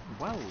X.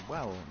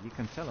 Well, you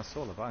can tell us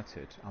all about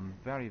it. I'm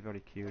very, very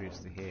curious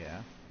to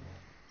hear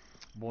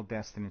what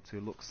Destiny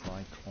 2 looks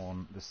like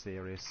on the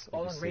series.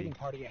 All on raiding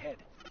party ahead.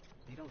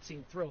 They don't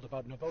seem thrilled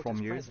about Navota's from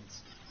you,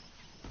 presence.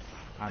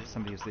 and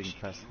somebody who's doing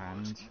first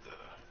hand.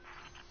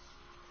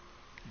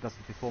 Does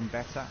it perform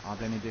better? Are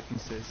there any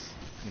differences?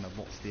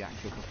 What's the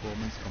actual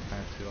performance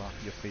compared to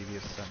your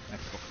previous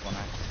Xbox One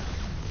X?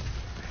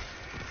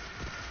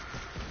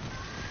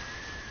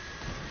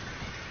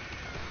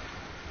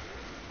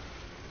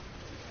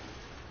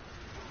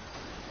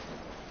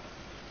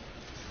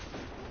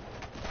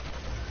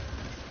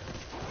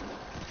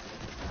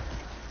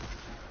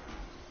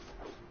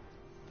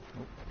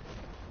 Oh,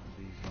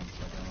 these ones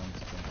I don't want to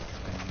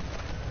entertain.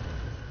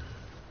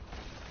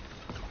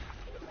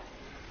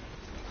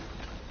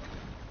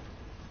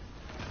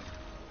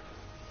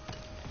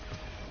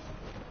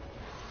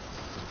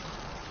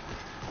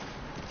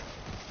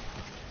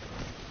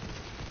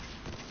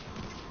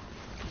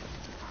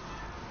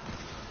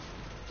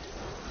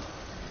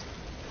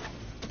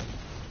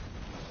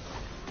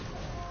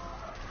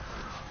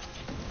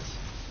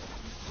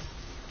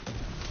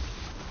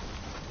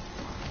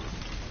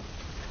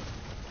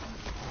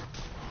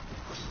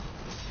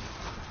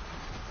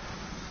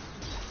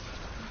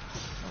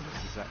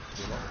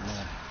 actually a lot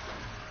more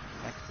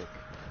hectic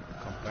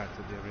compared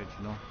to the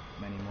original.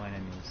 Many more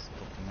enemies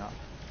popping up.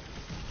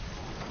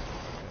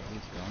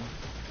 He's gone.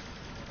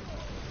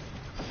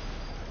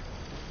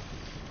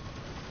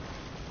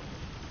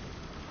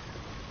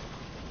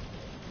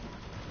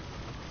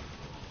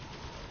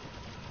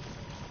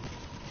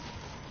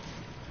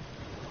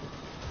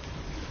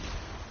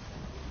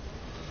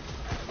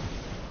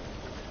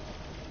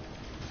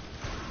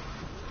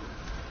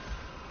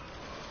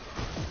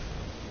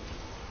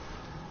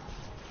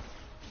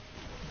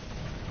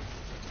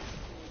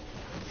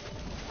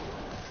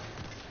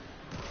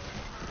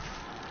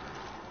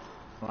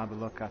 We'll have a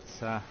look at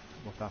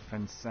what our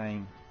friend's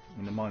saying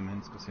in a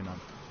moment, because you know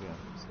we're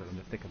sort of in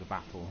the thick of the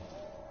battle,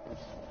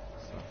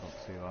 so I've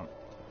got to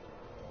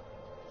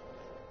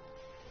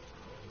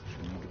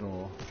shouldn't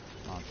ignore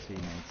our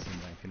teammates in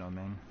there, if you know what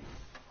I mean.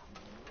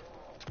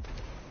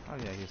 Oh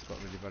yeah, he's got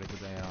really very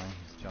good AI.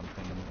 He's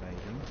jumping and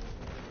evading.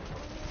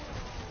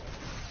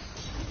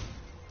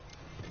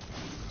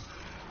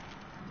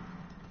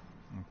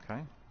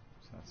 Okay,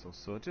 so that's all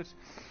sorted.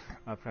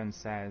 Our friend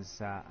says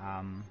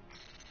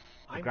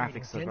the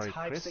graphics are very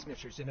crisp.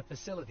 Signatures in a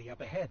facility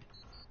up ahead.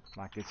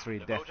 Like it's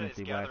really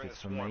definitely worth it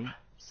for me.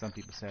 Some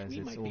people say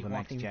it's all the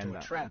next gen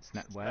that it's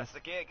not worth. That's the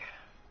gig.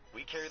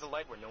 We carry the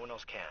light where no one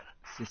else can.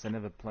 Since I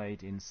never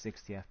played in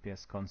 60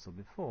 FPS console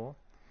before,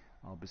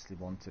 I obviously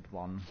wanted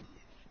one.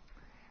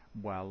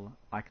 Well,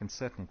 I can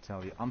certainly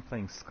tell you, I'm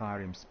playing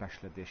Skyrim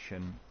Special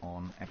Edition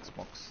on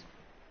Xbox,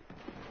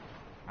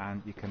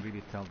 and you can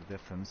really tell the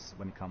difference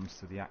when it comes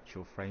to the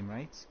actual frame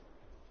rate,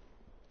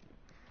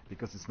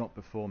 because it's not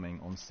performing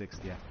on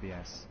 60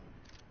 FPS.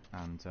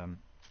 And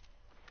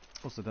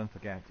also don't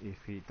forget, if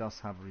it does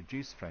have a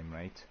reduced frame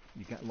rate,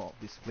 you get a lot of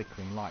this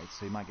flickering light,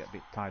 so you might get a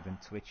bit tired and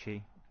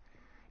twitchy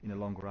in the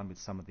long run with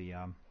some of the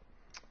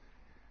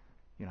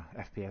you know,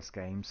 FPS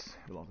games,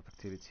 a lot of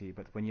activity.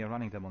 But when you're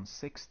running them on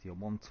 60 or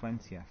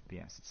 120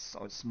 FPS, it's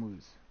so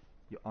smooth,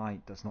 your eye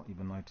does not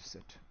even notice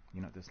it.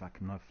 You know, there's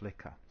like no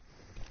flicker,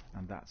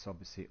 and that's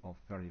obviously of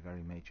very,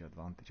 very major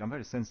advantage. I'm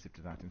very sensitive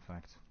to that, in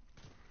fact.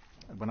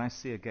 When I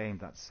see a game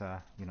that's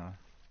you know,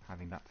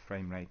 having that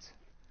frame rate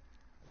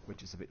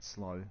which is a bit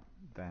slow,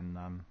 then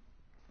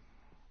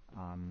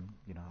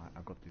you know,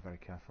 I've got to be very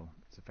careful.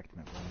 It's affecting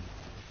my brain.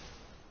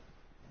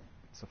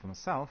 So for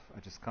myself, I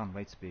just can't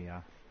wait to be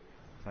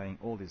playing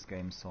all these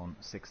games on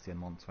 60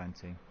 and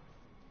 120.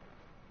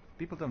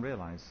 People don't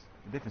realize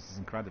the difference is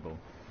incredible.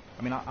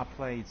 I mean, I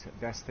played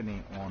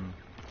Destiny on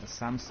a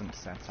Samsung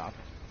setup,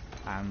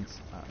 and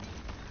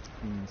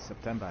in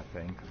September, I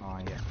think,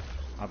 I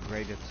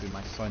upgraded to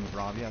my Sony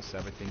Bravia, so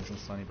everything's on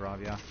Sony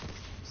Bravia,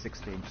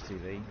 60-inch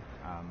TV,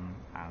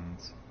 and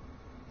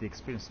the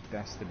experience of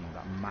Destiny on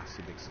that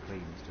massive big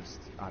screen is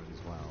just out of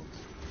this world.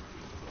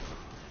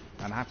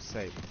 And I have to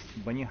say,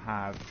 when you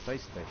have a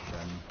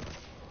PlayStation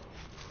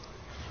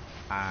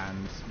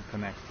and you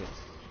connect it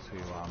to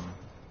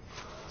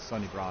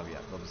Sony Bravia,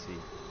 obviously,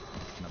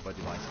 you know, both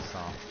devices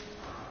are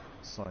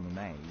Sony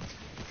made,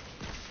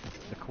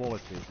 the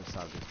quality is just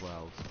out of this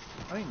world.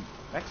 I mean,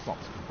 Xbox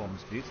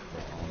performs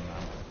beautifully on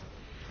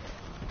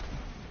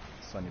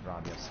Sony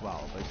Bravia as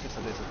well, but it's just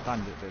that there's a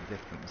tiny bit of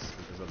difference,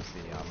 because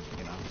obviously,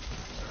 you know,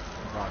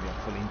 Bravia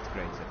fully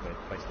integrated with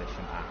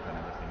PlayStation app and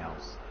everything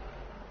else.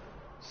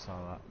 So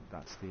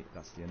that's the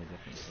only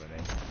difference,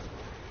 really.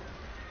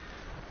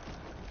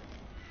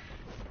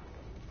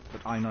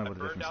 But I know what the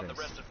difference is. Burned out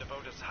the rest of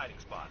Devota's hiding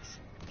spots.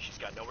 She's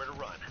got nowhere to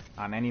run.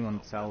 And anyone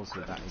who tells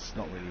you that it's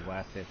not really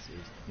worth it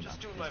is, you know, Just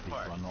doing these my people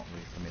part. are not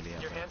really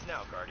familiar Your hands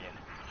now, Guardian.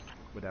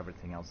 with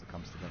everything else that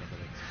comes together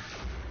with it.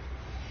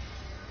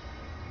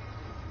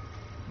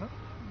 Nope,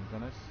 you've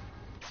done it.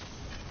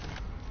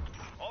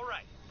 All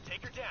right,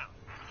 take her down.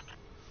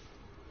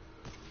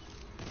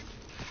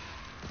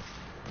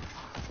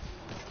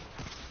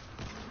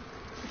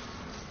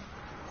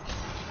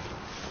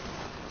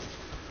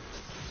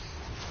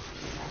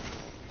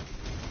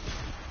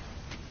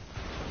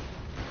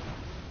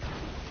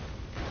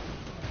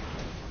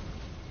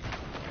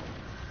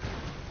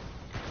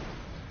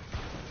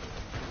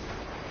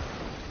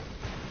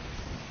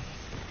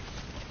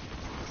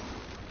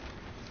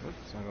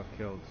 Oops, I got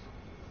killed.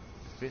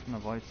 Bit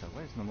Novoita.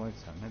 Where's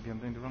Novoita? Maybe I'm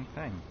doing the wrong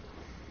thing.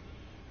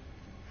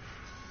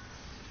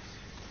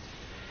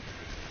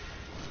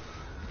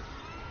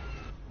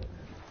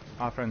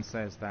 Our friend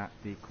says that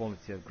the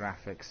quality of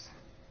graphics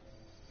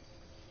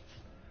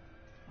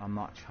are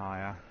much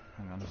higher.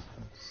 Hang on, let's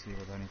see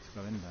whether I need to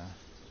go in there.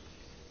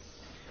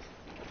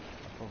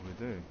 I probably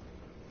do.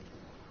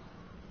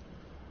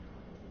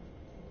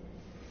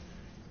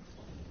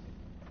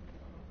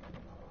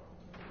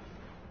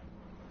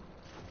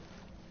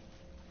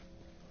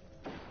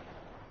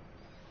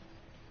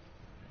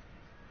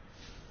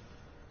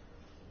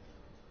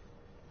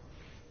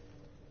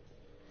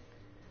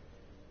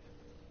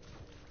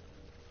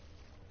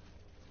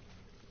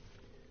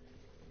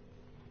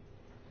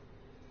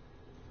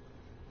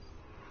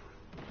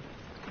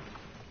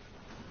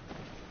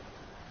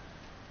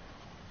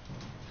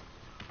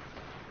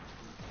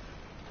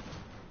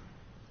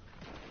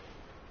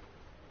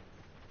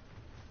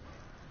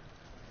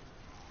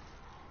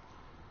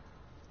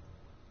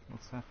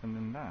 What's happened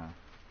in there?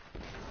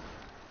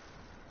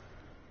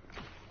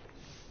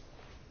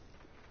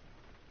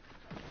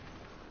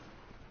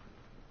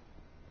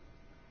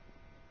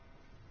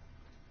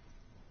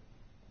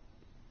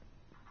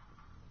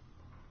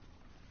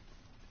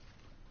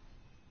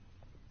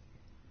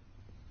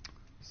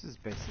 This is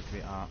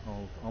basically our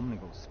old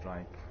Omnigul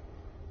strike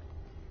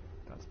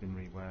that's been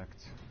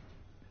reworked.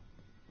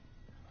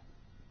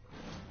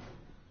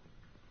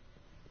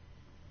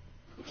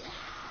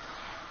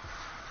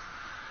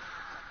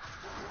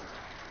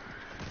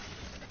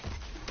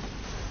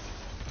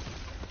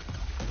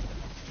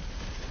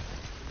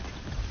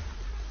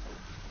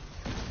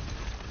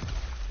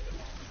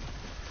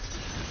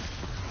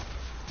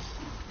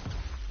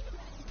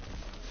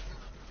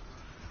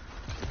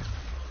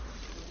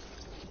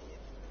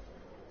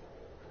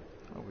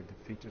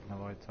 Defeated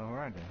Leloit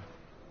already.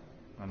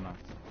 Or not.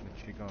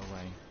 Did she go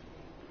away?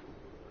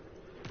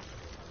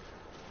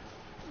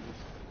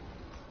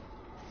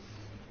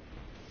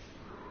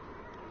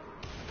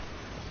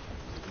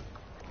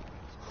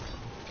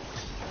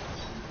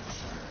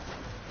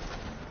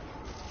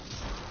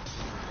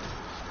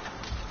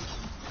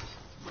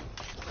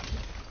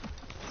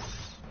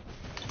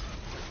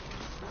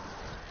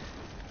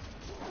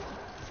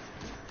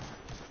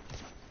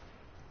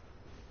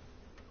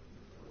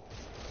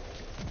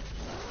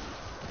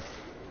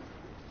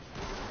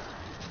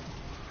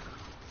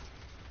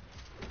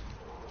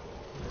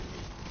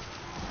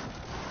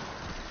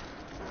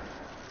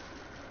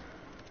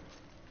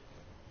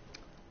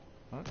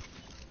 But this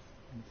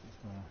is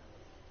where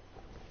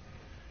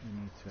you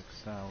need to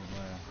excel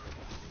there.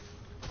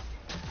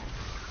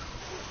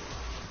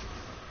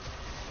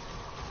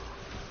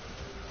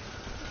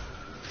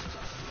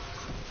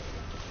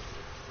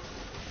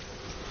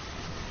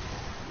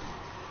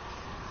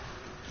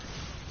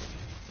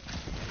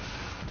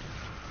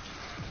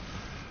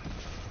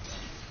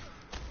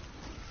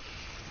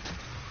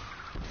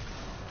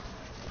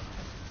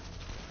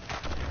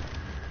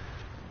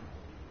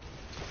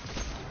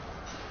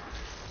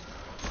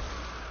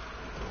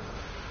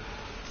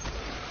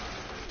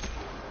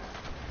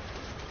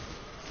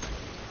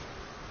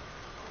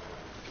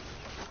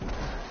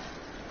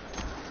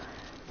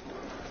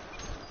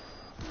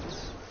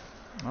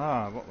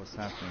 Ah, what was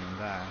happening in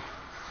there?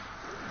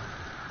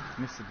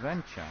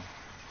 Misadventure?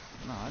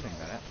 No, I didn't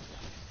get it.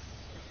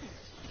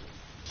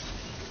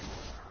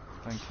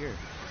 Thank you.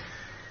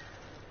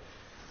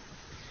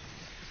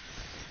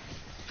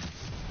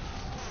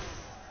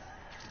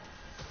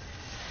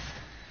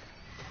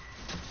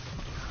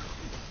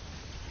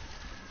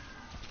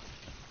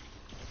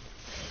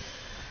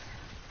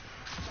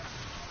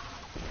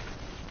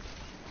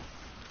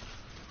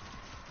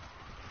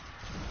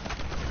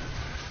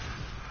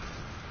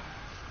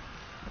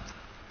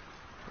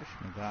 Push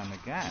me down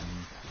again.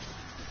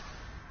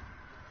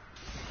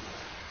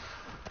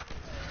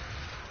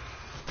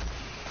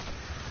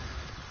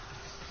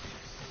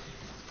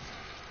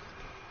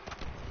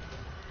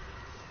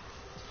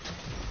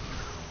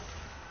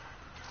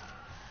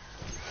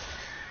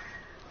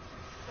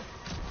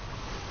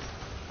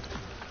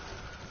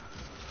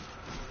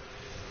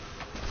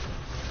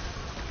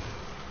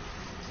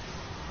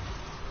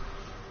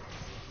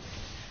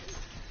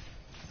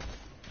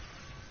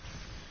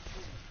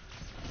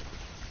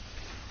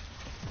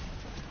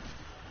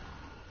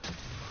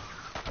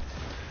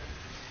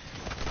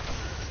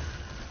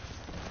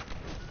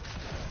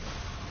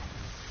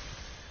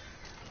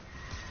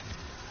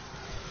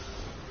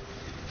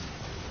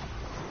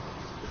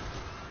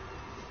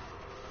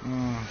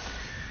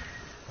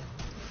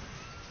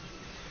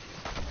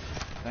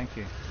 Thank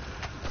you.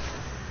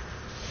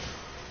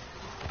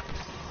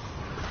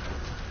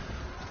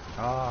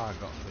 Ah, I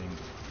got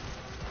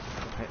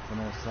hit from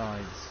all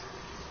sides.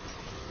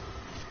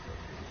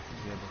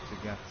 Be able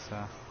to get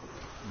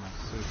my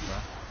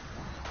super.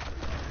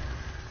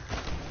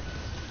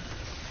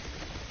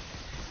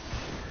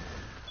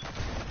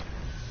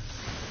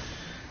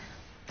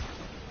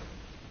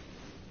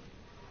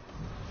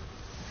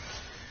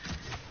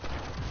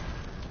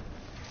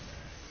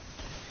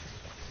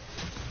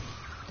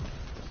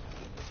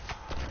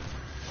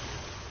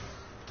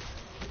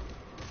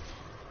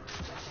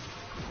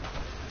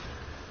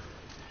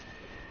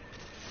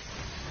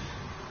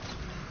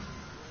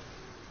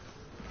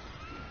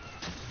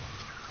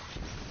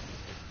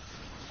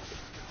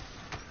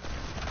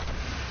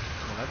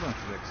 Everyone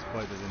should have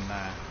exploded in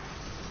there.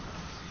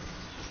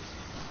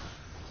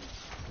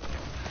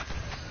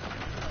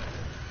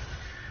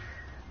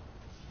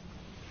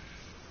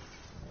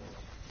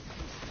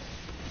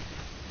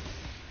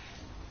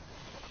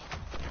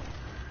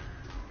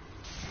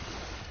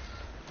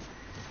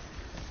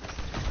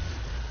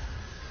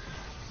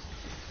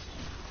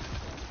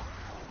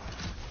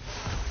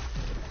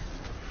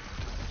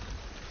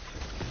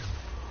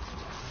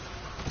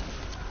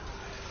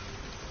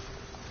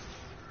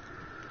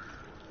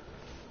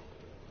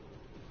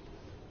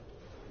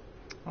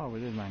 Oh, we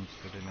did manage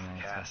to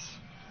eliminate her. Cass,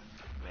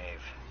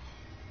 Maeve,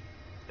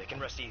 they can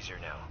rest easier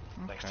now,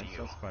 thanks to you.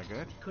 That's quite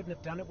good. Couldn't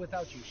have done it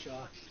without you,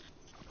 Shaw.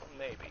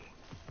 Maybe.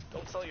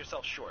 Don't sell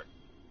yourself short.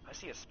 I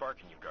see a spark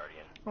in you,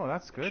 Guardian. Oh,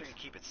 that's Make good. sure you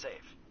keep it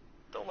safe.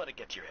 Don't let it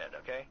get to your head,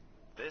 okay?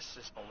 This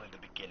is only the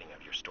beginning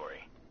of your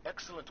story.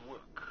 Excellent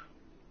work.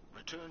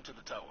 Return to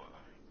the tower.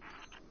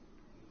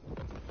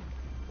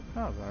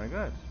 Oh, very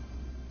good.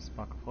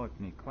 Spark of Hope,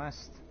 new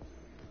quest.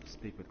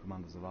 Speak with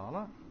Commander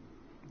Zavala.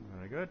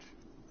 Very good.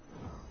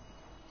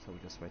 So we'll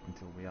just wait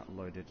until we are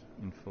loaded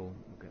in full.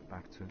 We'll get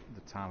back to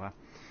the tower.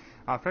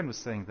 Our friend was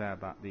saying there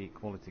about the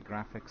quality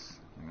graphics.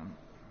 Hang on.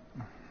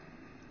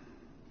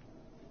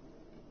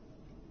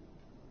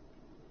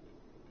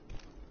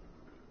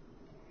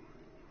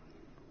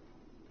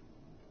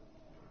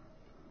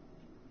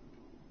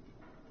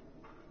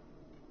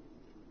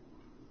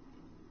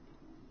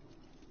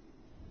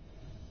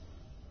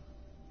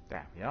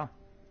 There we are.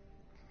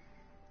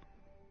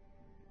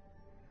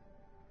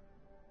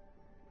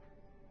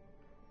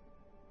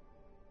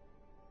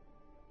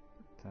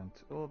 Turn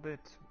to orbit.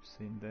 We've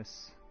seen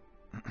this.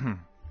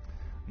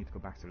 Need to go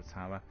back to the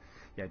tower.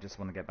 Yeah, just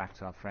want to get back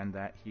to our friend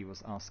there. He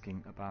was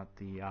asking about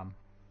the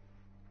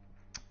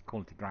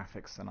quality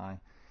graphics, and I,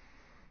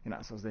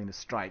 as I was doing the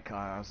strike,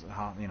 I was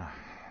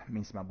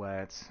mincing my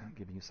words,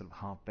 giving you sort of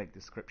half-baked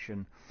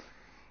description.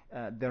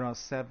 There are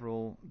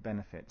several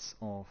benefits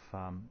of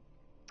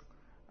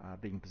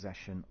being in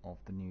possession of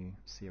the new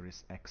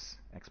Series X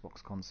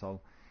Xbox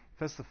console.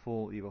 First of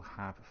all, you will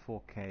have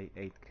 4K,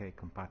 8K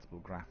compatible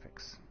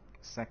graphics.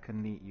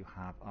 Secondly, you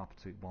have up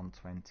to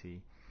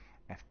 120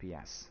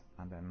 FPS.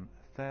 And then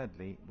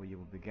thirdly, what you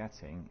will be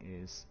getting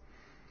is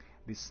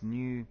this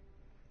new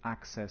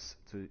access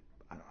to,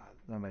 I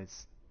don't know,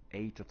 it's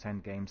 8 or 10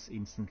 games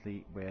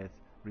instantly with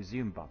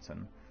resume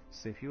button.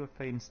 So if you were,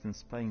 for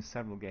instance, playing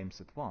several games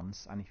at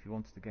once, and if you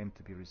wanted the game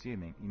to be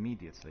resuming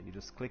immediately, you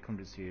just click on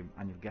resume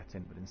and you'll get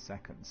in within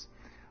seconds.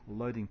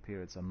 Loading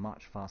periods are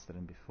much faster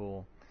than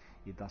before.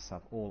 It does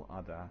have all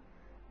other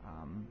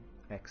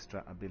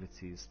extra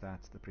abilities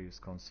that the previous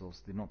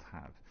consoles did not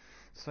have.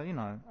 So,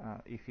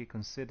 if you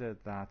consider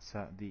that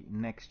the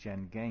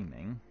next-gen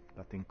gaming,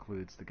 that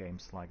includes the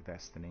games like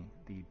Destiny,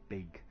 the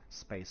big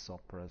space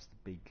operas,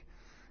 the big,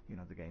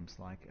 the games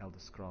like Elder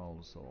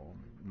Scrolls or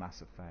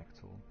Mass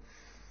Effect or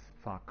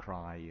Far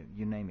Cry,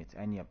 you name it,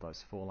 any of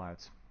those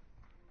Fallouts,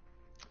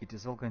 it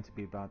is all going to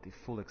be about the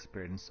full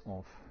experience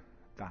of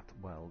that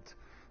world.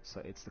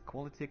 So it's the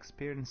quality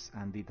experience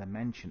and the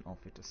dimension of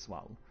it as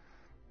well.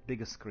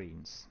 Bigger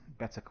screens,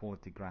 better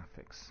quality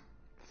graphics,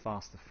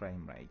 faster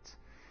frame rate,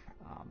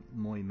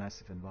 more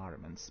immersive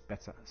environments,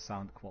 better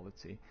sound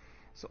quality.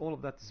 So all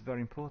of that is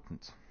very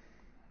important.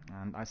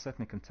 And I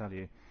certainly can tell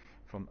you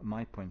from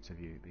my point of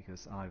view,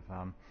 because I've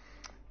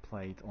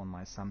played on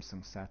my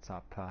Samsung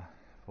setup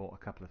for a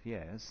couple of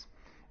years,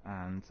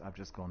 and I've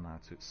just gone now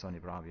to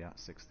Sony Bravia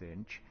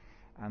 60-inch,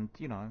 and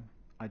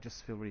I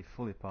just feel really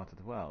fully part of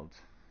the world.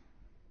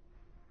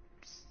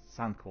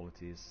 Sound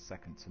quality is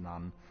second to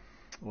none.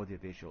 Audio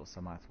visuals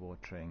are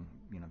mouth-watering,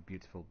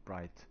 beautiful,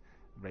 bright,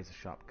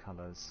 razor-sharp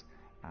colors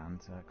and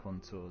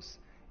contours.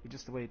 It's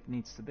just the way it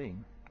needs to be.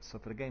 So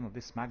for a game of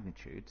this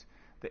magnitude,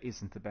 there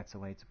isn't a better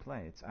way to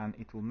play it, and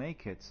it will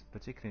make it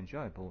particularly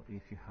enjoyable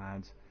if you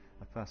had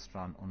a first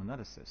run on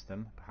another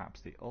system,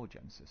 perhaps the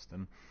old-gen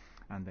system,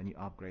 and then you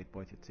upgrade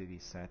both your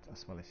TV set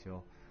as well as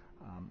your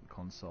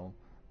console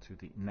to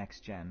the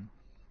next gen.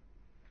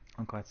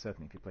 I'm quite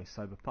certain if you play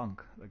Cyberpunk,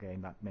 a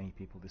game that many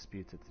people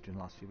disputed during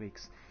the last few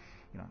weeks,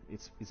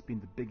 it's been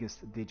the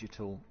biggest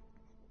digital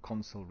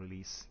console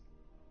release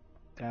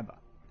ever.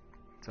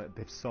 So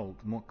they've sold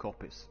more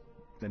copies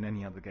than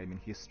any other game in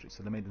history.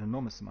 So they made an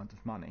enormous amount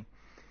of money.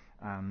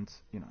 And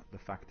the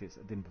fact is,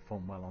 it didn't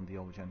perform well on the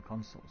old gen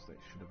consoles. They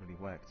should have really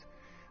worked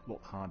a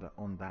lot harder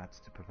on that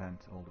to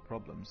prevent all the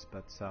problems.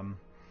 But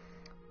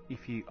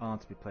if you are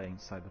to be playing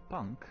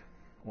Cyberpunk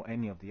or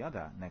any of the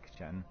other next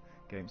gen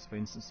games, for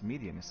instance,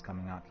 Medium is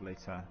coming out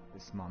later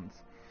this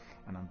month,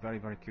 and I'm very,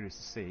 very curious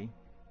to see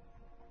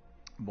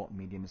what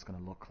Medium is going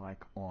to look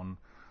like on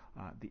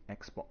the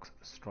Xbox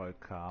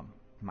stroke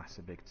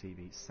massive big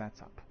TV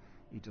setup.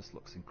 It just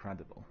looks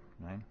incredible,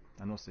 right?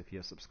 And also, if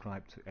you're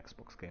subscribed to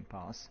Xbox Game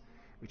Pass,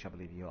 which I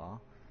believe you are,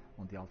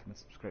 on the Ultimate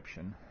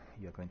subscription,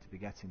 you're going to be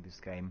getting this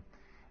game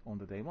on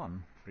the day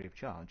one, free of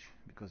charge,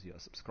 because you're a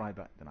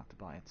subscriber, don't have to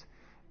buy it.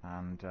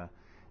 And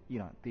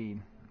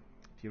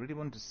if you really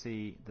want to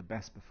see the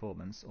best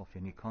performance of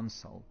your new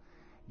console,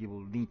 you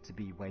will need to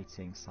be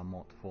waiting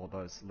somewhat for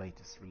those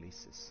latest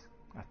releases.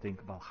 I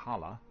think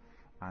Valhalla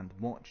and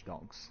Watch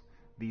Dogs,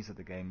 these are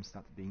the games that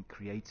are being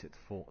created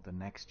for the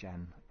next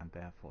gen, and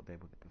therefore they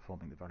will be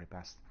performing the very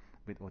best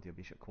with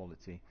audiovisual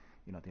quality,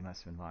 the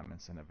immersive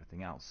environments and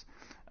everything else.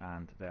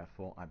 And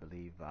therefore, I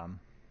believe,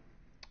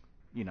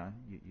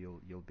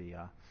 you'll be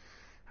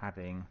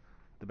having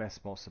the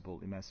best possible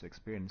immersive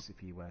experience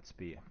if you were to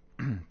be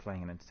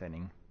playing and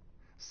entertaining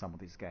some of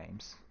these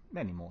games.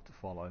 Many more to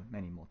follow,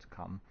 many more to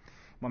come.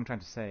 What I'm trying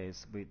to say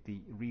is, with the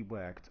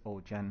reworked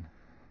old gen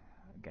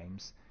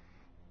games,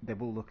 they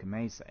will look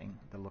amazing,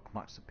 they'll look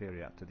much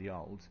superior to the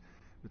old,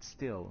 but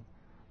still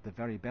the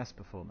very best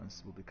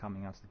performance will be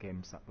coming out of the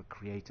games that were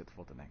created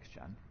for the next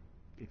gen,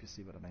 if you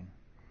see what I mean.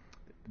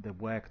 they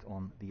worked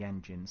on the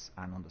engines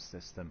and on the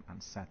system and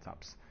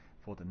setups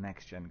for the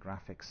next gen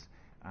graphics,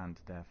 and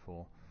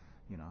therefore,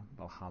 you know,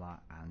 Valhalla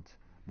and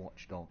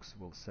Watch Dogs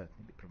will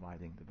certainly be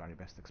providing the very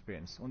best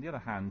experience. On the other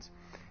hand,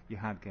 you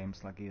had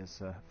games like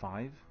Gears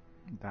 5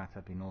 that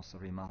have been also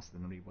remastered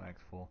and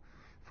reworked for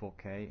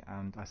 4K,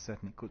 and I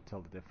certainly could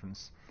tell the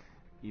difference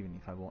even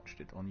if I watched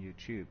it on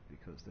YouTube,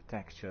 because the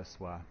textures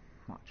were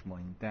much more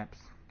in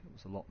depth, there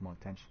was a lot more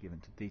attention given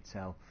to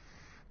detail,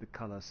 the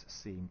colors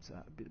seemed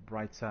a bit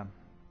brighter,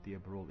 the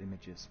overall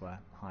images were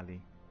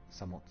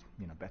somewhat,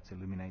 you know, better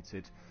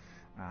illuminated,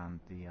 and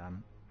the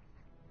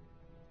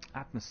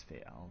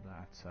atmosphere of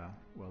that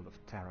world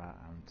of terror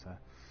and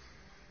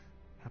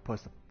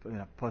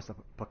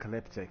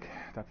post-apocalyptic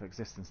type of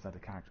existence that the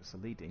characters are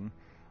leading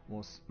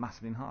was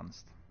massively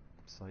enhanced.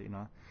 So, you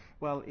know,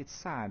 well, it's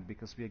sad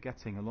because we are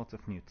getting a lot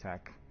of new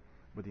tech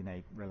within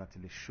a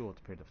relatively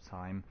short period of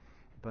time,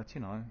 but,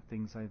 you know,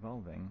 things are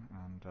evolving,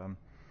 and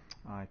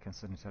I can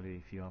certainly tell you,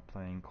 if you are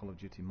playing Call of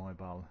Duty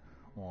Mobile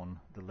on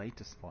the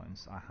latest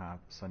phones, I have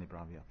Sony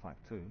Bravia 5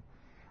 II,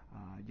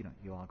 you know,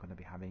 you are going to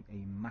be having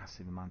a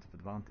massive amount of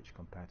advantage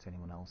compared to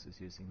anyone else who's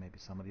using maybe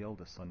some of the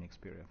older Sony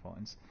Xperia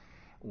phones,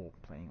 or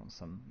playing on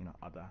some, you know,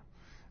 other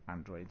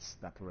Androids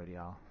that already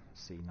are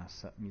seen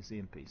as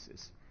museum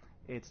pieces.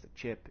 It's the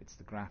chip, it's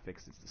the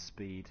graphics, it's the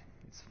speed,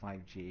 it's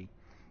 5G,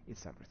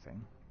 it's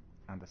everything,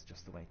 and that's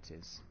just the way it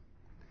is.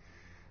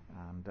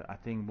 And I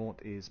think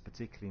what is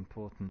particularly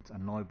important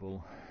and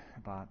noble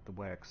about the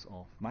works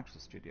of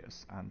Microsoft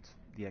Studios and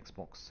the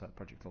Xbox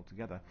project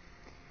altogether,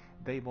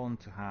 they want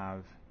to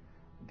have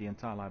the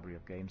entire library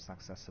of games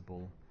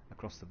accessible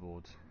across the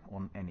board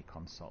on any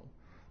console.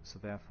 So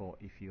therefore,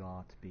 if you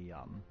are to be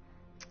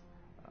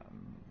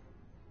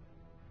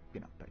you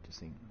know,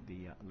 purchasing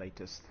the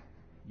latest,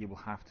 you will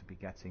have to be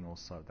getting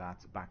also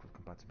that backward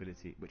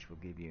compatibility, which will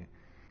give you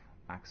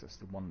access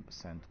to 1%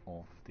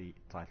 of the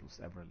titles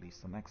ever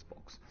released on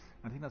Xbox.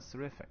 I think that's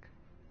terrific,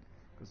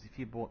 because if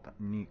you bought that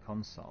new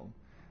console,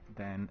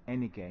 then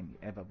any game you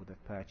ever would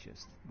have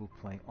purchased will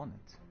play on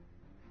it.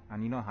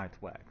 And you know how it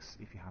works.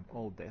 If you have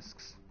old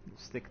discs, you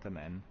stick them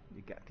in,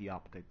 you get the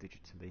update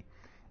digitally,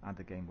 and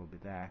the game will be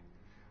there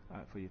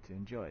for you to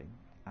enjoy.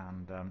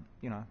 And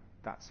you know,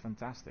 that's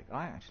fantastic.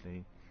 I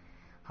actually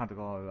had to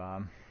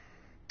go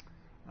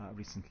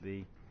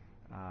recently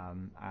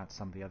at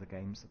some of the other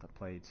games that I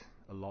played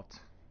a lot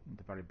in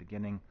the very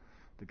beginning.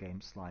 The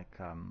games like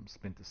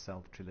Splinter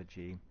Cell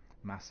Trilogy,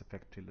 Mass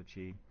Effect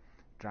Trilogy,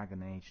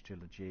 Dragon Age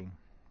Trilogy.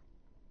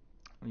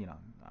 You know,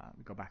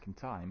 we go back in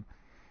time,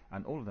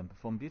 and all of them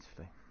perform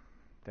beautifully.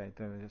 They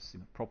were just, you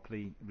know,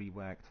 properly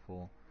reworked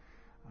for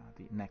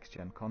the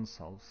next-gen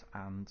consoles,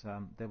 and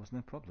there was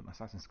no problem.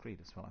 Assassin's Creed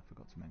as well, I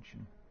forgot to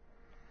mention.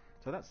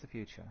 So that's the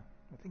future.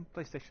 I think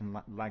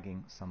PlayStation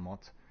lagging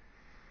somewhat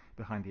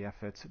behind the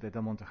effort. They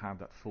don't want to have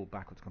that full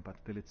backward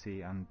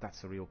compatibility, and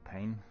that's a real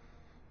pain.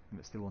 And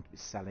they still want to be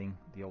selling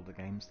the older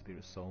games to be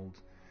resold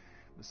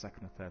the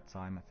second or third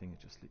time. I think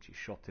it's just literally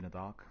shot in the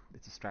dark.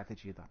 It's a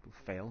strategy that will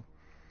fail.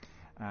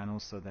 And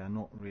also, they're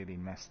not really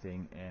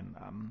investing in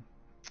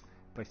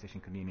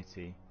PlayStation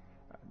community.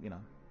 You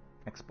know,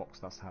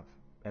 Xbox does have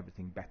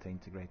everything better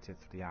integrated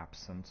through the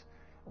apps and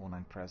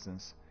online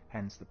presence.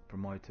 Hence, the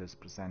promoters,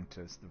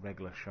 presenters, the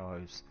regular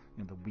shows,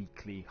 you know, the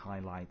weekly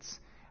highlights,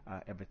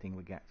 everything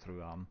we get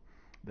through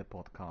the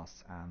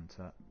podcasts and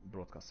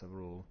broadcasts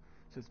overall.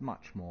 So it's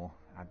much more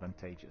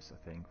advantageous,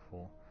 I think,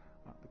 for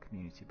the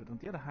community. But on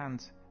the other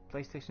hand,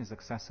 PlayStation is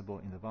accessible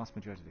in the vast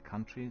majority of the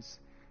countries,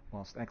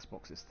 whilst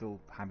Xbox is still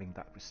having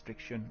that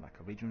restriction, like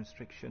a region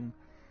restriction.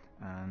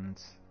 And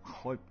I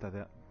hope that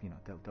you know,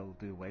 they'll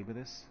do away with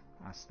this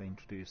as they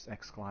introduce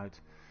xCloud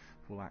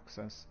full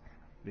access,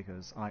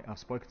 because I've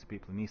spoken to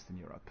people in Eastern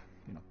Europe,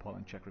 you know,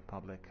 Poland, Czech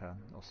Republic,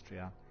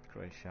 Austria,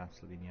 Croatia,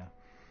 Slovenia,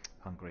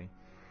 Hungary,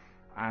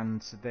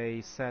 and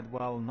they said,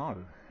 well, no,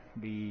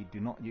 we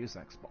do not use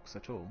Xbox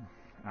at all,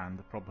 and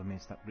the problem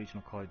is that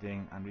regional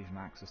coding and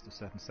regional access to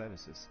certain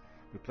services.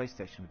 With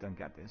PlayStation, we don't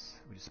get this.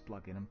 We just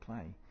plug in and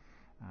play,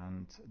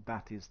 and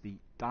that is the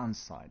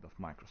downside of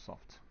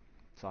Microsoft.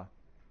 So,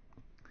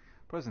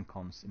 pros and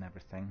cons in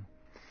everything.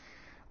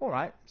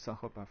 Alright, so I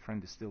hope our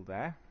friend is still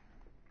there.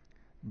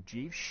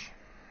 Jeeves,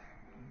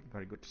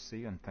 very good to see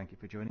you, and thank you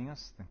for joining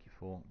us. Thank you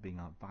for being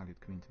our valued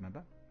community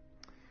member.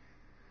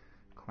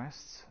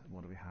 Quests,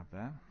 what do we have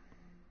there?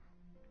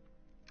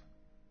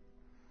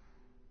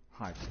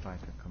 Hive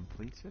Striker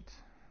completed.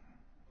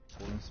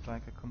 Fallen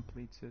Striker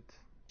completed.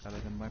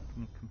 Elegant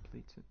Weapon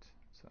completed.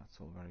 So that's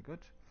all very good.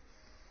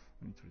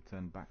 We need to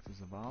return back to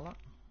Zavala,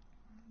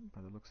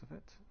 by the looks of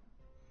it.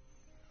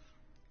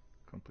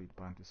 Complete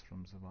bounties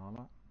from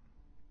Zavala.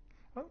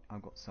 Oh,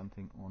 I've got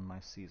something on my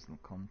seasonal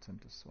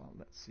content as well.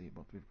 Let's see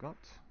what we've got.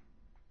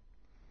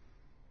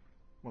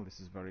 Well, this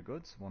is very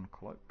good. 1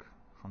 cloak,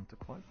 Hunter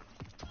Cloak.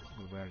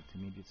 We'll wear it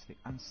immediately.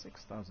 And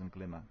 6,000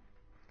 Glimmer.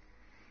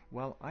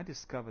 Well, I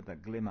discovered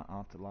that Glimmer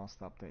after last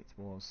update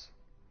was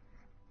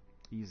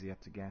easier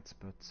to get,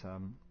 but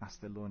as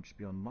they launched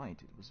Beyond Light,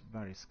 it was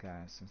very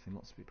scarce. I think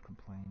lots of people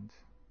complained.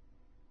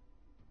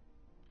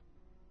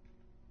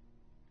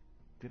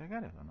 Did I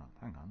get it or not?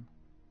 Hang on.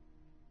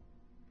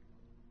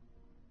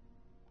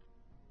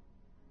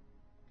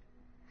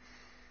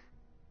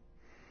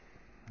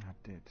 I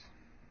did.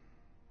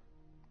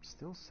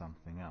 Still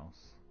something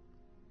else.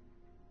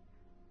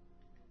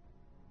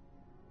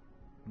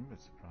 A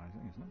bit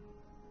surprising, isn't it?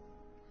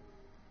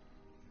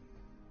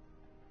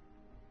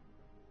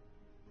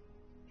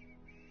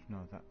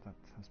 No, that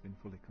has been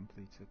fully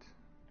completed.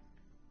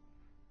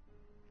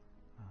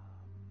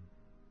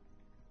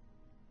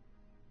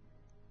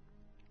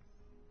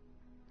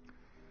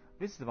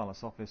 Visit the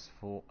Valor's office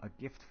for a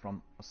gift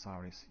from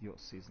Osiris, your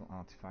seasonal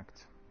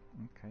artifact.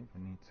 Okay,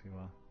 we need to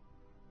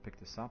pick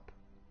this up.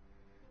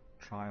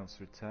 Trials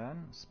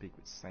return. Speak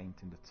with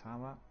Saint in the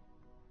tower.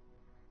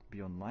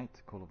 Beyond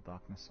light, call of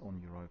darkness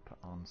on Europa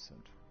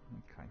answered.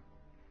 Okay.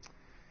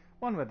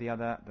 One way or the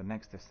other, the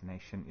next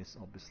destination is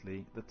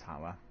obviously the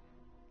tower.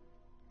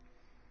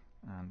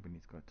 And we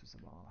need to go to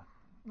Zavala.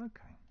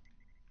 Okay.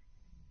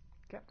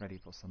 Get ready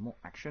for some more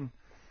action,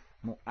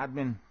 more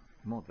admin,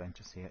 more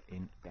adventures here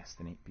in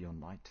Destiny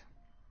Beyond Light.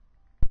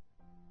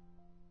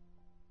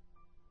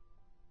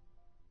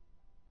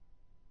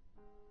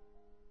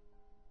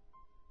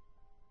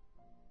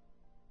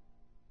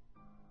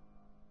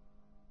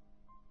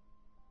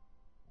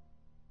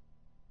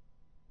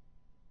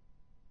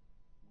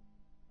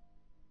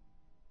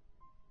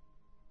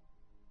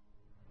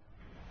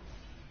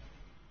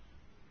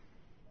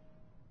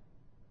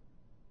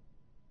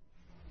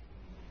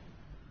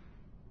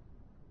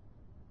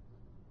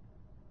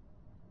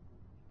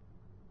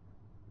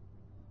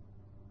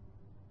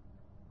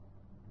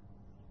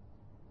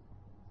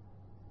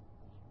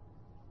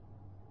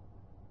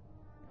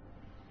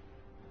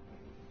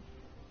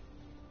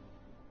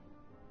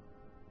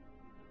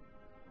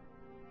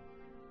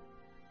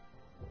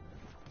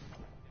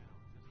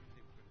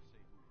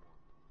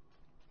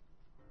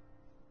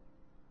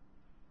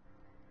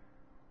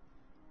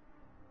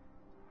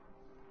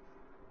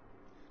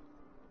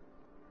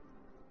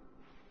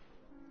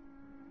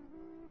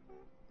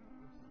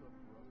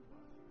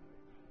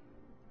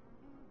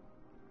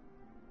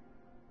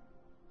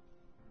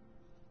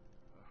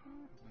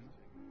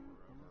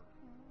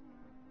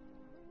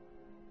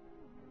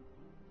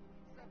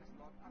 Service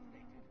log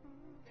updated.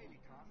 Daily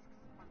tasks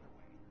underway.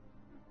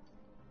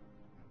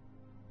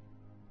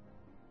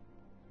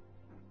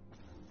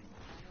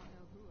 I don't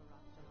know who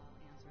Arafdalal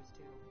answers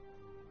to.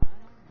 I don't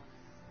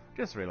know.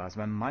 Just realised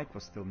when Mike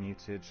was still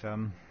muted,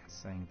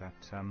 saying that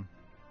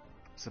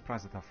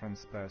surprised that our friend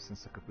Spurs and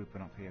Sukapoop are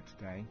not here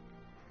today.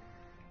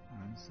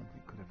 And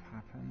something could have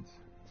happened.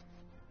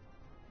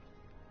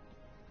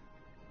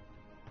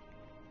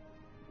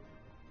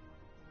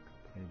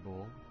 Play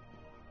ball.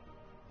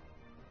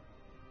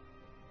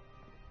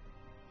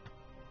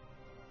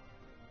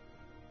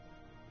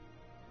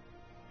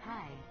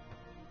 Hi.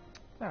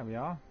 There we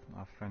are.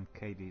 Our friend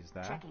Katie's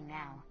there. Checking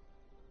now.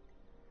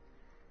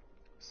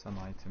 Some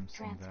items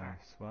in there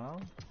as well.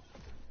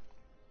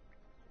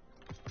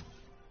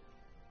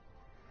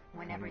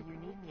 Whenever you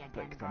need me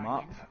again, pick them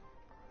up,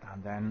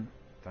 and then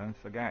don't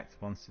forget,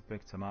 once you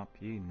pick them up,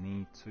 you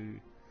need to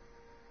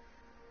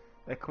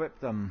equip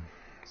them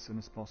as soon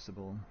as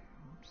possible.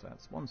 So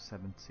that's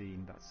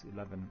 117, that's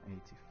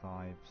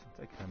 1185, so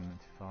take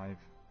 1185,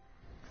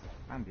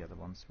 and the other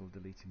ones will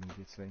delete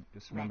immediately.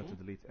 Just remember to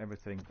delete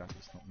everything that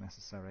is not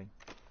necessary.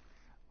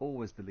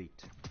 Always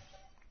delete.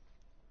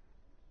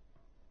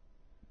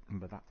 And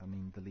by that I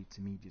mean delete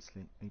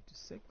immediately.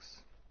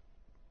 86.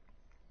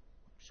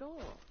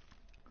 Sure.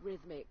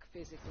 Rhythmic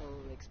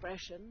physical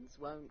expressions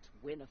won't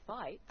win a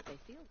fight, but they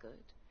feel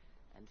good.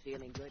 And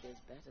feeling good is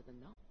better than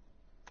not.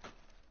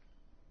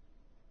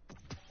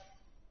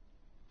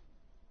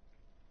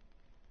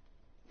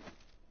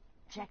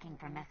 Checking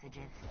for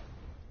messages.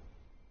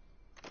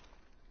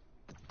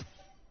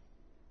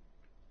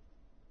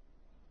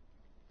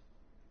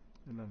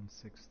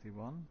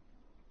 $11.61.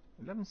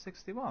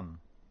 $11.61?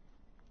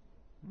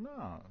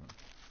 No.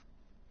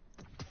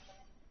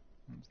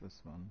 What's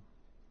this one?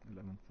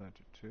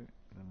 11.32,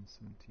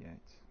 11.78.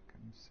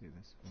 Can you see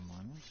this for a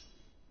moment?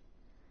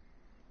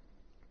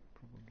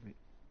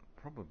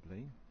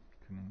 Probably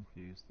can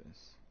infuse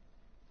this.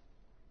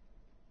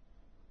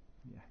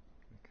 Yeah,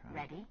 we can.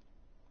 Ready?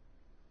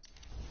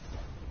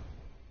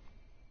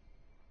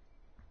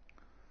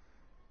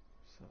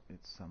 So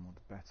it's somewhat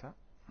better.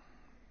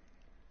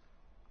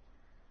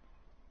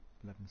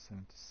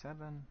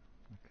 11.77.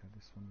 Okay,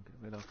 this one we'll get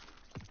rid of.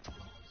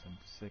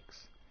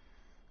 76.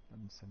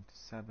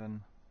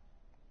 11.77.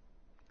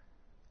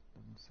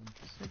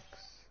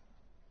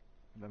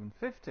 11.76.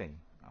 11.50.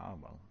 Ah,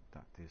 well,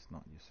 that is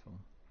not useful.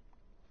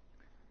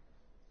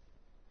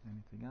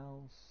 Anything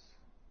else?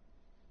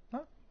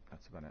 No,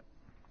 that's about it.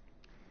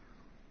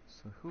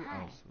 So who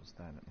else was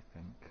there? Let me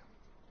think.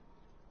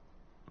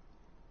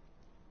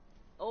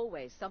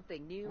 Always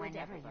something new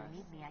Whenever in you Eververse.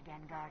 need me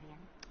again, Guardian.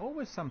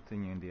 Always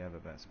something new in the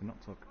Eververse. We're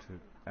not talking to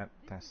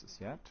Tessus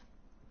yet.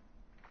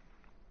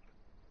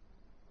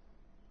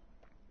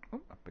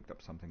 Oh, I picked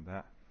up something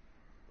there.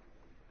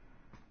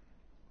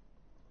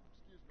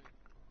 Excuse me.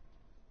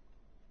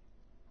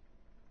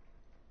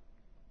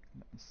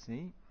 Let me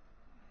see.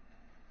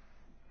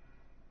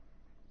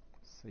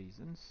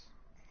 Seasons.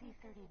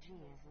 C-30G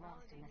is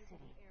lost in the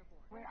city.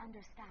 We're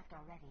understaffed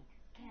already.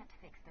 Can't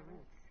fix the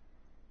routes.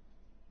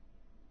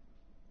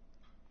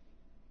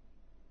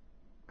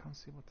 Can't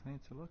see what I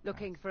need to look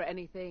Looking at. for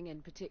anything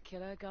in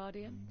particular,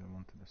 Guardian? They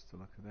wanted us to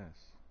look at this.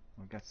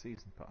 We'll get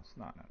season pass.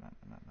 No, that's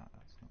not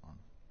on.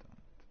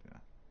 Don't do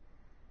that.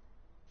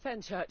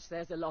 Fenchurch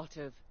says a lot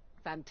of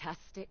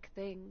fantastic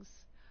things.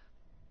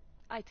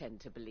 I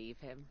tend to believe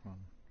him.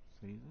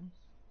 Seasons.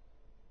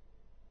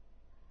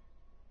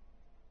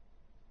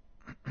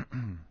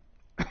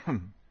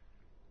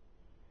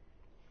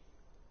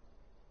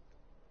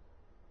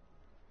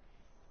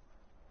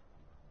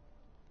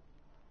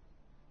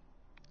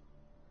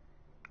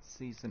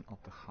 Season of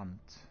the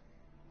Hunt.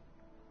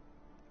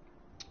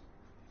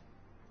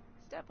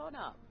 Step on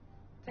up.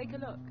 Take a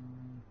look.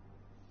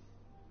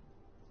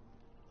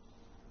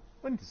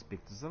 We need to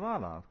speak to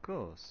Zavala, of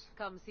course.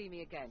 Come see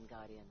me again,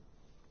 Guardian.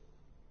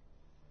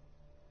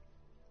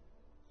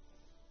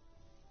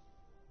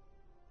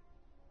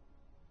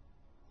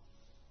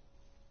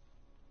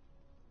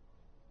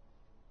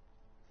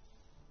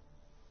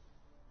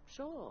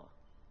 Sure.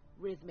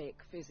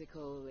 Rhythmic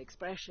physical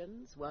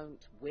expressions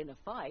won't win a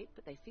fight,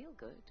 but they feel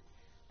good.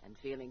 And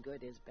feeling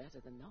good is better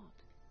than not.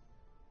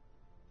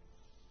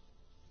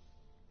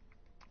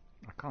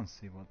 I can't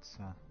see what's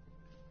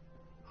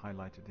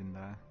highlighted in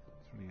there.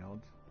 It's really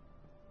odd.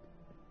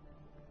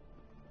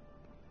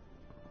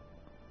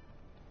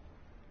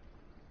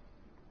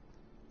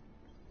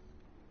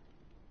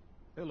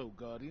 Hello,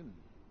 Guardian.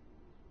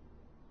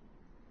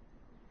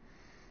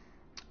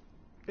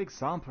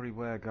 Exemplary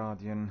wear,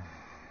 Guardian.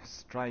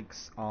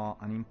 Strikes are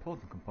an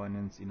important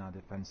component in our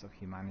defense of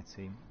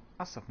humanity.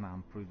 As of now,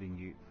 I'm proving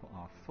you for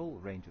our full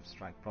range of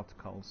strike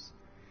protocols.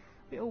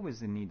 We're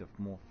always in need of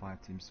more fire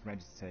teams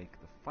ready to take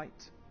the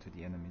fight to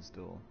the enemy's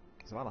door.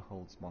 Zavala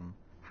holds one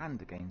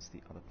hand against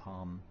the other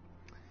palm.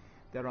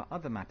 There are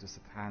other matters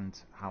at hand,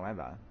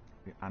 however.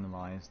 We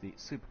analyzed the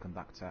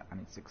superconductor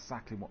and it's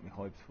exactly what we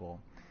hoped for.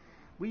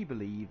 We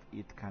believe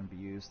it can be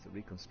used to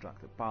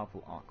reconstruct a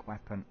powerful arc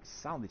weapon,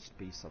 salvaged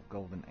piece of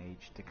Golden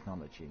Age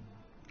technology.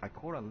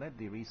 Ikora led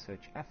the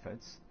research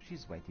efforts.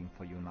 She's waiting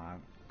for you now.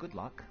 Good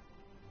luck.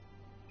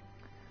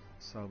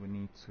 So we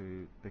need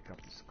to pick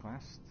up this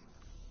quest.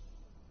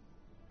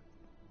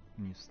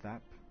 New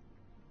step.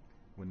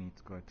 We need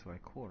to go to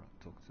Ikora,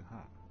 talk to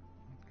her.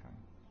 Okay.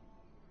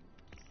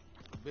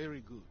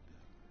 Very good.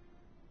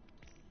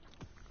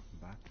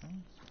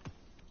 Buttons.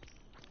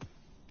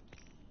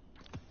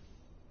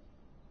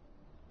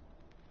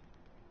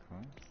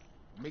 Okay.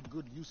 Make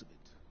good use of it.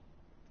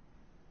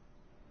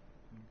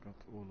 Got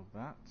all of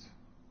that.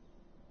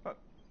 Oh,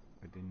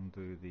 we didn't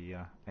do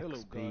the Hello,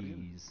 XPs.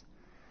 Guardian.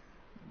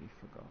 We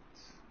forgot.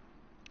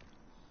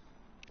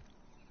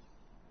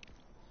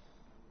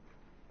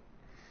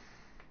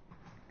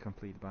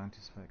 Complete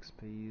bounties for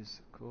XPs,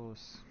 of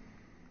course.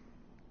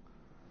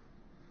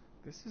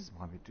 This is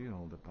why we do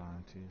all the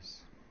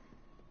bounties.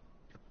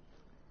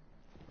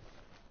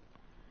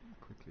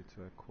 Quickly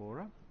to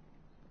Ikora.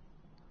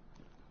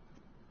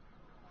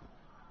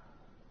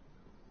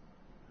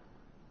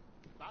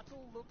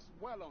 Battle looks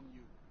well on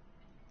you.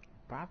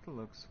 Battle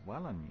looks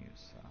well on you,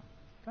 sir.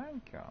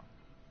 Thank you.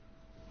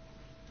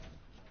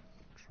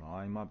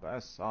 Try my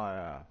best,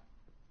 sire.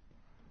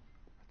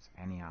 It's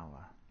any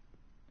hour.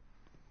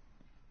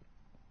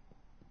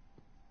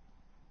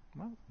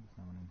 Well, there's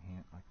no one in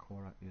here.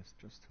 Ikora is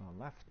just to our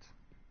left.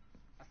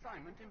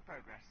 Assignment in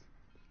progress.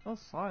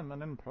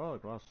 Assignment in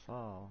progress,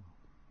 sir.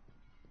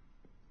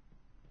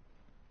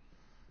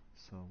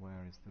 So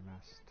where is the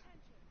rest?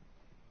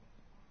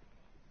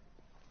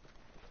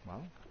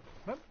 Well,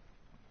 nope.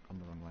 Gone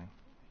the wrong way.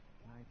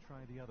 Can I try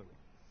the other ones?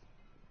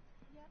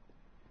 Yep.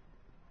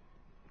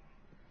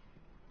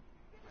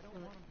 I don't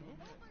want them to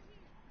admit.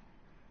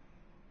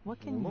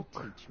 What can Look.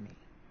 you teach me?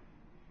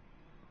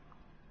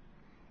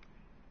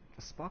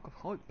 A spark of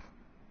hope.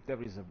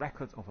 There is a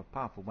record of a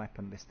powerful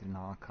weapon listed in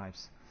our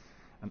archives.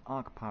 An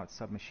arc-powered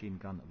submachine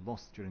gun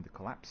lost during the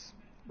collapse.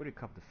 We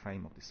recovered the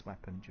frame of this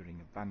weapon during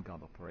a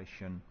Vanguard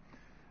operation,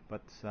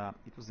 but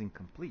it was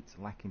incomplete,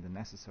 lacking the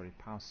necessary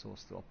power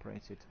source to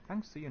operate it.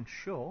 Thanks to Ian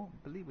Shaw,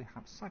 I believe we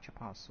have such a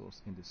power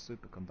source in the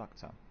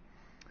superconductor.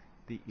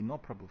 The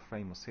inoperable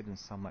frame was hidden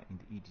somewhere in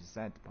the EGZ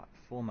by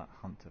a former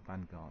Hunter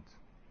Vanguard.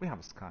 We have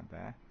a scout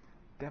there,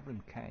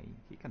 Devrim K.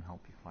 He can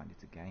help you find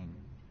it again.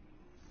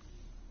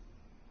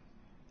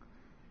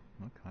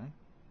 Okay,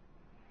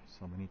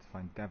 so we need to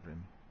find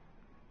Devrim.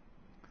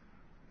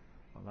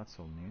 Well, that's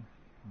all new,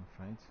 I'm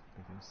afraid,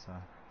 because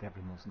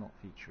Devrim was not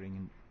featuring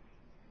in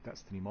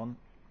Destiny 1.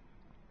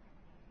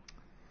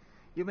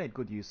 You made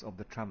good use of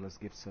the Traveler's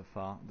Gift so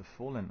far. The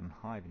Fallen and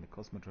Hive in the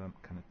Cosmodrome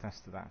can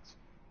attest to that.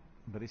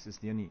 But this is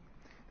only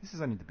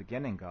the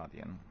beginning,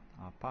 Guardian.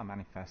 Our power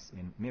manifests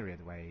in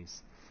myriad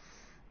ways.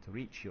 To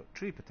reach your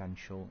true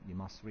potential, you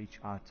must reach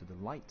out to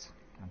the light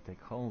and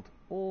take hold of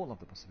all of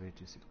the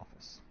possibilities it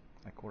offers.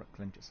 Ikora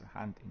clenches a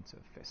hand into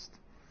a fist.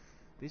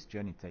 This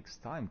journey takes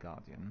time,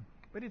 Guardian,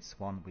 but it's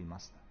one we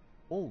must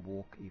all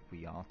walk if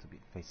we are to be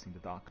facing the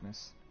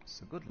darkness,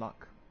 so good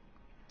luck.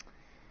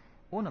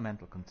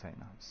 Ornamental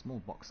container, small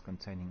box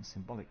containing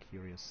symbolic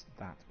curios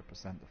that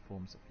represent the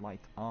forms of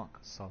light, arc,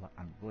 solar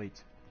and void,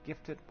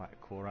 gifted by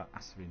Akora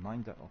as a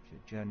reminder of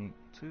your journey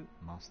to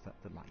master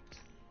the light.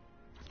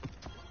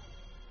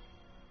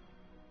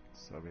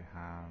 So we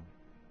have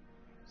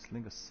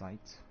Slinger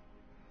Sight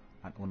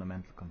and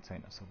Ornamental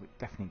Container, so we're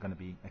definitely going to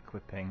be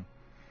equipping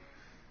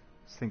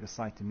Slinger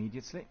Sight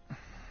immediately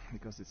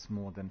because it's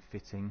more than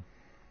fitting.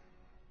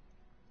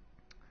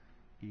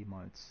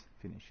 Emotes,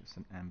 finishes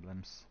and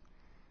emblems.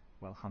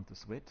 Well,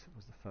 Hunter's Wit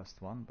was the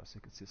first one, but as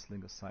you can see,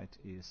 Slinger Sight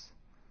is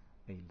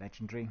a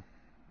legendary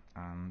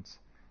and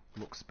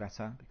looks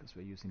better because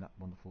we're using that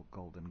wonderful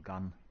golden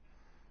gun.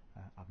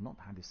 I've not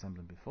had this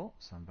emblem before,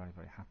 so I'm very,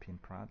 very happy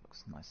and proud.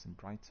 Looks nice and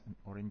bright and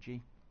orangey.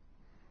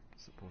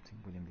 Supporting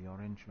William the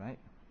Orange, right?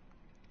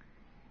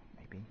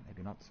 Maybe,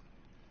 maybe not.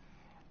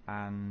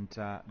 And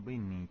we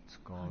need to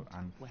go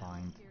and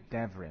find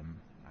Devrim.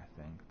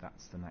 I think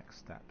that's the next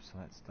step. So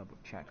let's double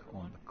check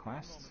on the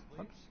quest.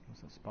 Oops, was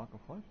that Spark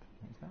of Hope?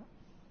 Is that?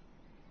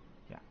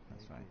 Yeah,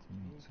 that's right. We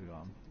need to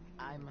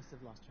I must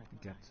have lost track of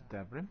get to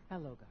Devrim.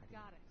 Hello, Guardian.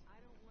 Got it. I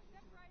don't want you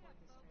to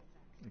report this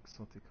transaction.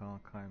 Exotic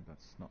Archive,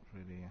 that's not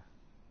really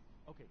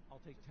Okay,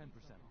 I'll take 10%.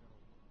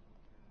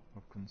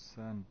 of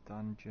concern.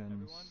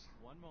 Dungeons. Everyone,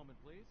 one moment,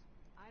 please.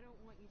 I don't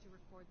want you to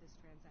record this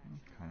transaction.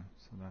 Okay,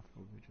 so that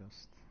will be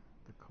just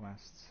the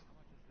quests. How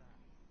much is that?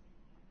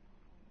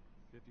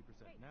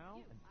 50% now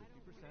and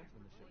 50%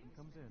 when the shipment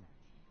comes in.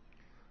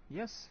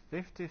 Yes,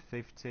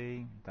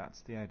 50-50, that's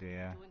the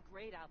idea. Doing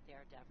great out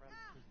there, Devrim.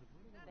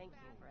 Thank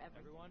you for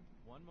everything. Everyone,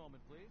 one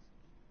moment, please.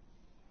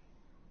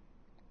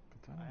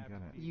 But I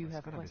don't get it. You There's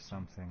have got to be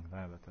something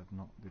there that I've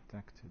not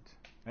detected.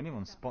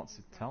 Anyone spots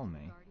it, tell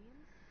me.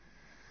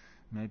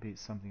 Maybe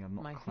it's something I've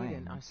not My claimed.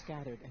 hidden are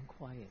scattered and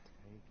quiet.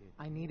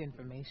 I need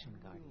information,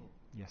 Guardian.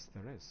 Yes,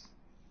 there is.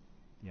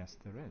 Yes,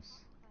 there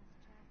is.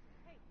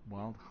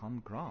 Wild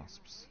Hunt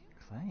Grasps.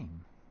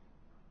 Claim.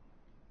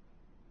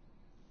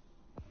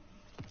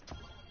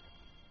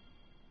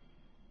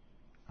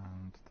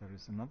 And there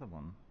is another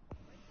one.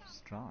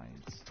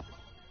 Strides.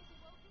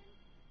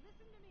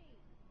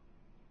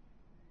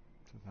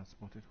 So that's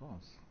what it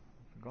was.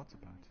 I forgot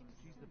about it.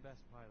 She's the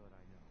best pilot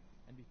I know.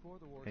 And before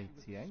the war,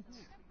 88.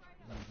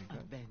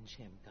 Avenge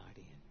him,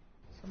 Guardian.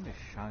 Somebody's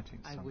shouting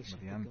I something wish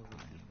with I the could go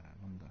Empire with in you, there. I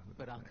wonder who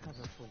but that I'll is.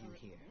 cover for you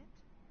here.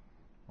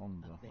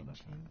 Wonder who that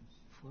Avenge him is.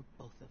 for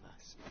both of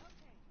us.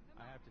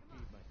 I have to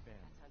feed my That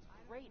family. sounds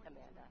great,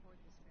 Amanda.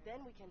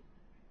 Then we can...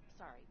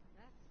 Sorry.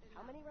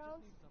 How many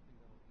rounds?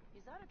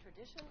 Is that a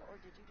tradition, or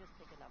did you just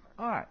pick a number?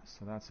 Alright,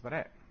 so that's about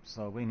it.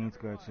 So we need to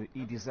go to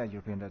EDZ,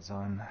 European Dead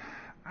Zone,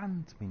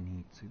 and we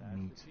need to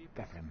meet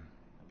Devrim.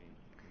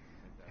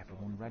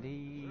 Everyone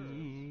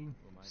ready?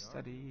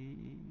 Steady.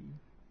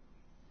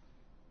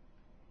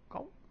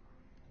 Go.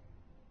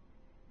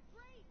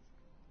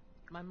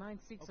 My mind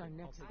seeks our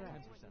next I'll step,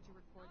 take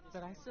 10%.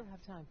 but I still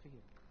have time for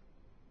you.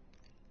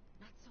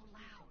 Not so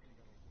loud.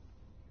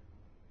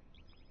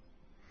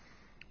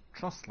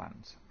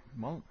 Trustland.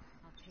 Well,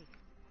 I'll take it.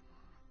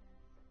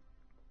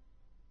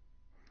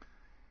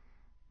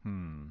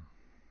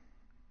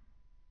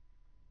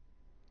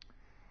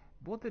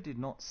 what they did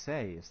not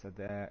say is that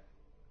they're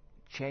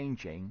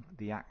changing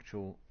the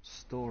actual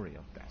story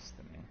of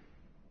Destiny.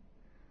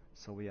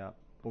 So we are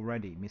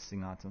already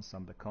missing out on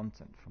some of the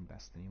content from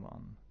Destiny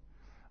 1.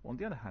 On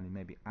the other hand, it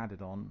may be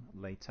added on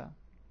later.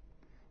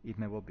 It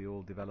may well be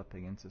all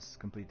developing into a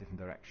completely different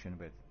direction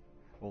with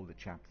all the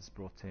chapters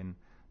brought in,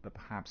 but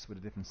perhaps with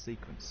a different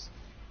sequence,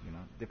 you know,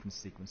 different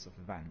sequence of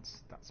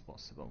events. That's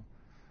possible.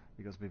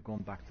 Because we've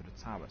gone back to the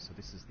tower, so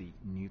this is the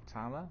new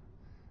tower,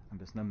 and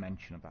there's no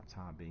mention of that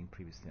tower being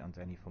previously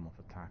under any form of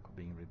attack or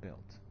being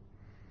rebuilt.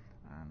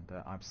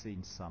 And I've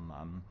seen some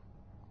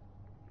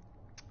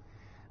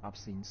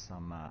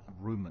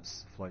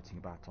rumors floating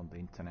about on the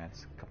internet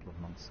a couple of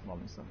months. Well,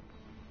 I think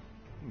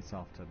it's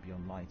after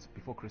Beyond Light,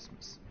 before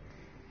Christmas,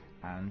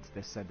 and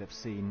they said they've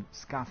seen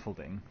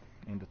scaffolding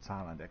in the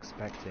tower and they're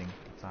expecting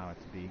the tower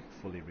to be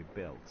fully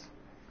rebuilt.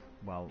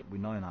 Well, we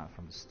know now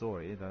from the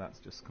story that that's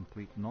just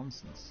complete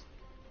nonsense.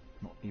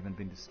 Not even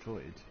been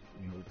destroyed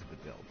in order to be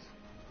built.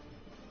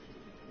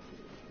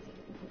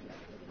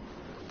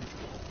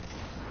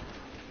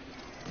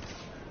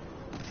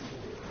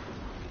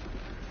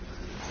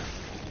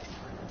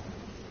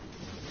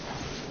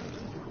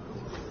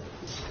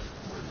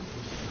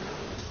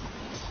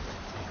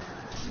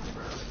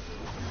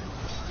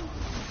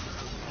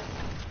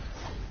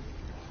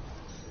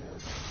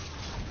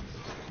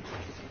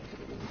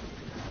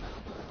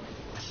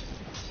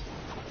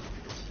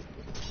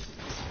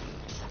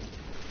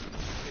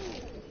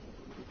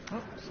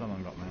 Oh,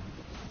 someone got me.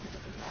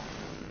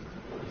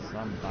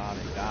 Somebody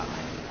got me.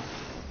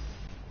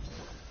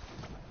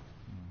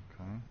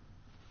 Okay.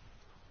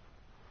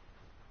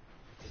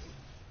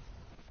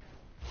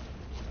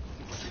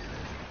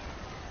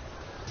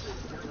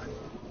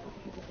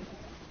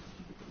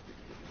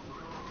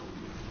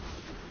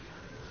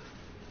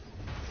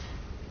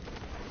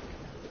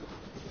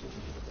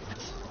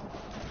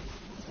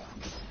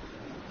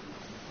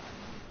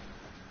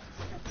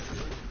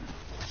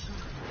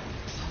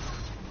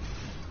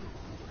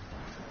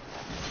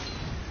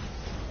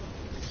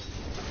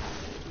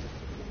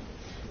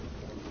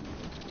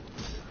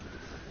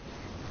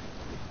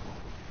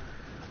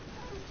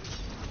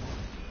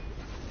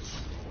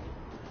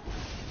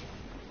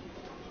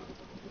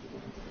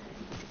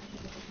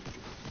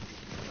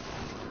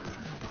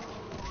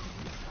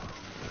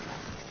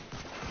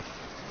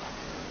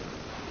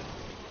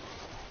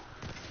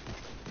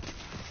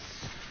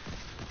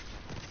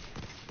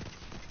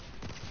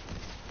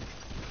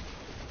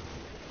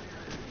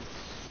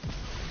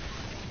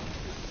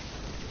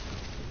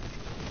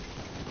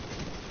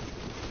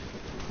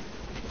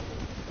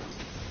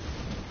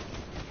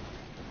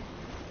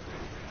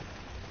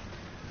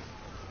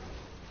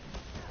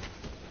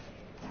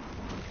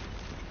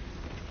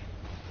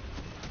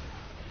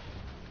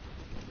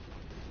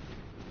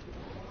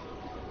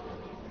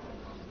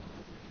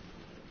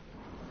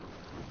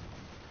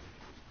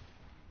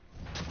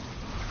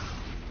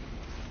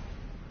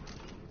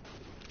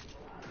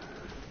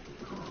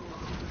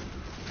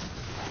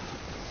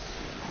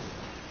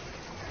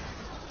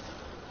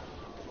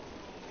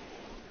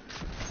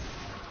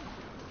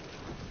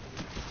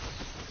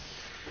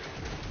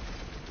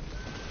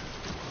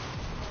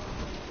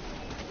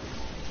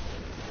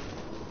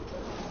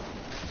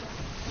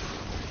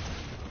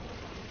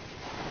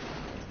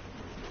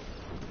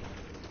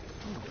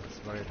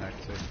 very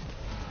hectic.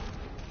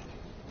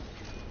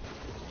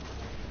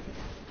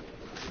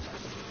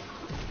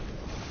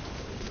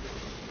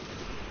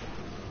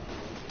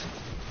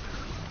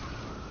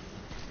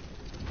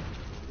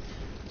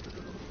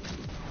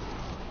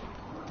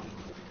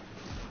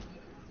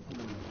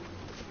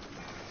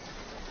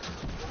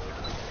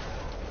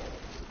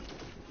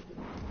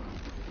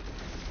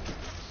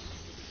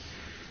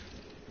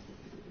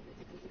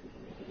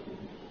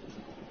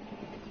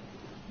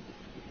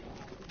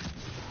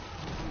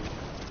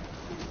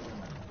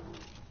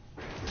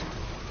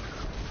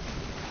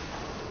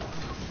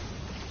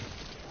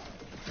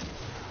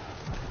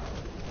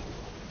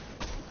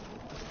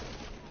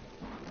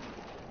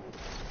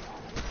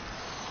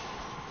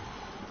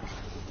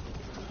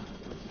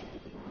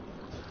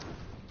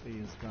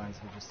 These guys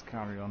will just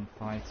carry on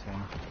fighting.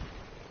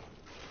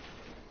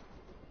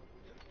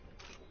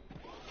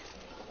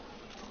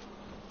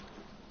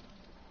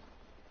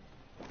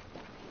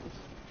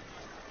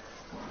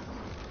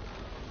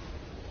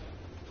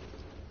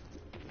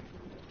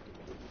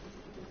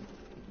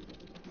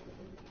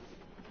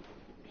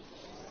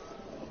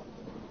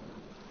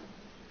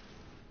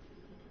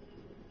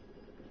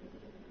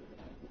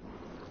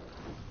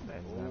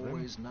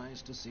 Always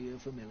nice to see a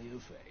familiar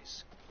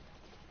face.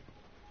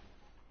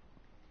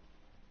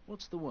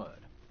 What's the word?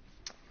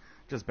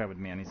 Just bear with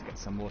me, I need to get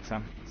some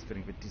water. It's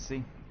feeling a bit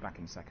dizzy. Back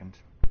in a second.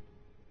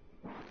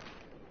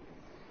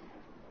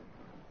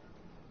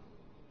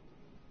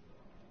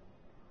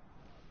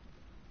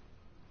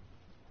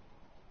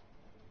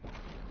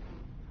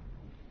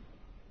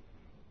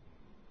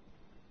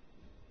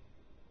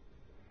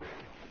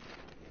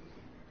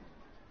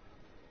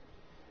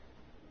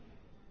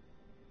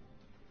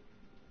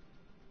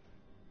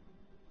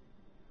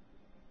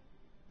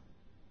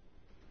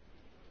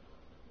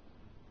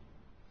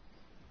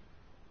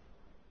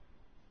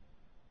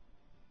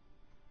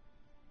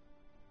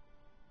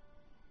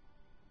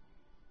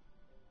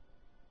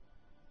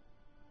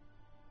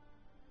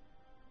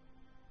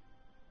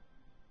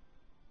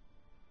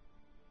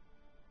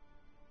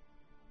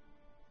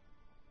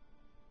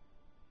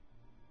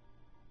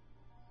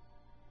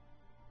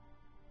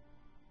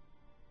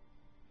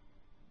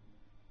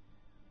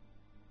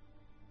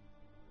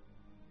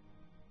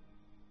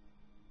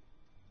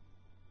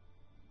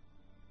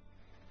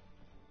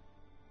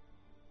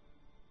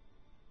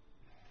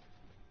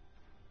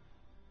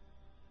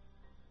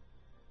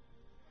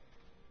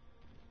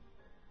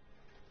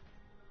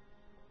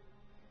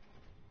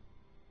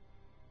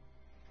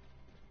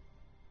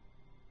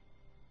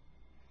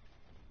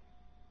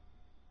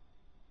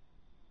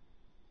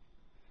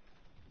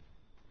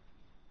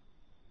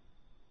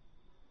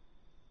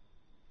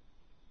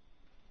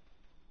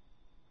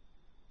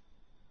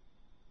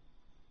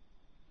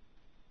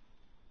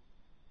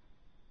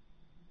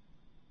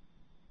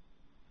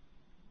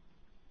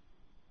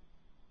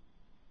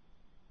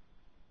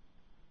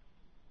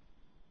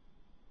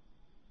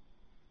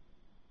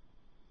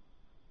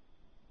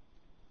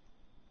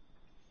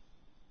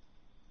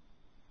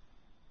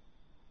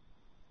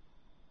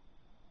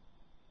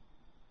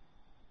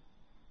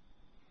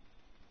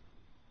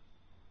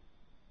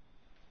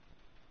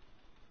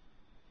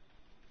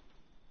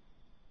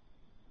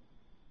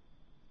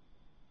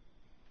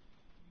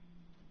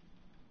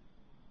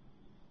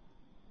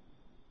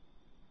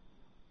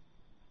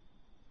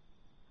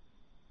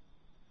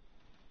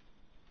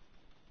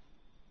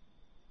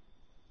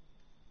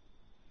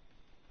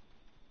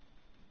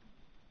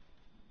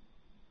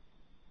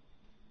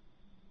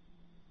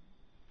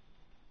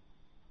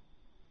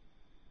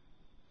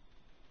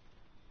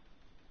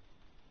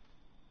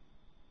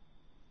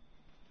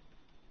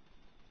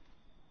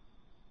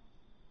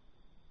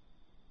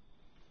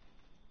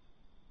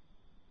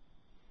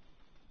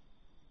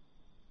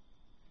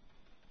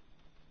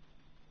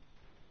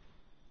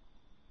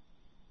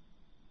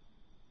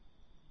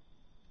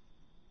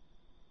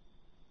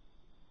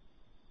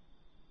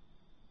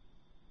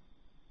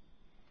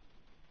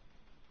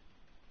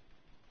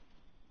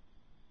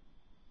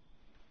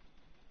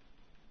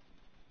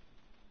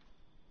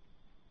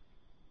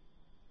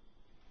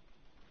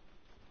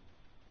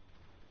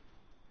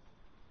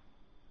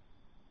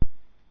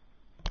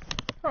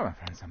 Alright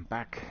friends, I'm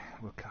back.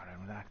 We'll carry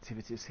on with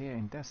activities here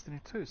in Destiny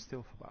 2,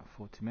 still for about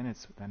 40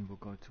 minutes, but then we'll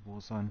go to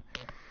Warzone.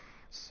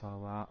 So,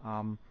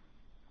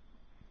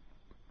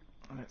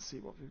 let's see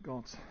what we've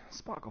got.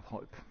 Spark of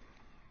Hope.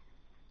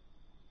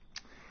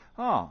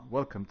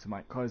 Welcome to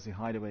my cozy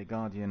hideaway,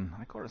 Guardian.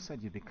 I could have said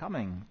you'd be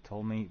coming.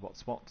 Told me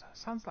what's what.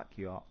 Sounds like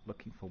you are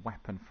looking for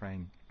weapon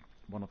frame,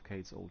 one of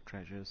Kate's old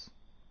treasures.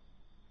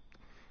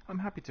 I'm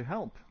happy to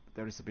help, but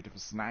there is a bit of a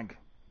snag.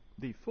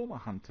 The former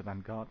hunter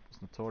Vanguard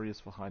was notorious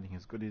for hiding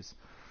his goodies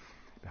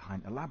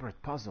behind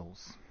elaborate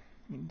puzzles.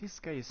 In this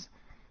case,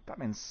 that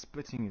means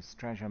splitting his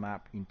treasure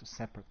map into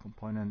separate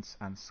components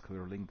and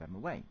squirreling them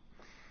away.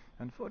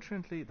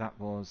 Unfortunately, that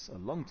was a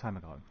long time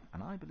ago,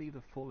 and I believe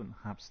the Fallen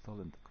have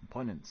stolen the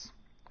components.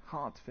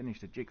 Hard to finish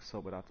the jigsaw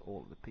without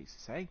all of the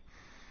pieces, eh?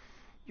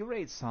 You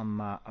raid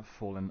some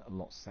Fallen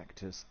lost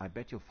sectors, I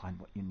bet you'll find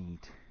what you need.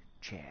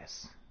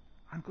 Cheers,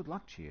 and good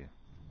luck to you.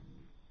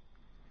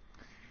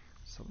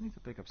 So we need to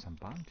pick up some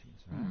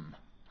bounties, right?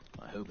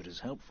 I hope it is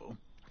helpful.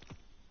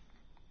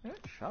 It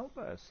shall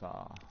be, sir.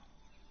 I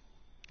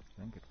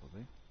think it will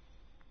be.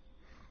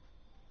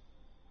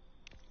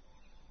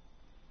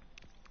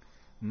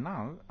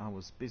 Now, I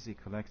was busy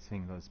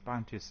collecting those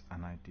bounties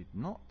and I did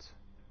not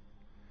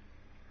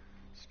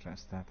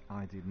stress that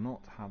I did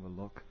not have a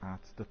look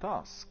at the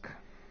task.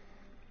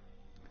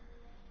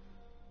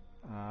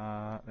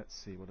 Let's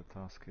see what the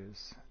task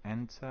is.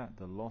 Enter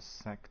the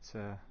lost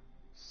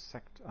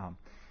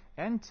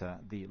enter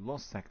the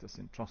lost sectors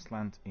in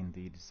Trostland in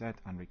the DZ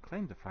and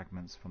reclaim the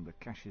fragments from the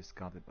caches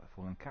guarded by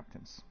fallen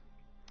captains.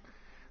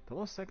 The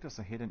lost sectors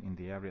are hidden in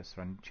the area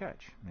surrounding the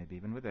church, maybe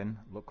even within.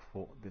 Look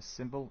for this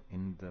symbol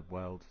in the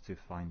world to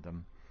find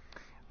them.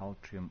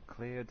 Altrium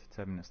cleared,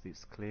 Terminus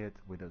Deeps cleared,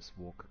 Widow's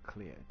Walk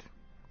cleared.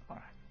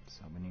 Alright,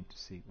 so we need to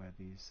see where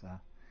these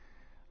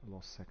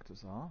lost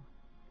sectors are.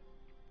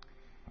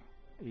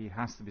 It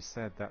has to be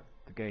said that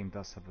the game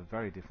does have a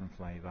very different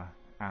flavor,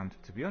 and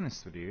to be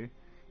honest with you,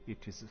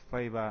 it is a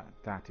flavor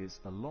that is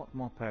a lot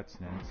more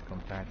pertinent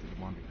compared to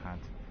the one we had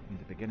in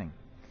the beginning.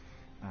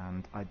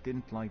 And I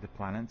didn't like the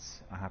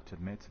planets, I have to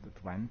admit,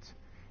 that went,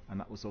 and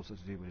that was also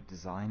to do with the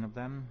design of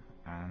them,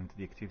 and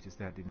the activities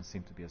there didn't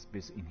seem to be as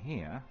busy in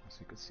here. As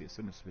you could see, as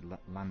soon as we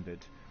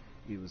landed,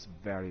 it was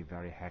very,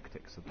 very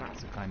hectic, so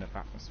that's the kind of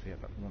atmosphere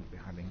that we won't be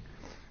having,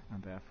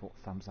 and therefore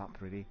thumbs up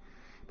really.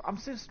 But I'm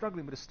still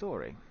struggling with the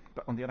story,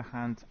 but on the other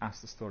hand, as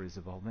the story is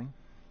evolving,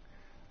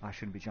 I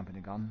shouldn't be jumping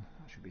the gun,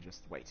 I should be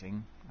just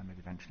waiting, and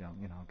maybe eventually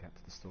I'll get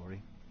to the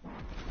story.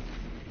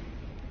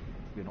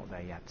 We're not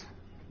there yet.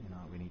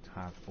 We need to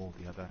have all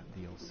the other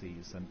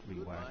DLCs and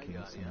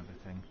reworkings and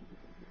everything,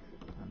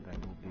 and then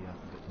we'll be a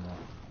bit more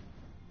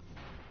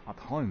at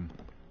home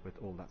with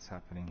all that's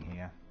happening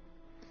here.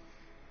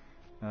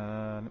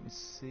 Let me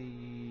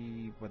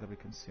see whether we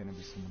can see any of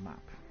this on the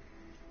map.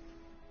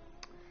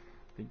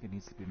 I think it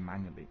needs to be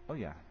manually. Oh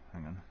yeah,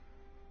 hang on.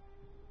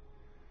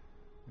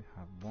 We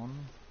have one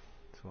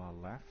to our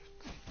left.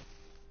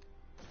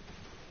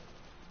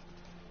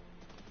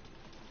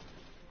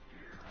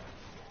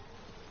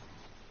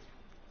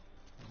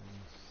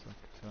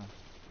 Sector.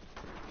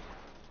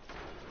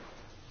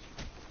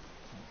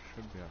 It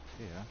should be up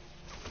here.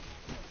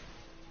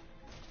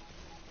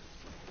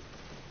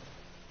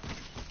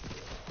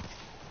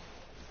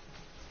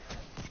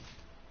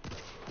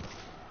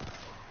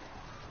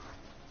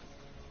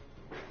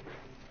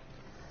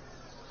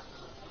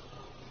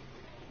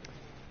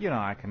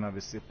 I can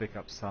obviously pick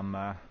up some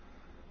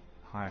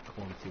higher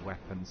quality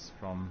weapons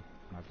from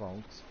my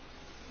vaults,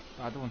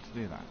 but I don't want to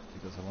do that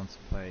because I want to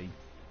play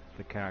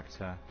the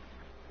character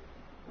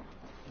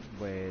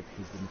with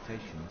his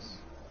limitations.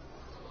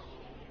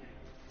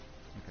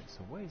 Okay,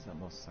 so where is that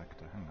lost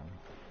sector? Hang on.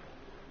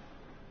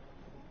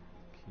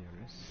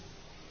 Curious.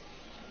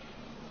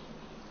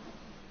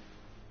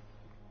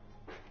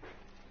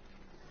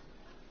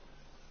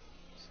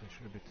 So it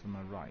should be to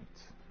my right.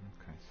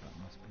 Okay, so it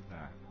must be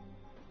there.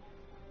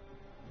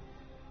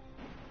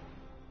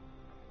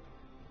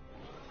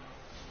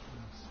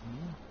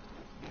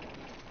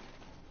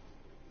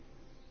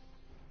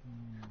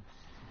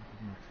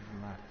 To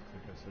the left,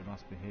 I guess it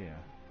must be here.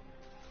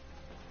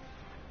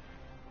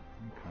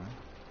 Okay.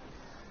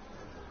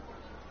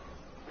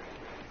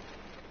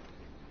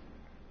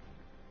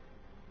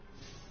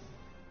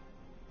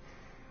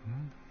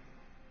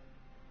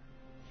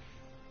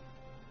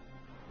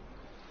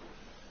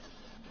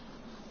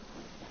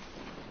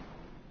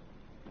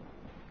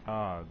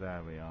 Oh,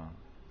 there we are.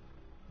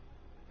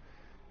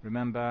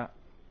 Remember,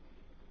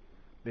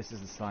 this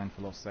is the sign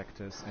for lost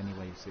sectors.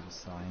 Anywhere you see the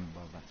sign,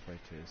 well, that's where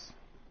it is.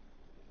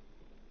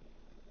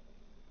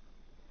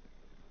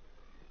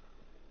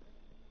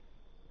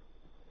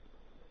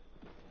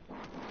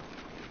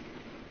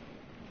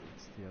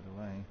 It's the other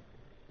way.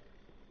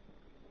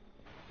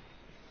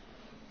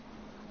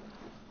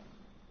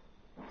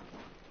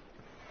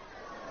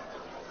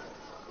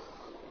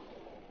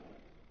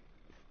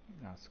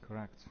 That's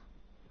correct.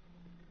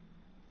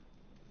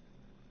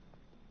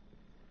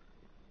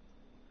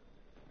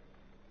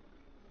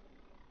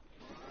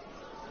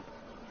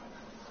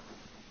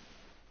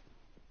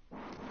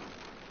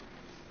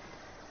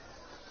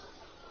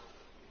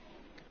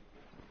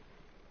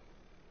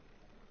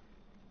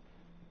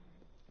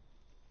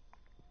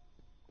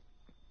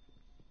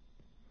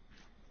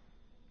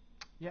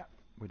 Yeah,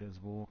 Widow's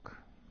Walk.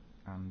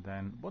 And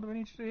then, what do we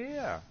need to do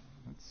here?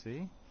 Let's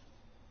see.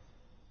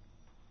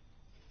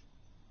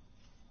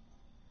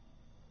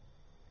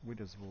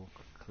 Widow's Walk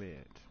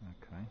cleared.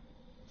 Okay.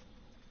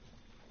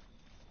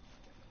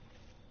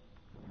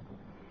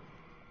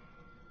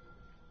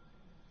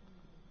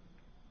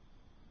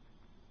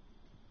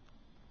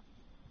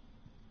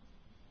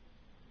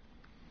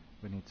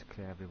 We need to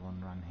clear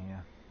everyone run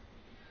here.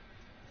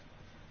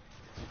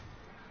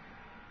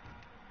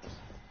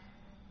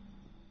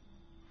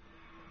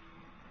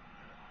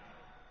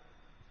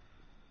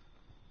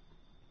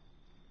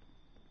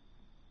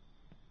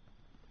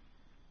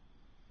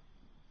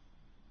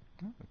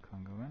 Oh, we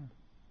can't go in.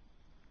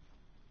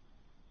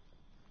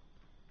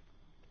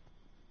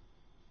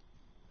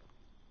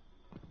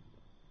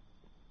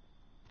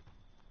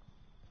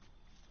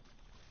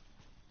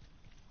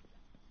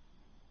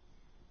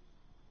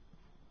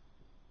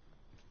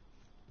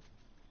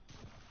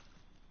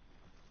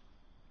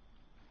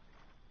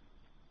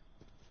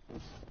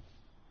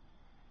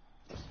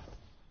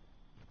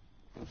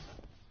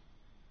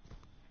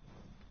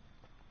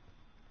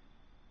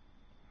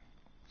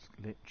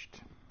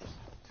 glitched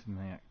to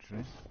me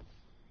actually.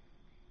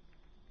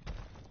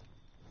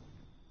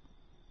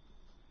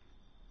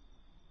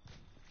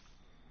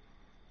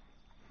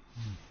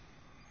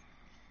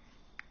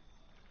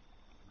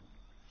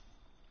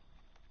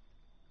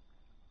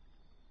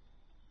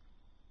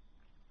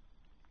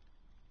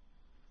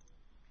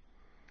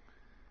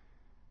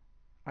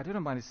 I don't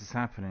know why this is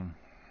happening.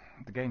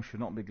 The game should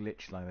not be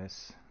glitched like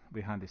this.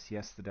 We had this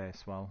yesterday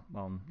as well,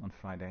 on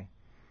Friday.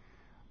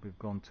 We've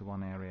gone to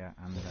one area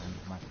and then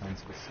my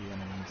friends could see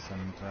enemies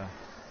and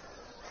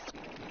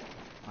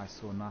I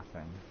saw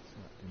nothing, so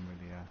that didn't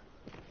really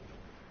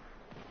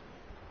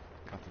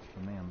cut it for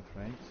me, I'm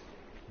afraid.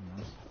 You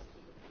know.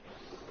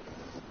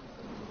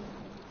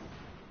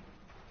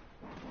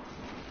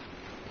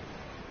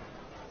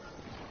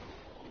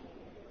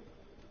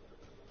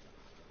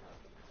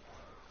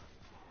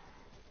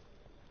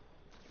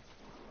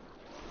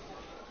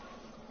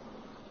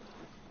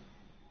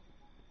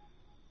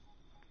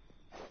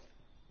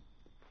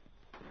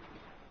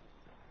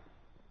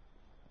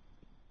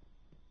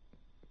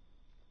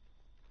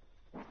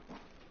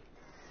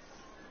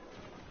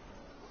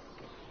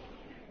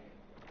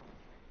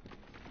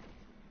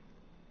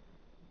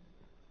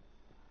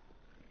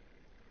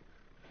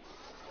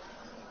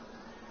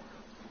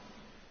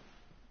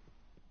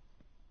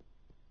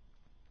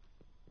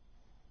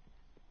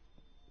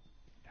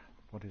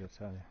 What did I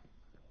tell you?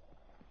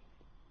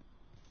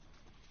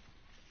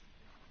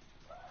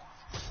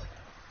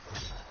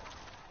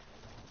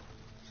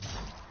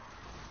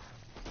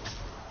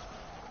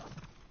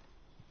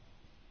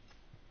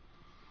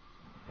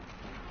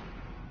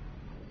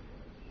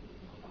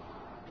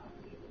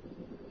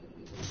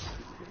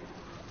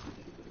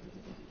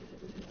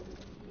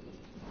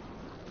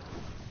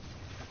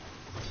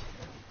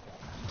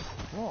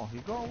 Oh, he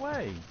got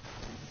away!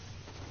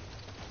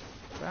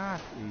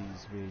 That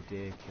is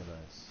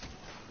ridiculous.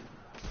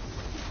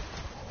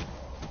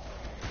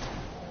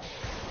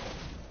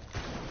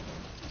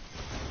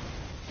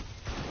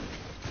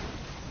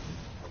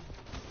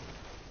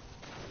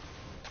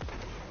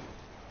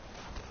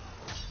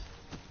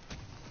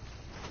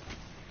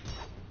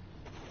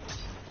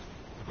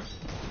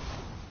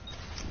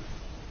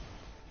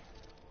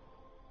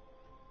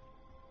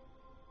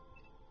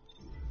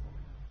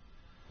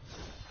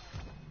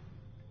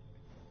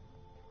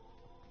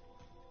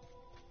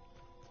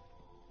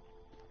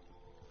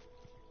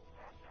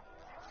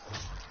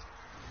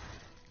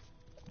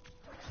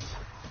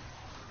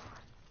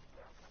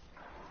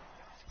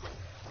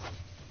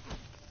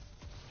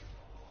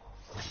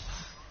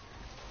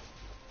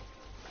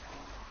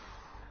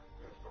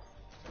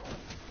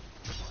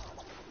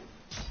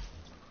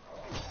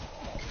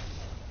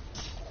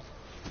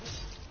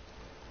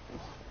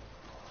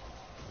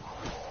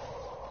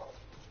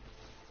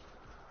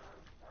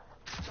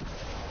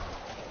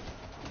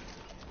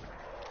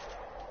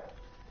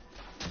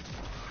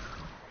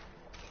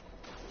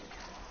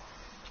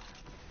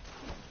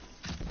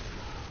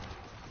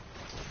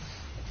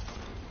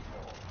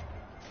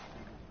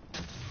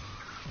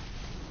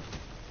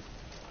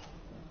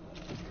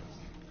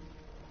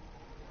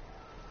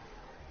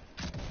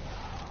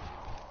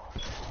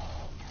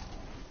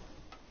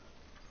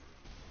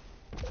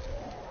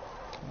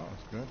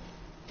 Good.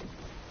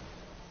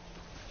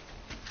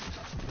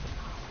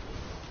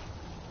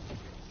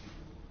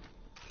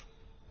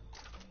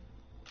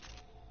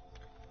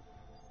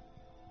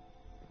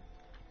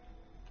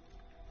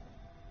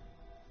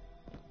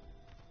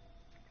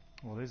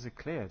 Well, is it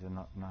cleared or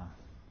not now?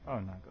 Oh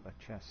no, I got that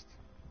chest.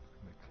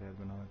 It cleared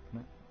when I open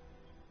it.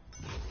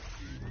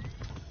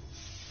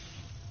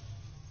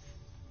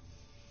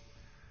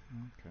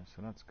 Okay,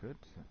 so that's good.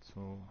 That's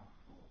all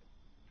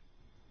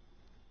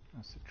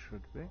as it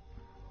should be.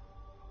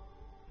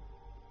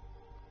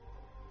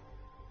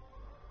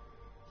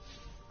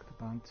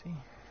 Bounty.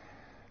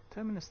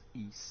 Terminus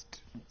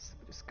East needs to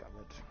be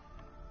discovered.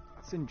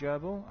 That's in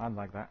Gerbil. I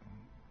like that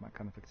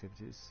kind of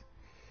activities.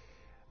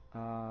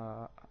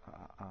 So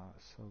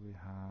we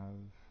have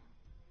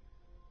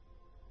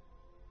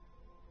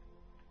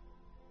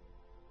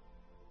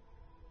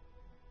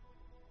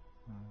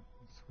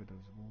it's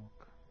Widow's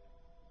Walk.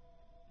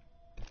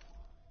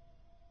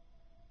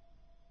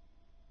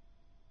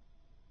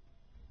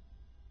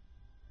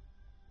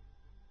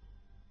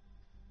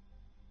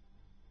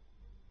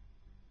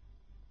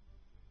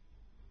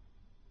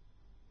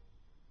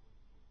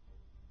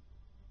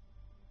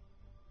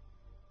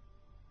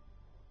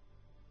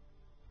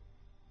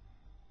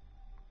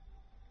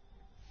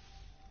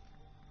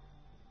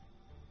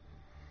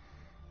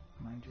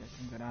 Mind you, I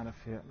can get out of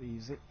here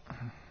easy.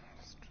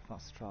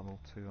 Fast travel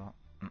to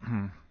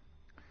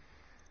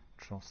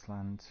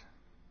Trossland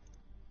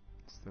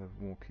instead of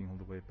walking all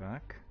the way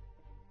back.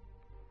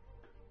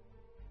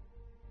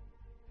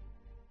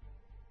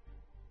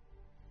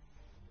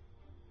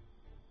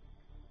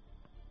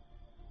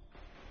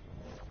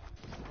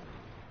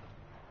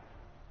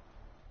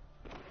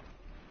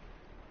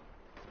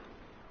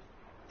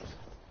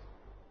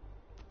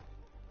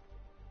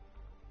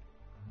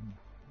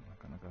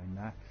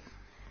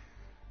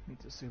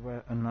 to see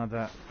where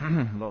another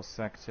lost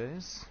sector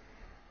is.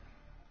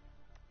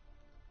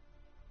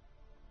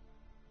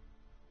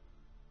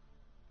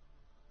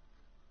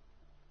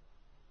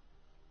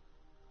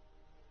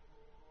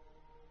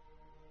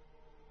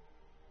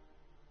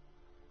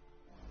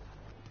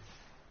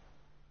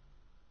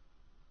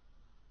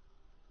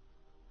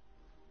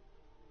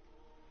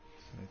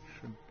 So it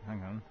should...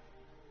 hang on.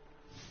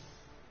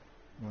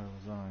 Where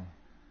was I?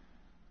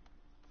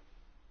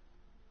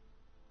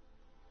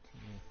 To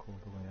walk all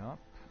the way up.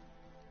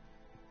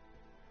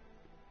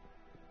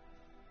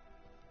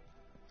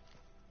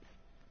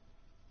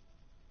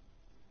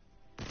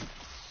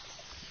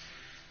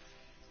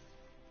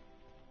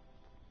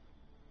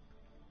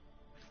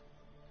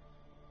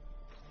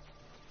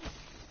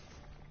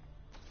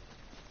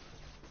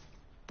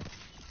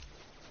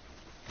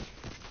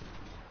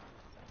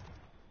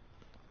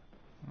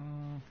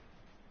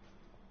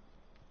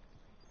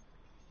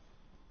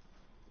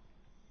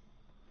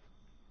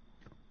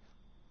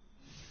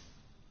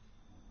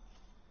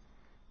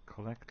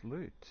 Collect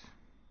loot.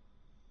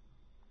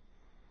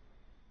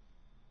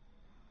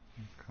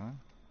 Okay.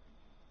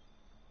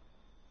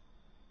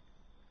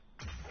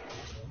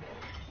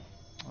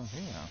 Oh,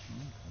 here. I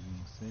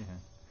didn't see it.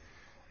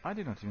 I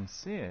did not even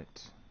see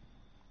it.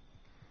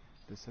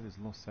 They said his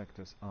lost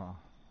sectors are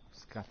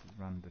scattered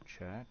around the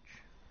church.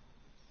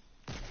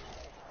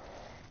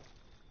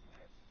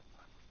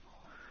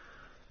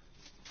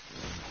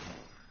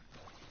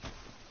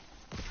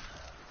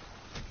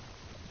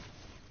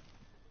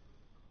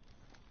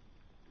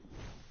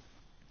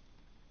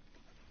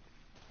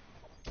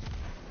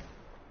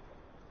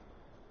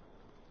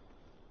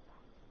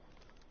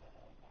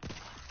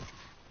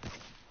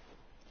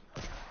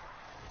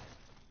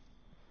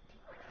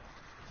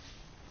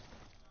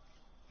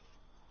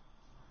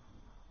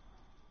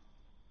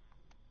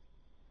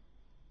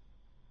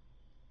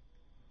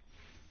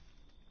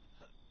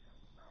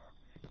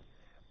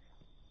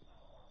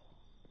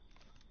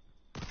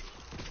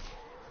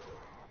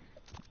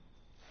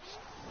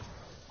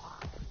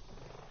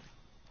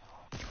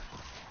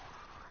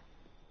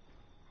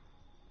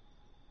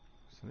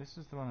 So this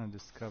is the one I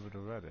discovered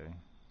already.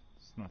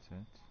 It's not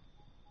it.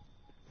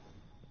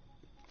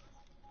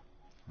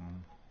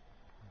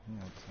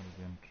 Yeah, it's out of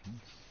the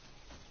entrance.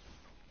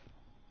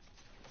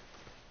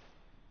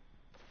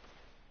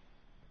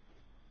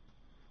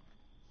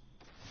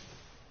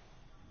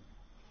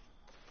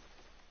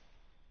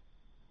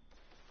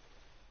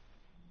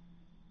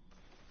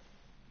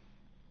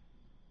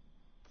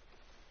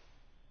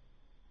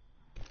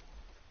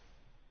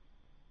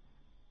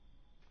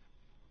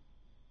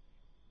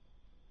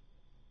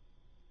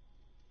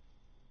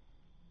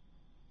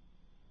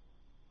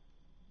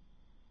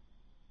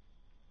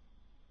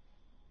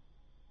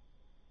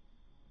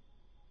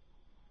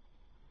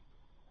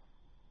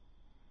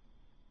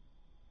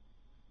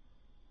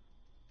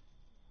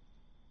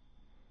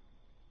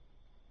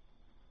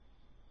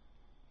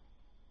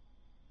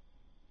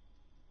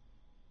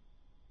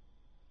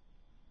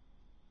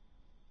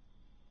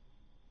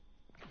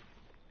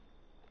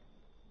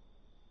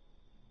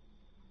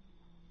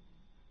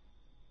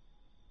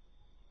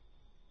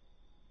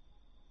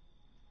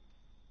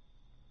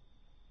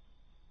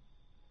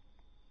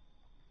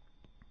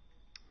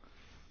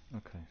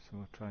 Okay, so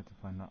we'll try to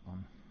find that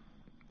one.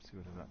 See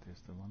whether that is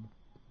the one.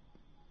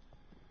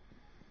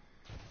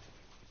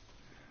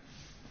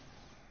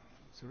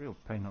 It's a real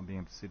pain not being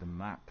able to see the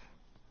map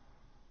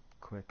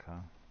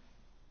quicker.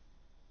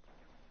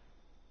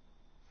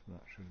 So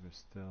that should be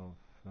still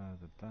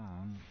further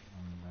down,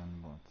 and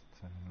then what?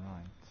 Turn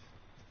right.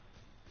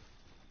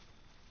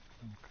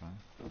 Okay.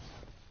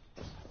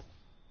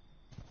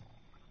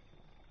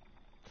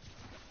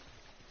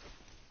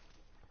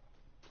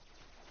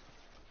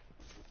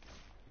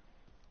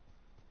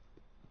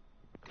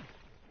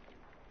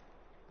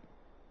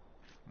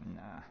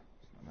 Nah,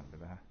 it's not gonna be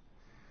there.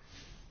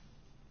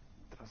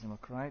 Doesn't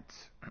look right.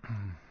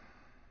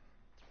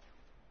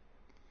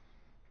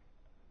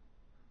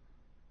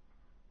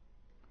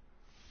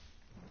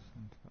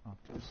 Up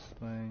this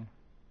way.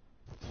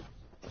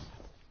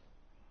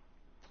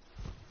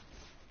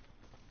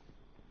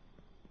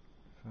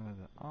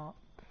 Further up.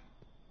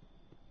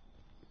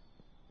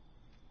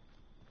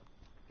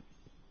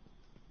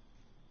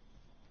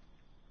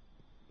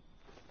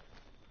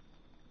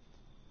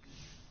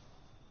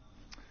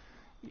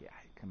 Yeah,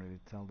 you can really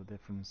tell the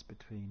difference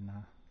between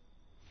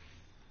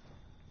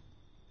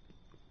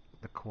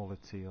the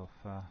quality of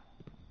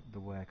the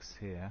works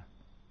here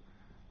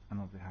and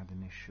what they had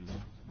initially.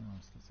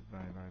 So that's a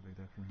very, very big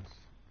difference.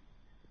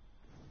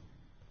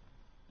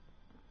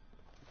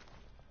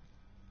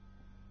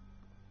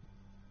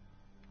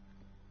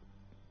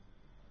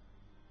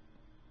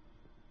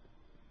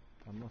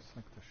 The lost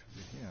sector should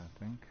be here, I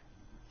think.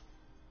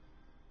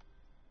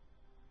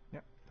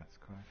 Yep, that's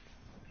correct.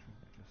 It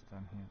should be just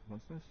down here.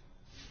 What's this?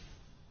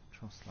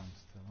 Truss line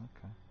still,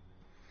 okay.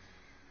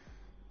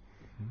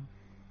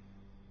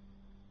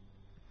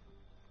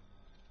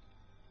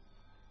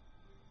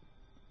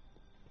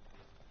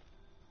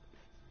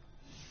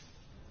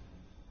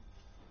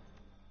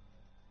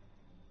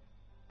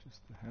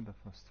 Just ahead of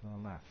us to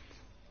our left.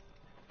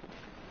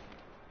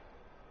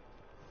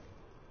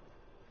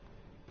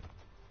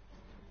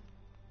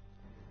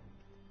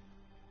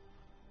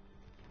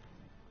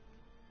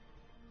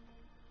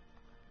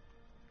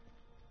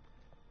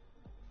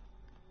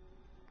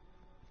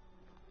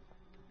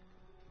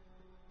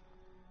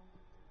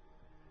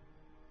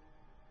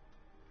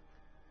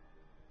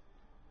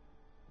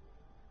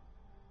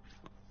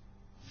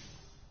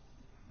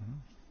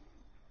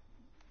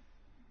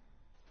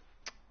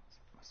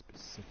 Must be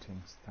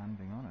sitting,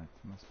 standing on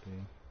it. Must be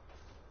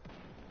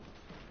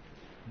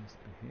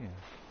here.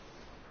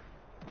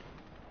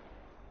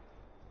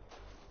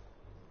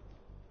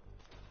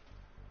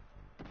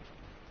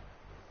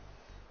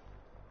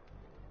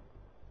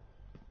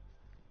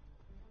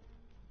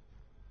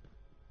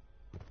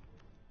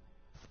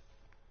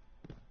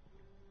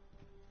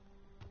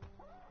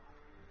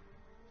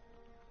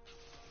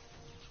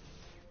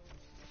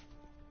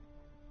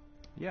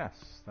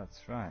 Yes,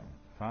 that's right.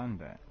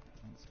 Found it.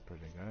 That's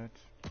pretty good.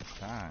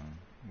 Bang.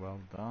 Well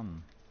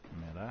done,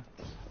 Miller.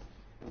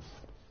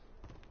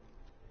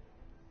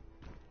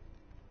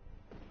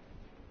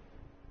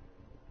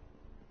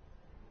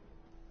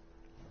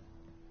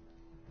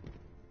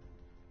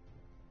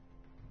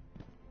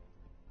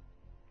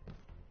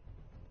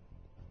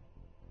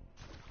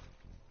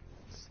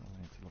 So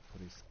I need to look for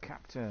these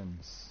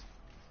captains.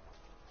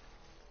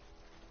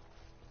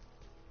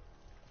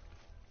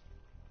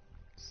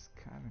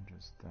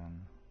 Scavengers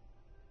then.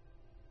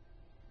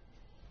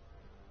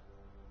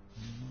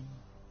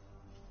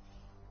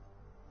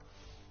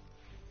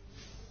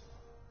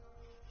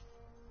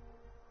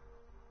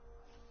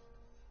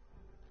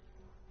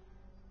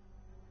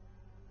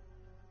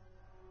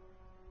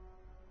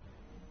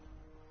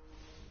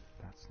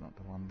 That's not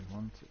the one we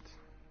wanted.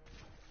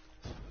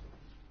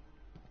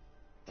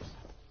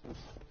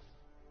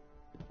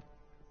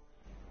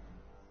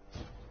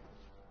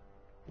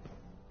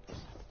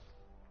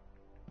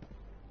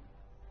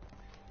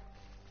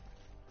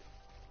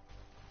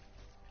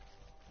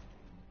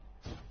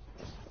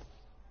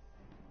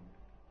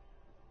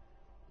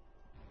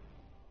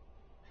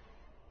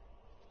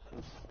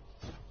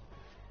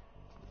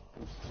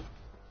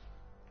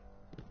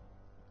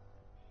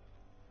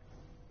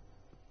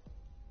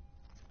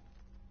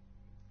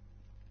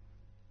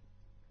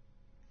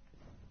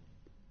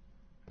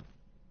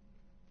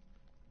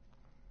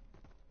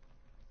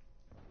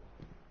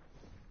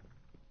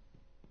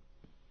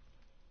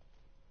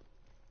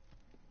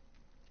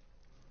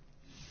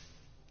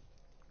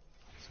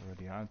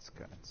 Already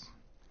outskirts.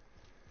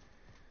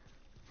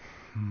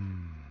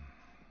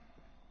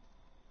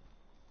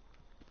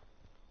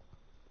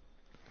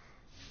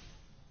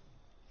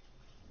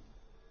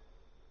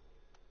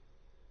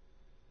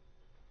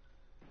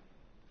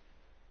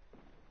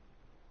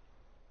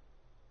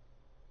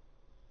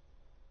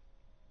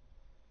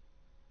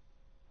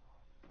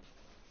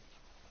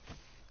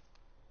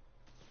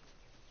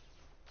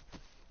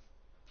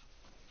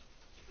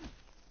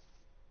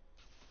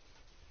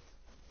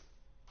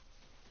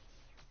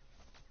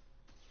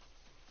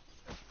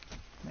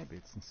 Maybe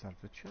it's inside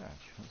the church,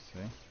 we'll see.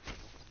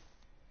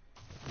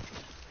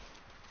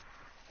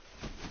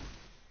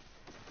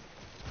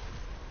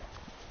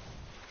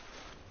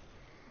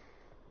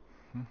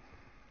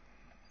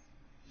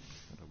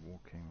 Instead of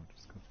walking, we'll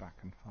just go back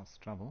and fast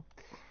travel.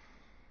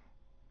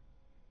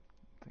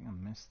 I think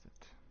I missed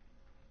it.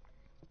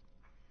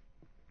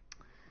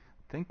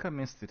 I think I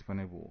missed it when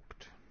I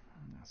walked.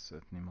 That's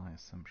certainly my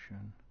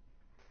assumption.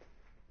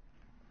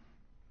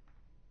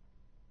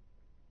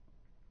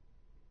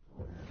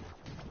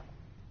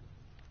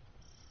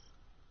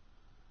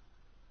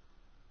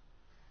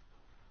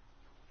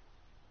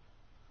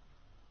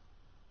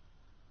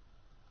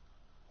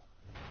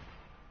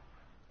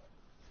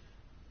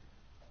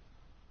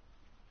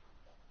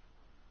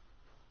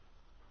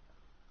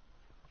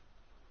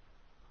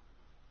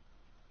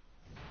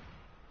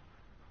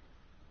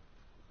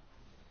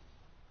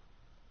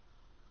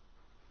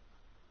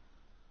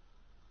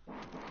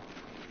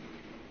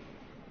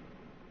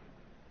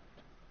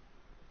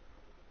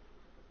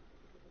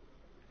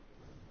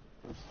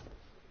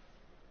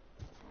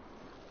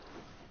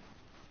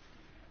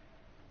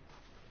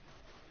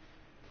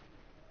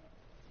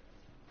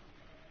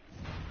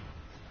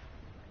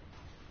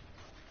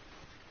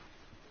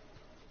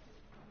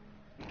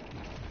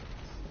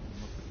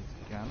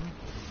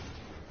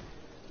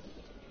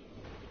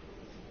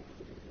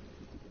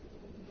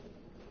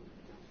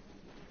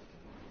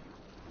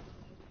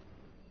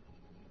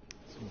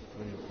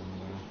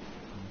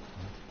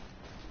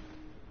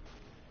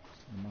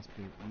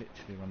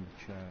 Literally around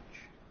the church.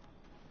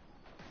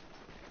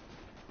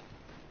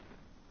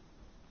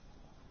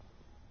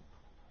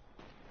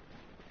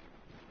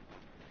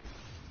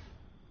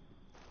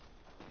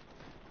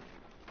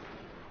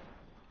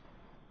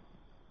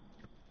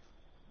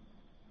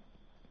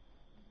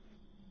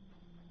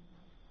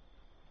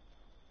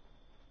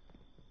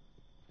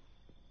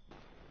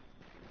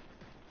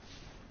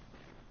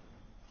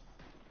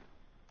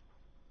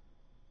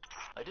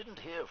 I didn't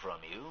hear from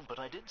you, but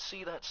I did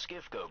see that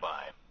skiff go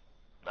by.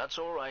 That's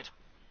all right.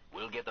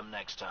 We'll get them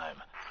next time.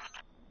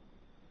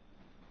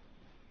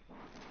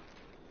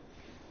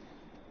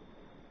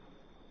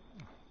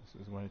 This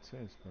is what it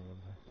says, probably.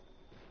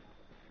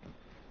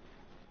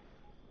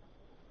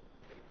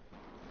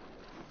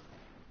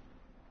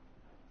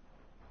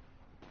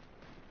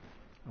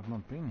 I've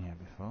not been here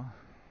before.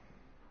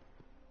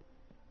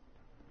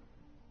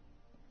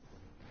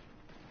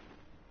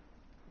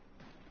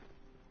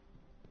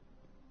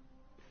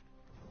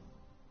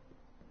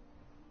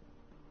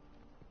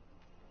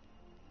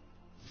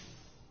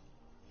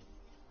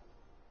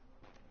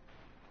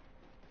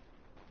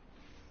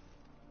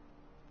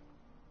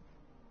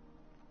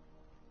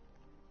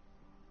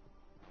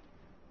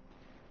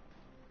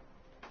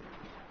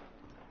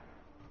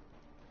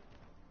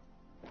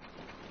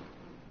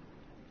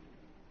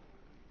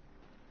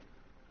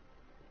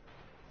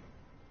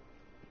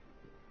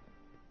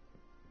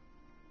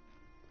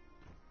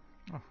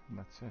 Oh,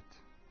 that's it.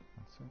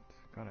 That's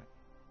it. Got it.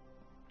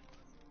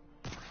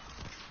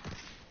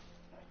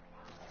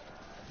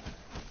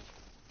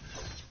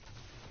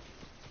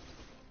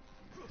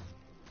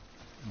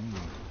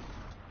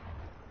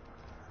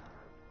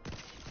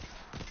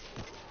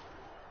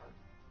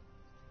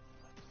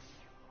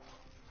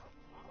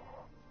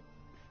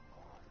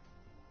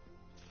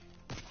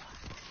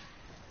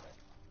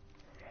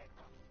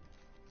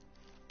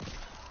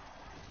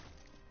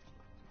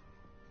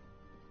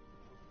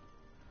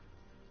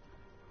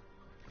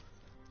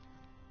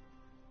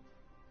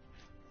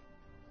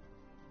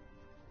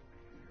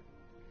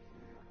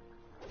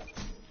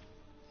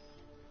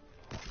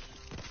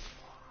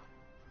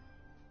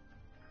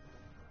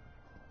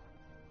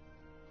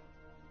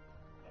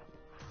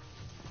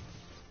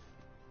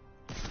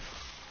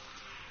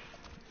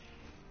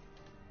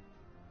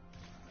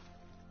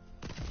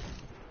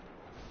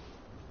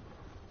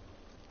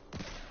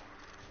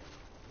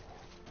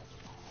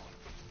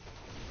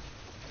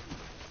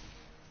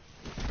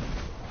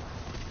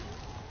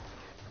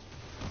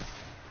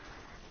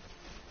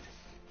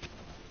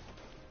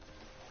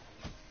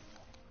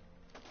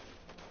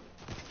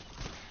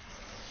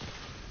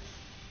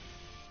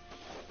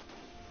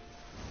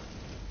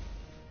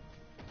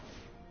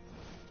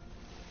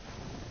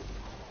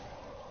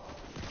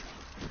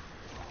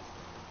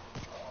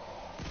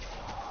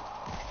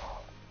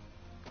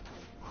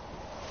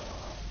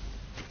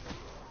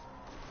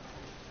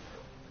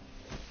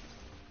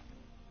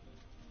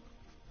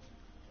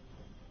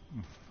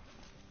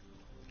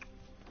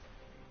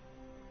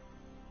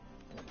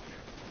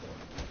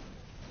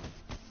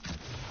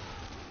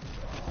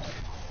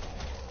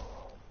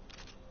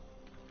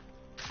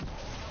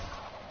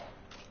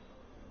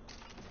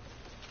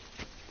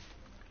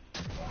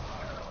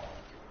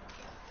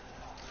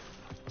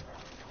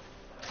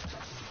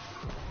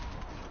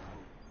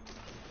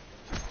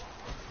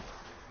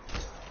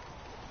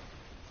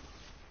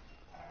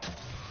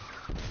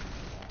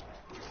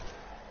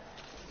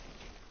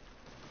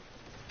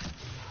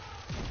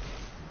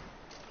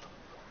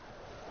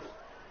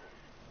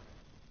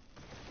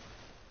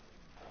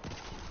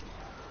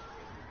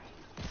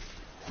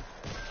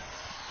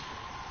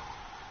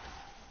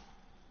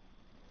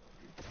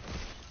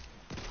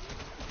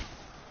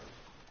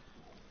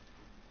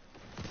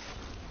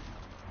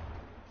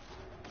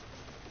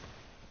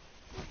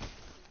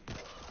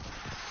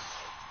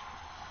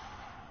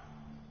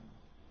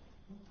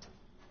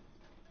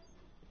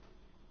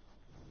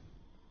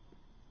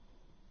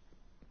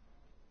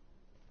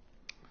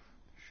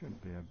 Should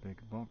be a big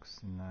box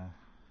in the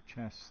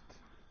chest,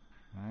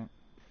 right?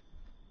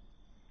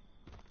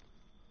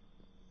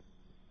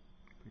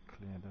 We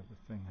cleared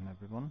everything and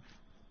everyone.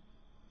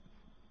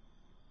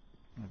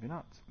 Maybe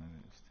not. Maybe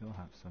we still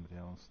have somebody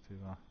else to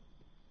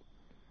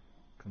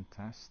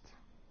contest.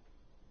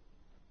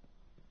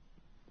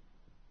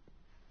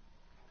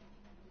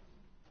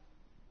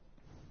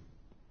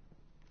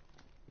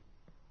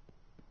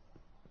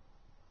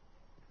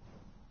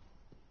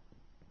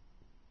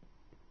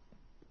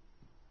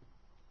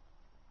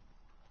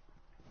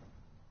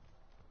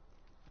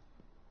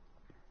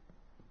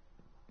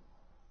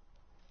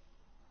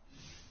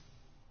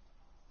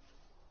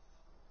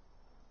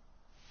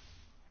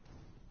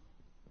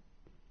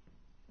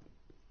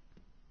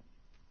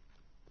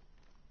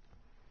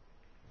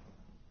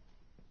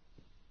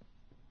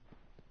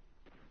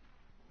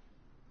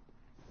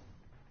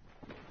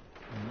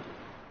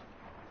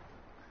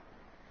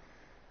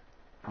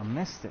 I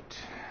missed it.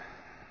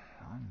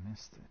 I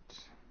missed it.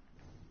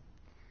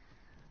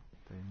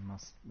 They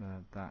must.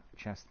 That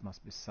chest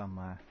must be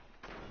somewhere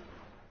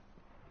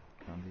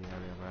around the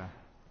area where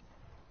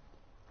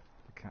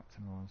the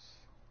captain was.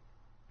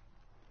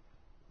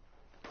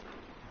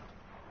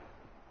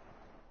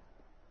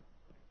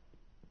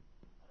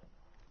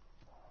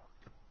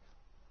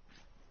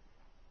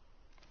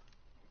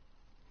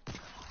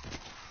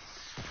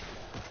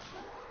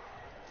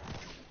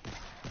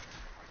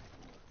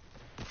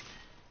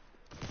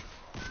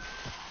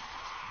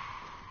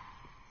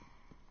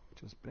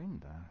 Just been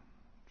there,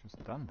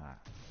 just done that.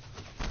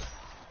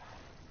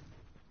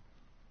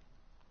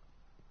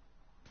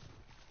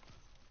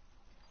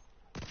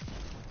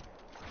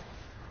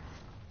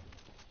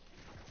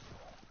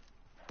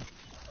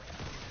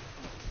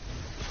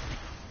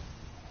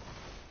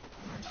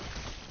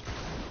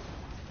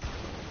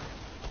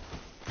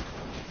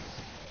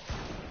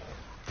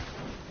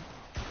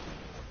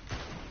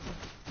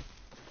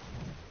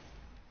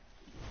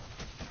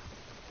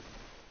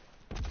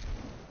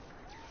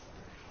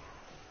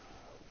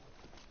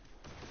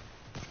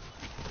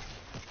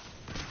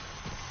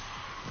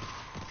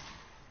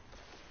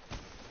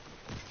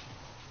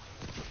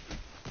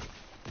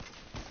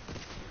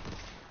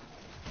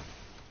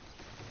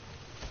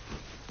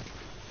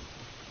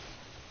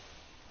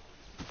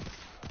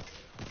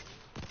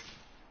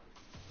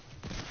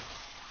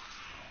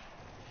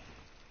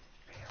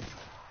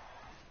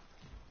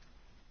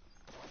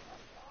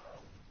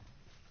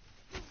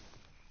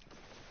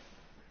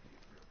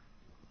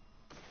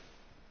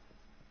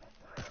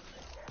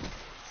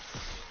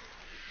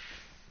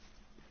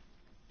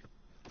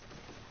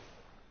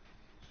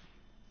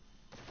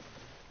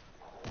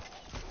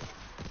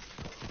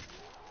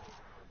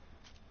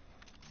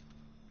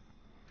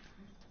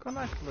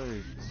 Connect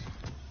loot.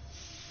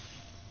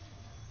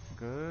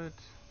 Good.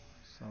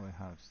 So we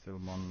have still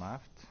one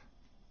left.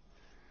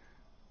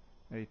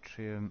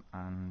 Atrium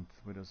and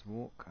Widow's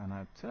Walk, and I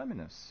have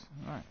Terminus.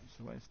 Right,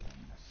 so where's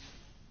Terminus?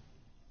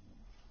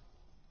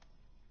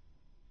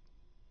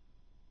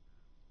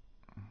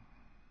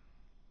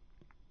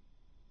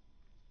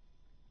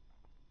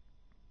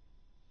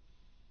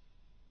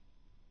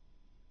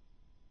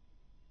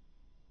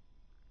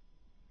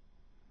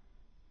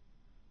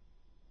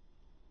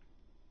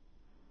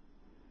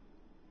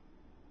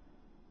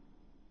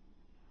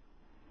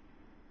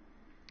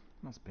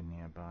 Must be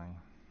nearby.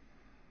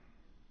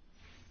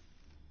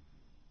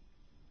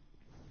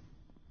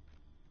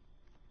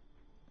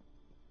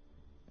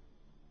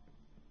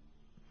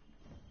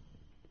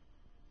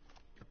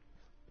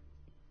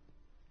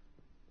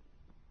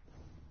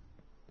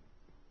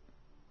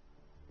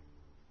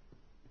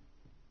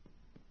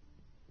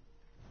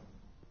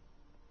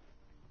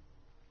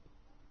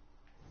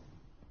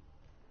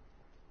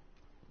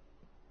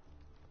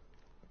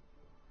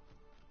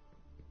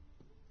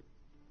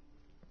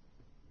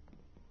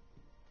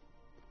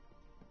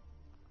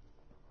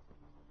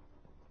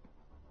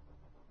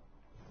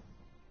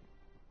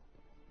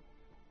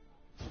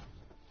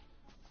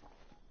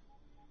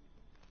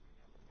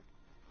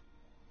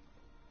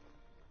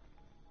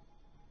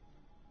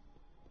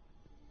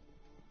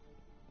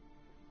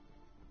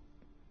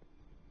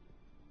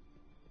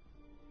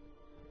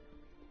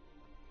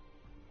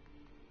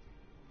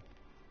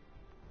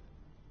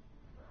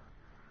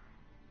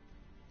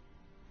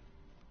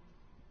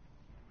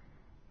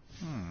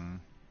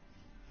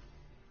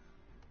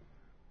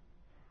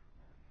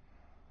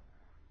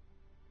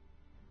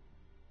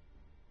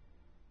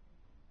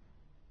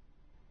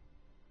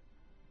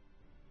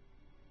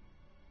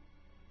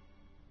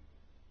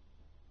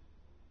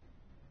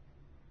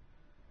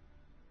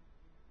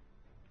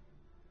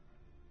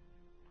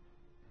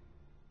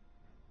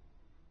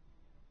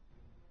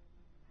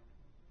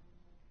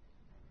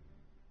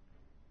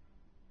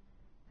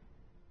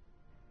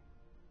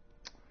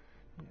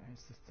 Yeah,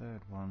 it's the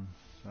third one,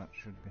 so that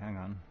should be, hang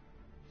on.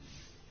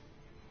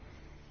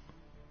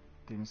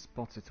 Didn't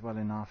spot it well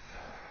enough,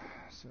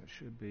 so it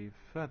should be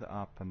further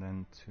up and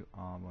then to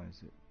our, what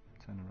is it,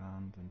 turn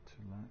around and to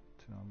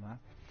our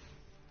left.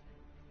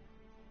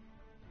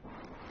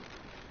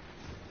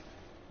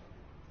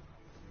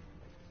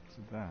 Is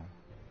it there?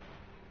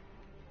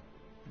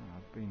 No,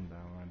 I've been there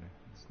already,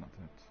 it's not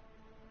it.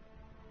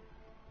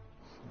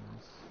 So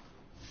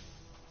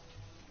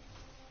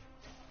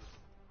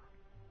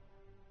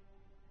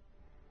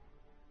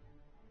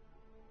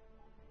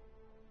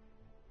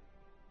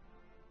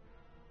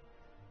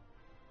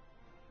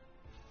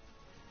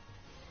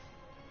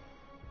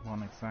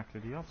one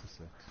exactly the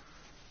opposite.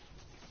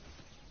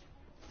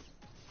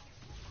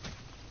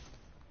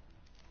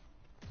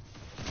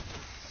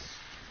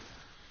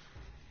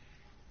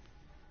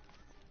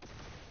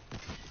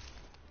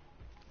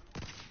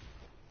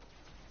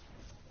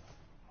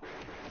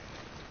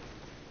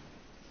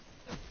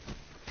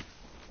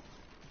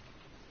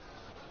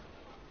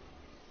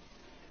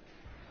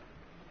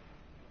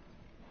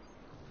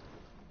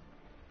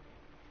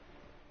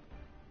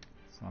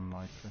 It's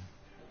unlikely.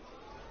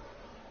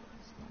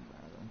 It's not there,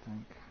 I don't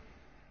think.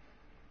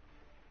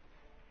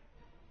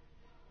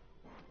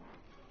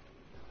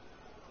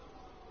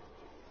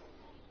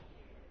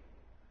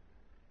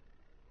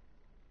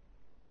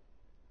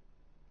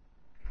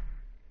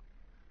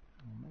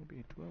 Well, maybe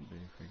it will be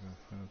if we go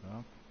further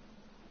up.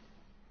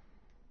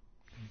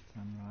 And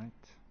turn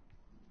right.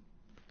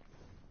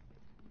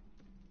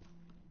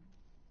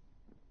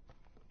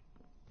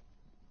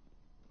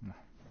 No,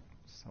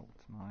 salt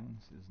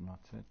mines is not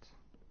it.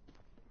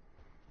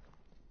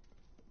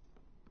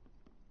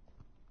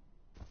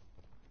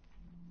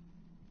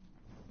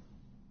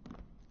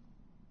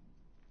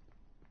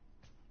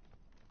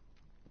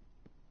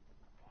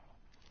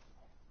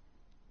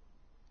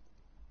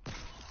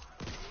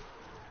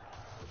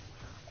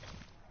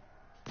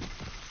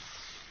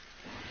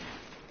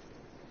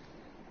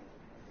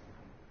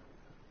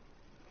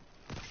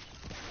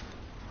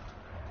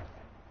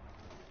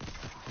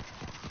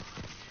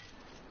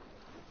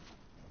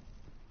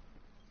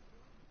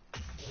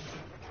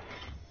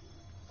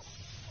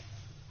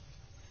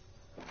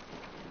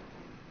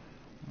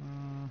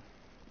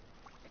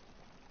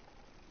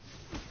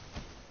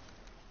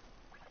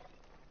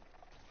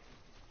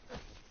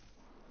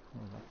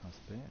 Well, that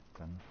must be it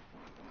then.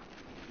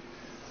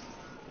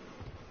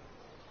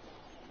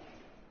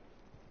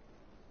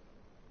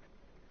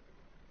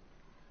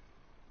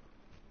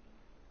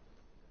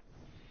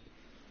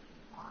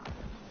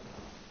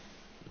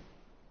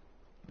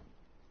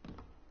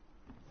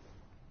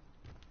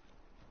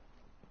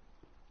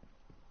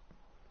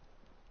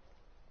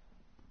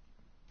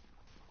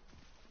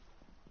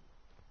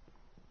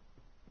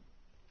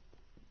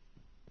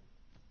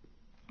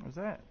 Was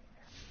that?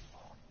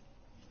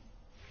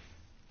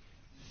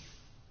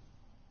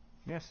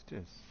 Yes, it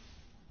is.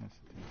 Yes,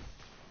 it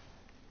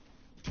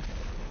is.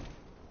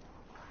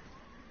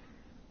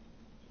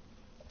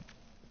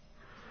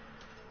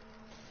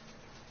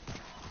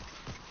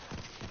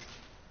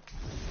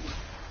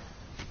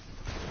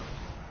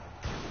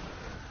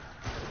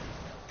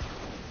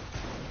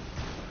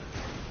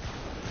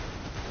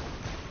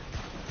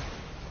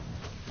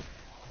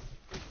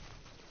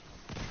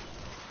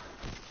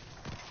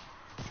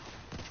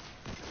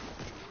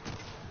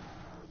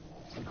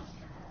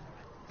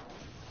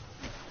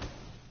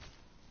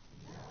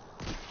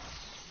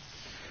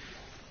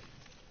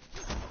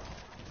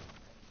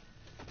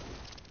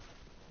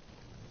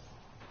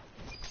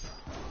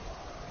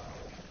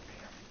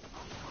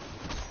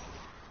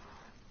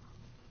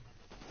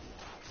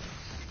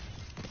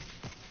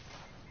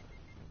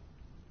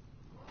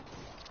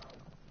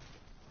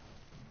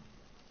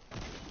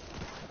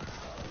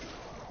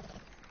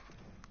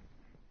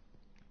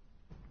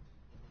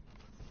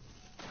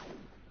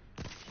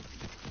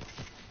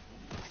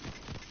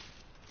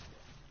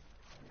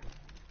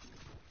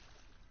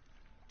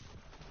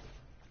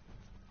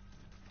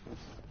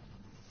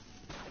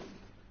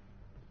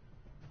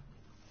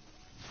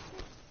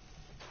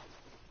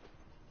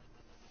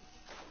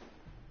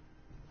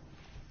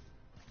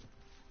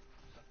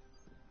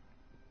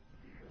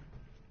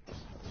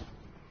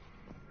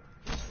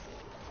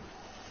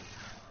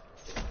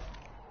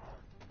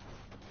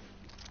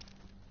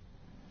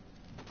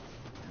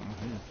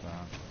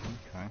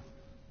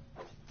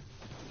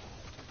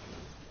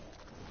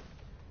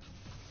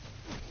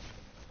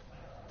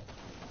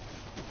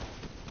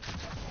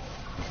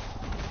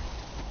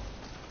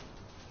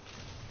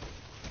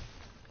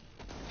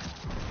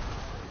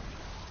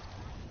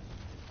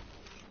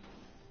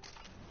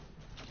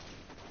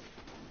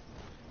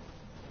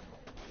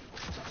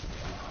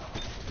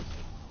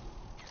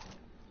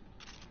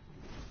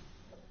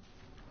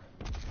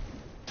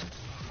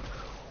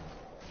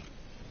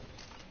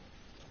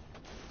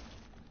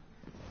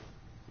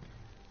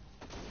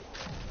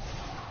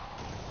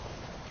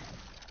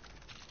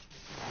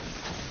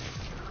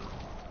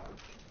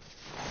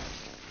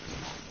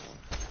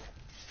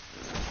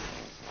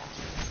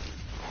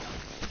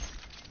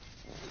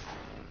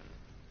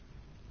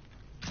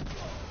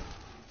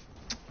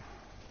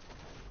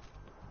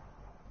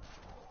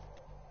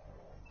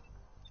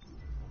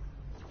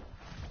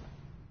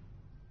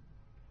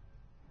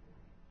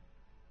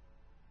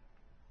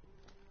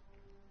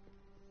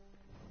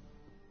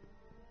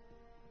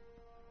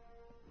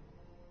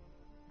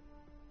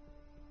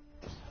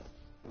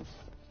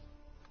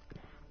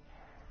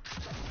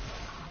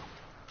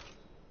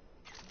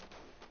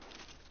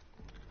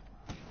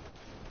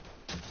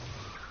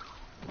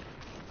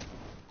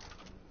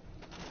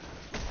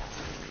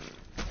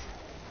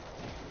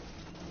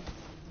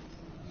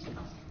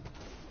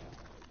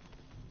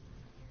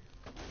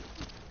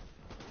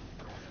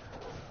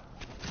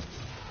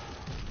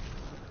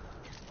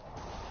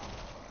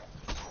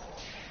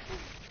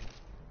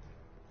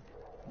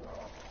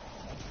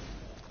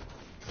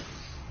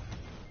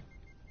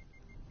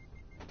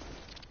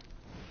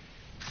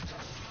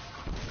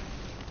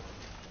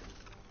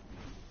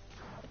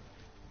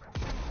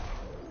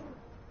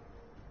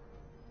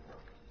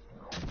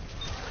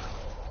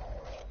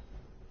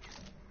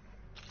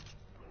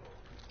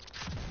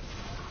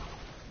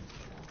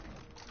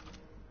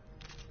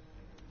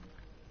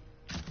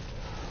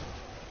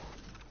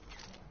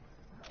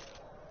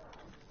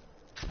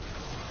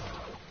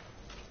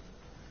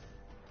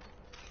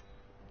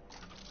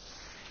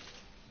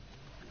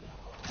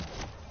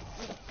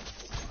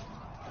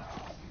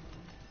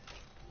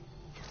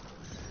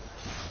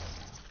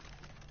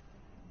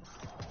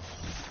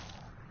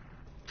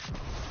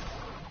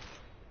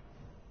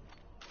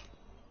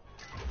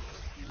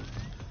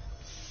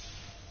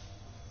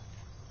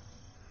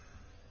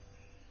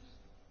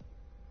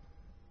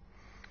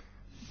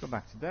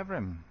 back to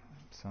Devrim.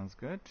 Sounds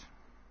good.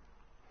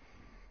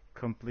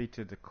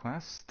 Completed the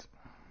quest.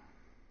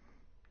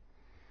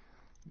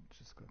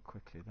 Just go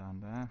quickly down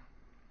there.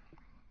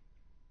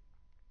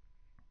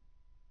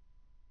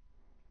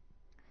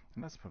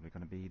 And that's probably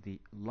going to be the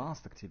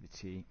last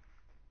activity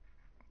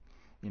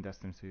in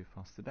Destiny 2 for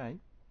us today.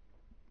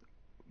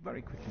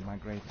 Very quickly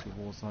migrate to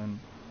Warzone.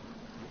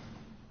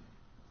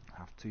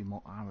 Have 2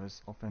 more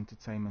hours of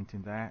entertainment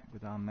in there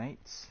with our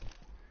mates.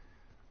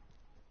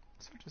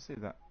 So to see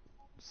that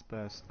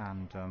Spurs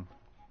and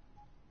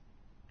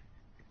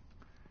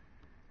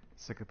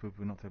Sekapoop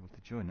were not able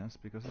to join us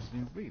because it's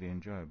been really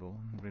enjoyable.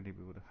 Really,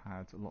 we would have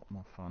had a lot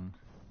more fun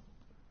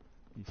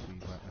if we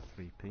were a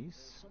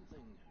 3-piece.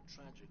 Something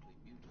tragically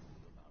beautiful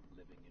about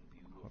living in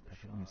view Hope of the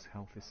everyone is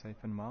healthy,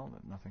 safe and well,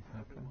 that nothing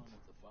happened. Everyone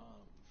at the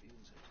farm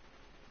feels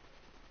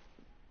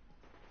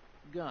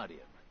it.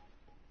 Guardian.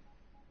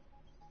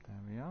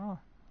 There we are,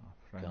 our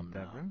friend Come now.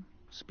 Devrim.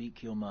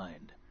 Speak your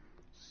mind.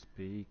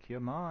 Speak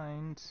your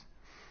mind.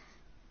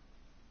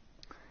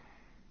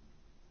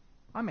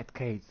 I met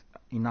Kate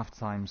enough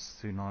times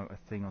to know a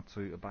thing or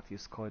two about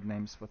his code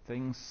names for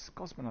things.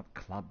 Cosmonaut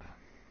Club.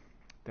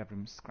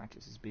 Devrim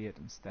scratches his beard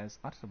and stares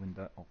out the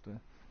window of the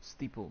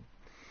steeple.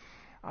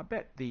 I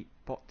bet the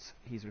bot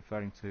he's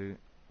referring to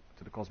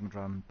the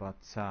Cosmodrome, but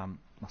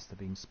must have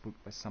been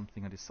spooked by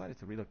something and decided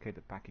to relocate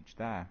the package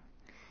there.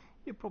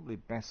 You're probably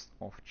best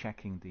off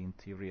checking the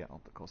interior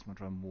of the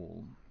Cosmodrome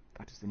wall.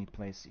 That is the only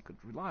place you could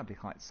reliably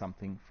hide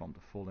something from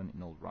the fallen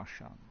in old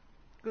Russia.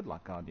 Good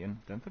luck,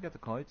 Guardian. Don't forget the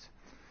code.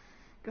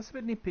 Gets a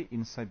bit nippy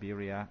in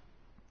Siberia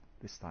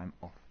this time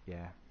of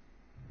year.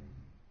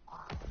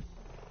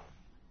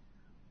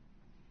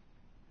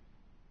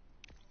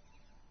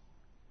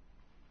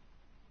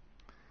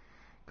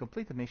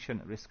 Complete the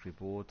mission risk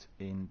reward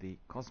in the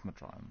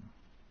Cosmodrome.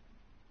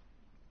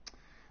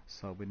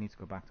 So we need to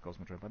go back to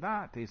Cosmodrome, but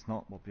that is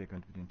not what we are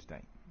going to be doing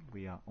today.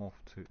 We are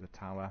off to the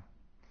tower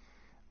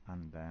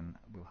and then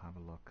we'll have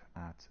a look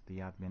at the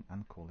admin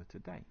and call it a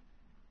day.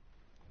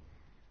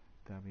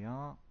 There we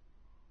are.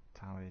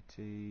 Tower it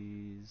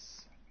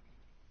is.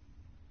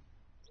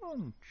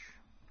 Launch.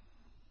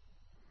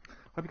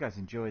 Hope you guys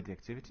enjoyed the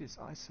activities.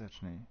 I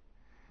certainly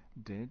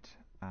did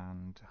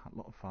and had a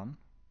lot of fun.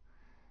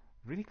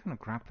 Really kind of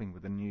grappling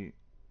with the new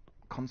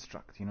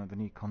construct, you know, the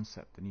new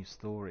concept, the new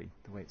story,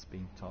 the way it's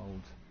being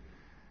told.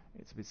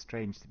 It's a bit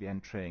strange to be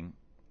entering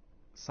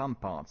some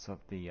parts of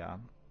the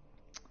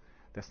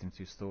Destiny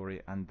 2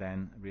 story and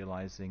then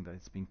realizing that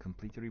it's been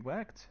completely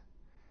reworked.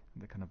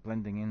 They're kind of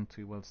blending in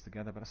 2 worlds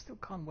together, but I still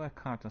can't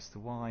work out as to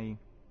why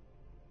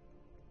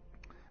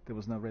there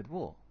was no Red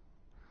War.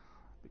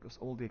 Because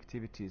all the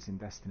activities in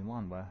Destiny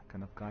 1 were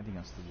kind of guiding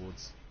us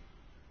towards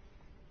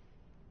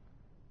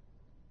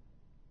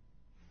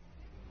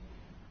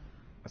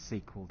a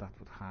sequel that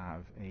would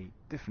have a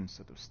different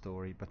sort of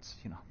story, but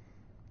you know,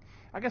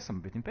 I guess I'm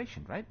a bit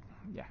impatient, right?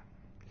 Yeah,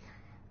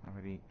 I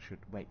really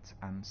should wait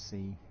and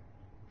see.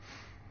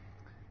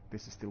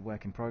 This is still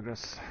work in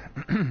progress,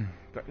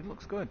 but it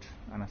looks good,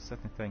 and I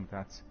certainly think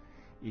that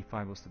if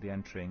I was to be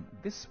entering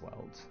this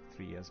world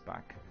 3 years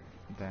back,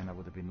 then I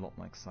would have been a lot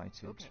more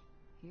excited. Okay,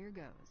 here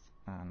goes.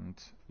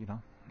 And you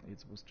know,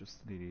 it was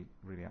just really,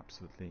 really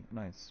absolutely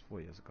nice.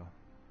 4 years ago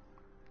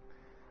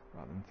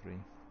rather than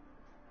 3.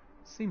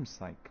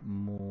 Seems like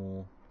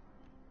more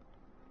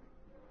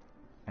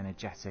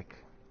energetic,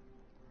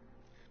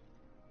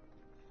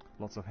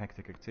 lots of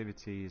hectic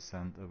activities,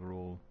 and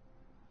overall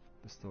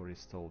the story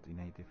is told in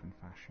a different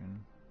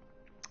fashion.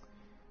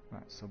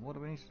 Right, so what do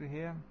we need to do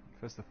here?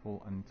 First of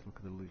all, I need to look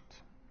at the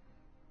loot.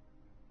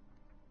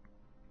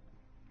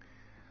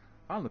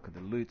 I'll look at the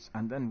loot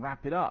and then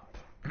wrap it up.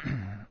 Look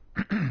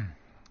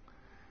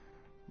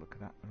at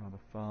that rather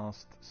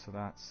fast. So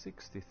that's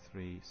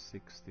 63,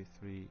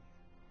 63,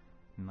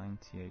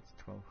 98,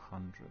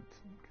 1200.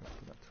 Okay, I'll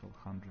put that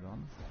 1200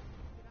 on.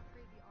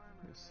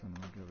 This one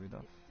we'll get rid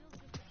of.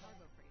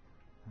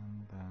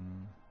 And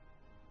then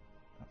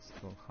that's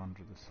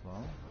 1200 as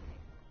well.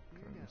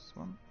 Okay, this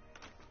one.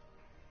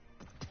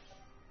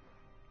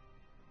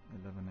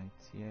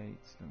 1188,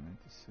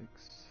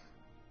 1186.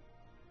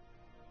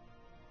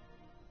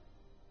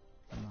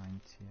 98.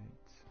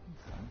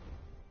 Okay.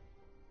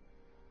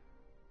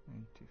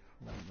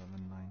 84,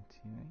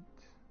 1198.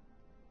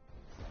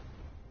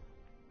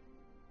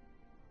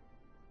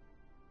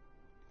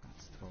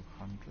 That's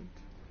 1200.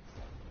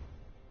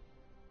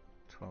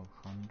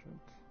 1200.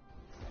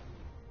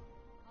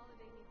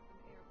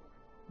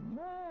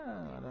 No,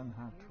 I don't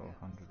have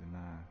 1200 in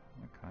there.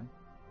 Okay.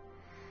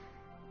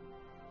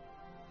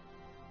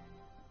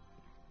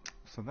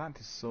 So that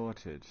is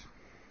sorted.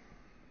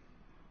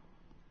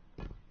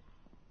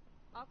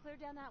 I'll clear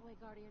down that way,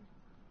 Guardian.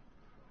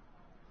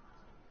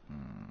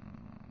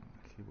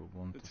 He will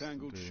want The us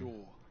Tangled to do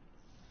Shore.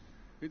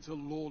 It's a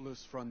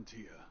lawless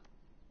frontier.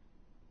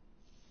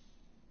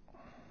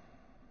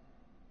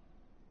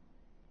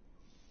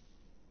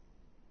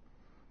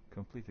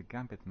 complete a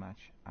Gambit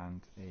match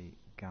and a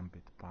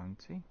Gambit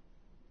bounty.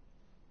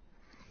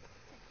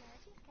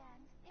 Security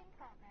scans in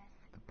progress.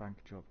 The bank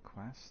job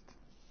quest.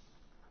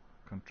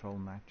 control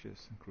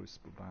matches and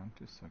crucible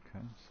bounties.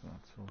 Okay, so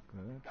that's all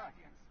good.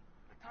 Guardians,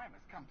 the time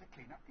has come to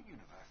clean up the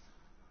universe.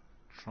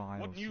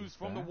 Trials What news is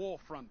from the there. war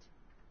front?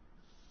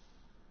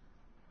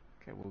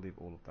 Okay, we'll leave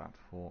all of that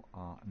for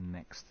our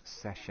next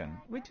session,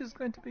 which is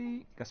going to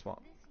be, guess what,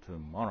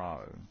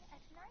 tomorrow.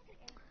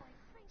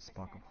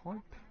 Spark of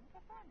Hope,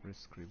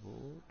 risk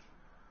reward.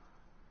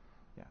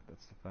 Yeah,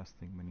 that's the first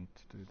thing we need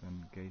to do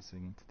then,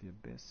 gazing into the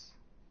abyss.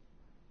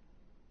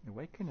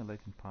 Awaken a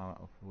latent power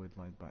of void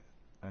light by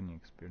earning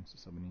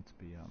experiences, so we need to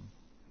be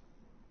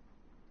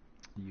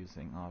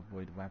using our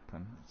void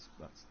weapon.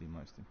 That's the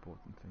most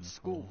important thing.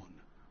 Scorn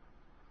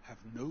have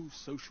no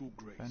social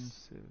grace.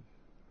 Offensive.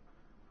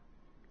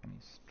 Any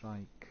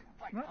strike.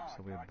 Right,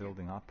 so we're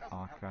building up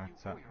our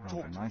character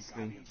rather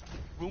nicely.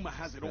 Rumor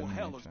has it all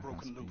hell has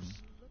broken loose.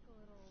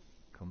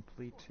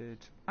 Completed,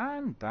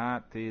 and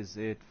that is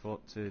it for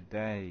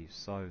today.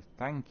 So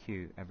thank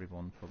you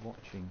everyone for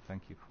watching.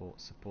 Thank you for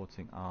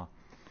supporting our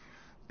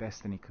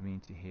Destiny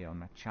community here on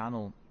my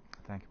channel.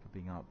 Thank you for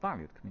being our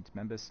valued community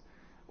members.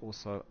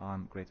 Also,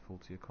 I'm grateful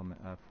to your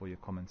for your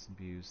comments and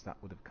views that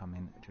would have come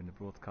in during the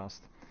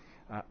broadcast.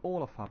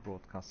 All of our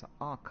broadcasts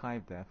are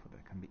archived, therefore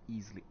they can be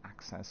easily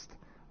accessed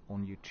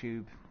on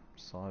YouTube.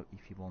 So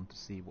if you want to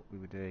see what we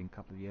were doing a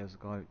couple of years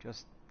ago,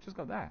 just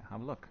go there,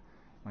 have a look.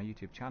 My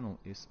YouTube channel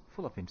is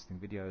full of interesting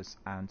videos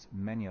and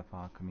many of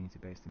our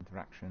community-based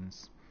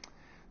interactions.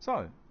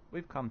 So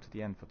we've come to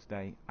the end for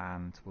today,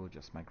 and we'll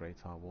just migrate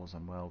our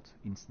Warzone world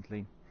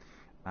instantly.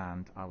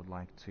 And I would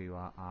like to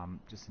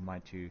just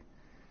invite you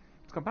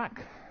to come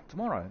back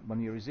tomorrow when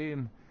we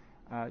resume.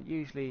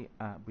 Usually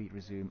we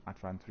resume at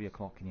around 3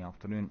 o'clock in the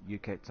afternoon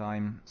UK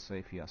time, so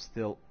if you are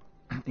still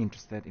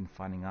interested in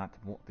finding out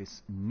what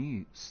this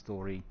new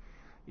story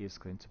is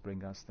going to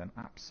bring us, then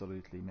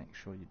absolutely make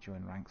sure you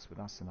join ranks with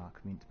us and our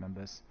community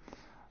members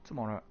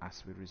tomorrow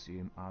as we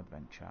resume our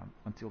adventure.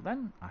 Until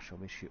then, I shall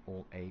wish you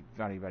all a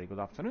very, very good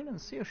afternoon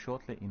and see you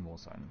shortly in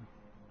Warzone.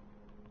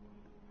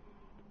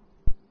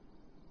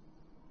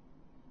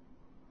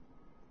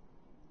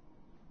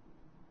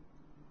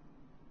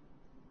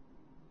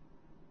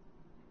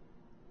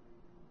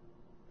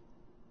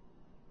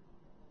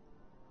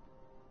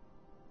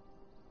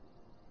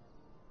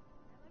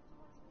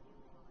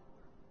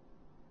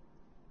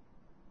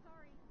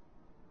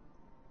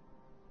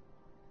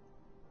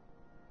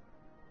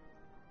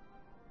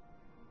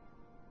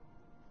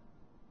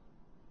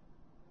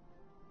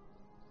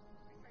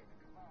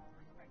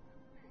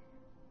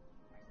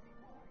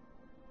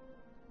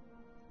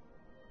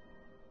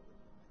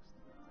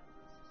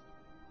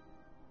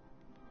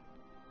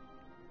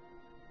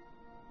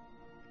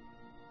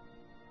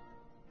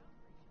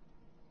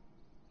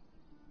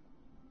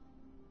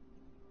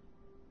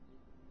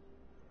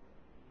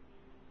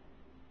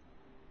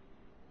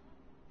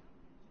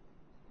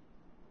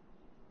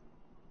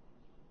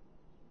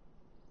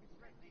 It's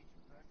Red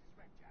Legion versus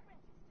Red Jacket.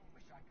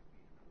 Wish I could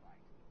be in the fight.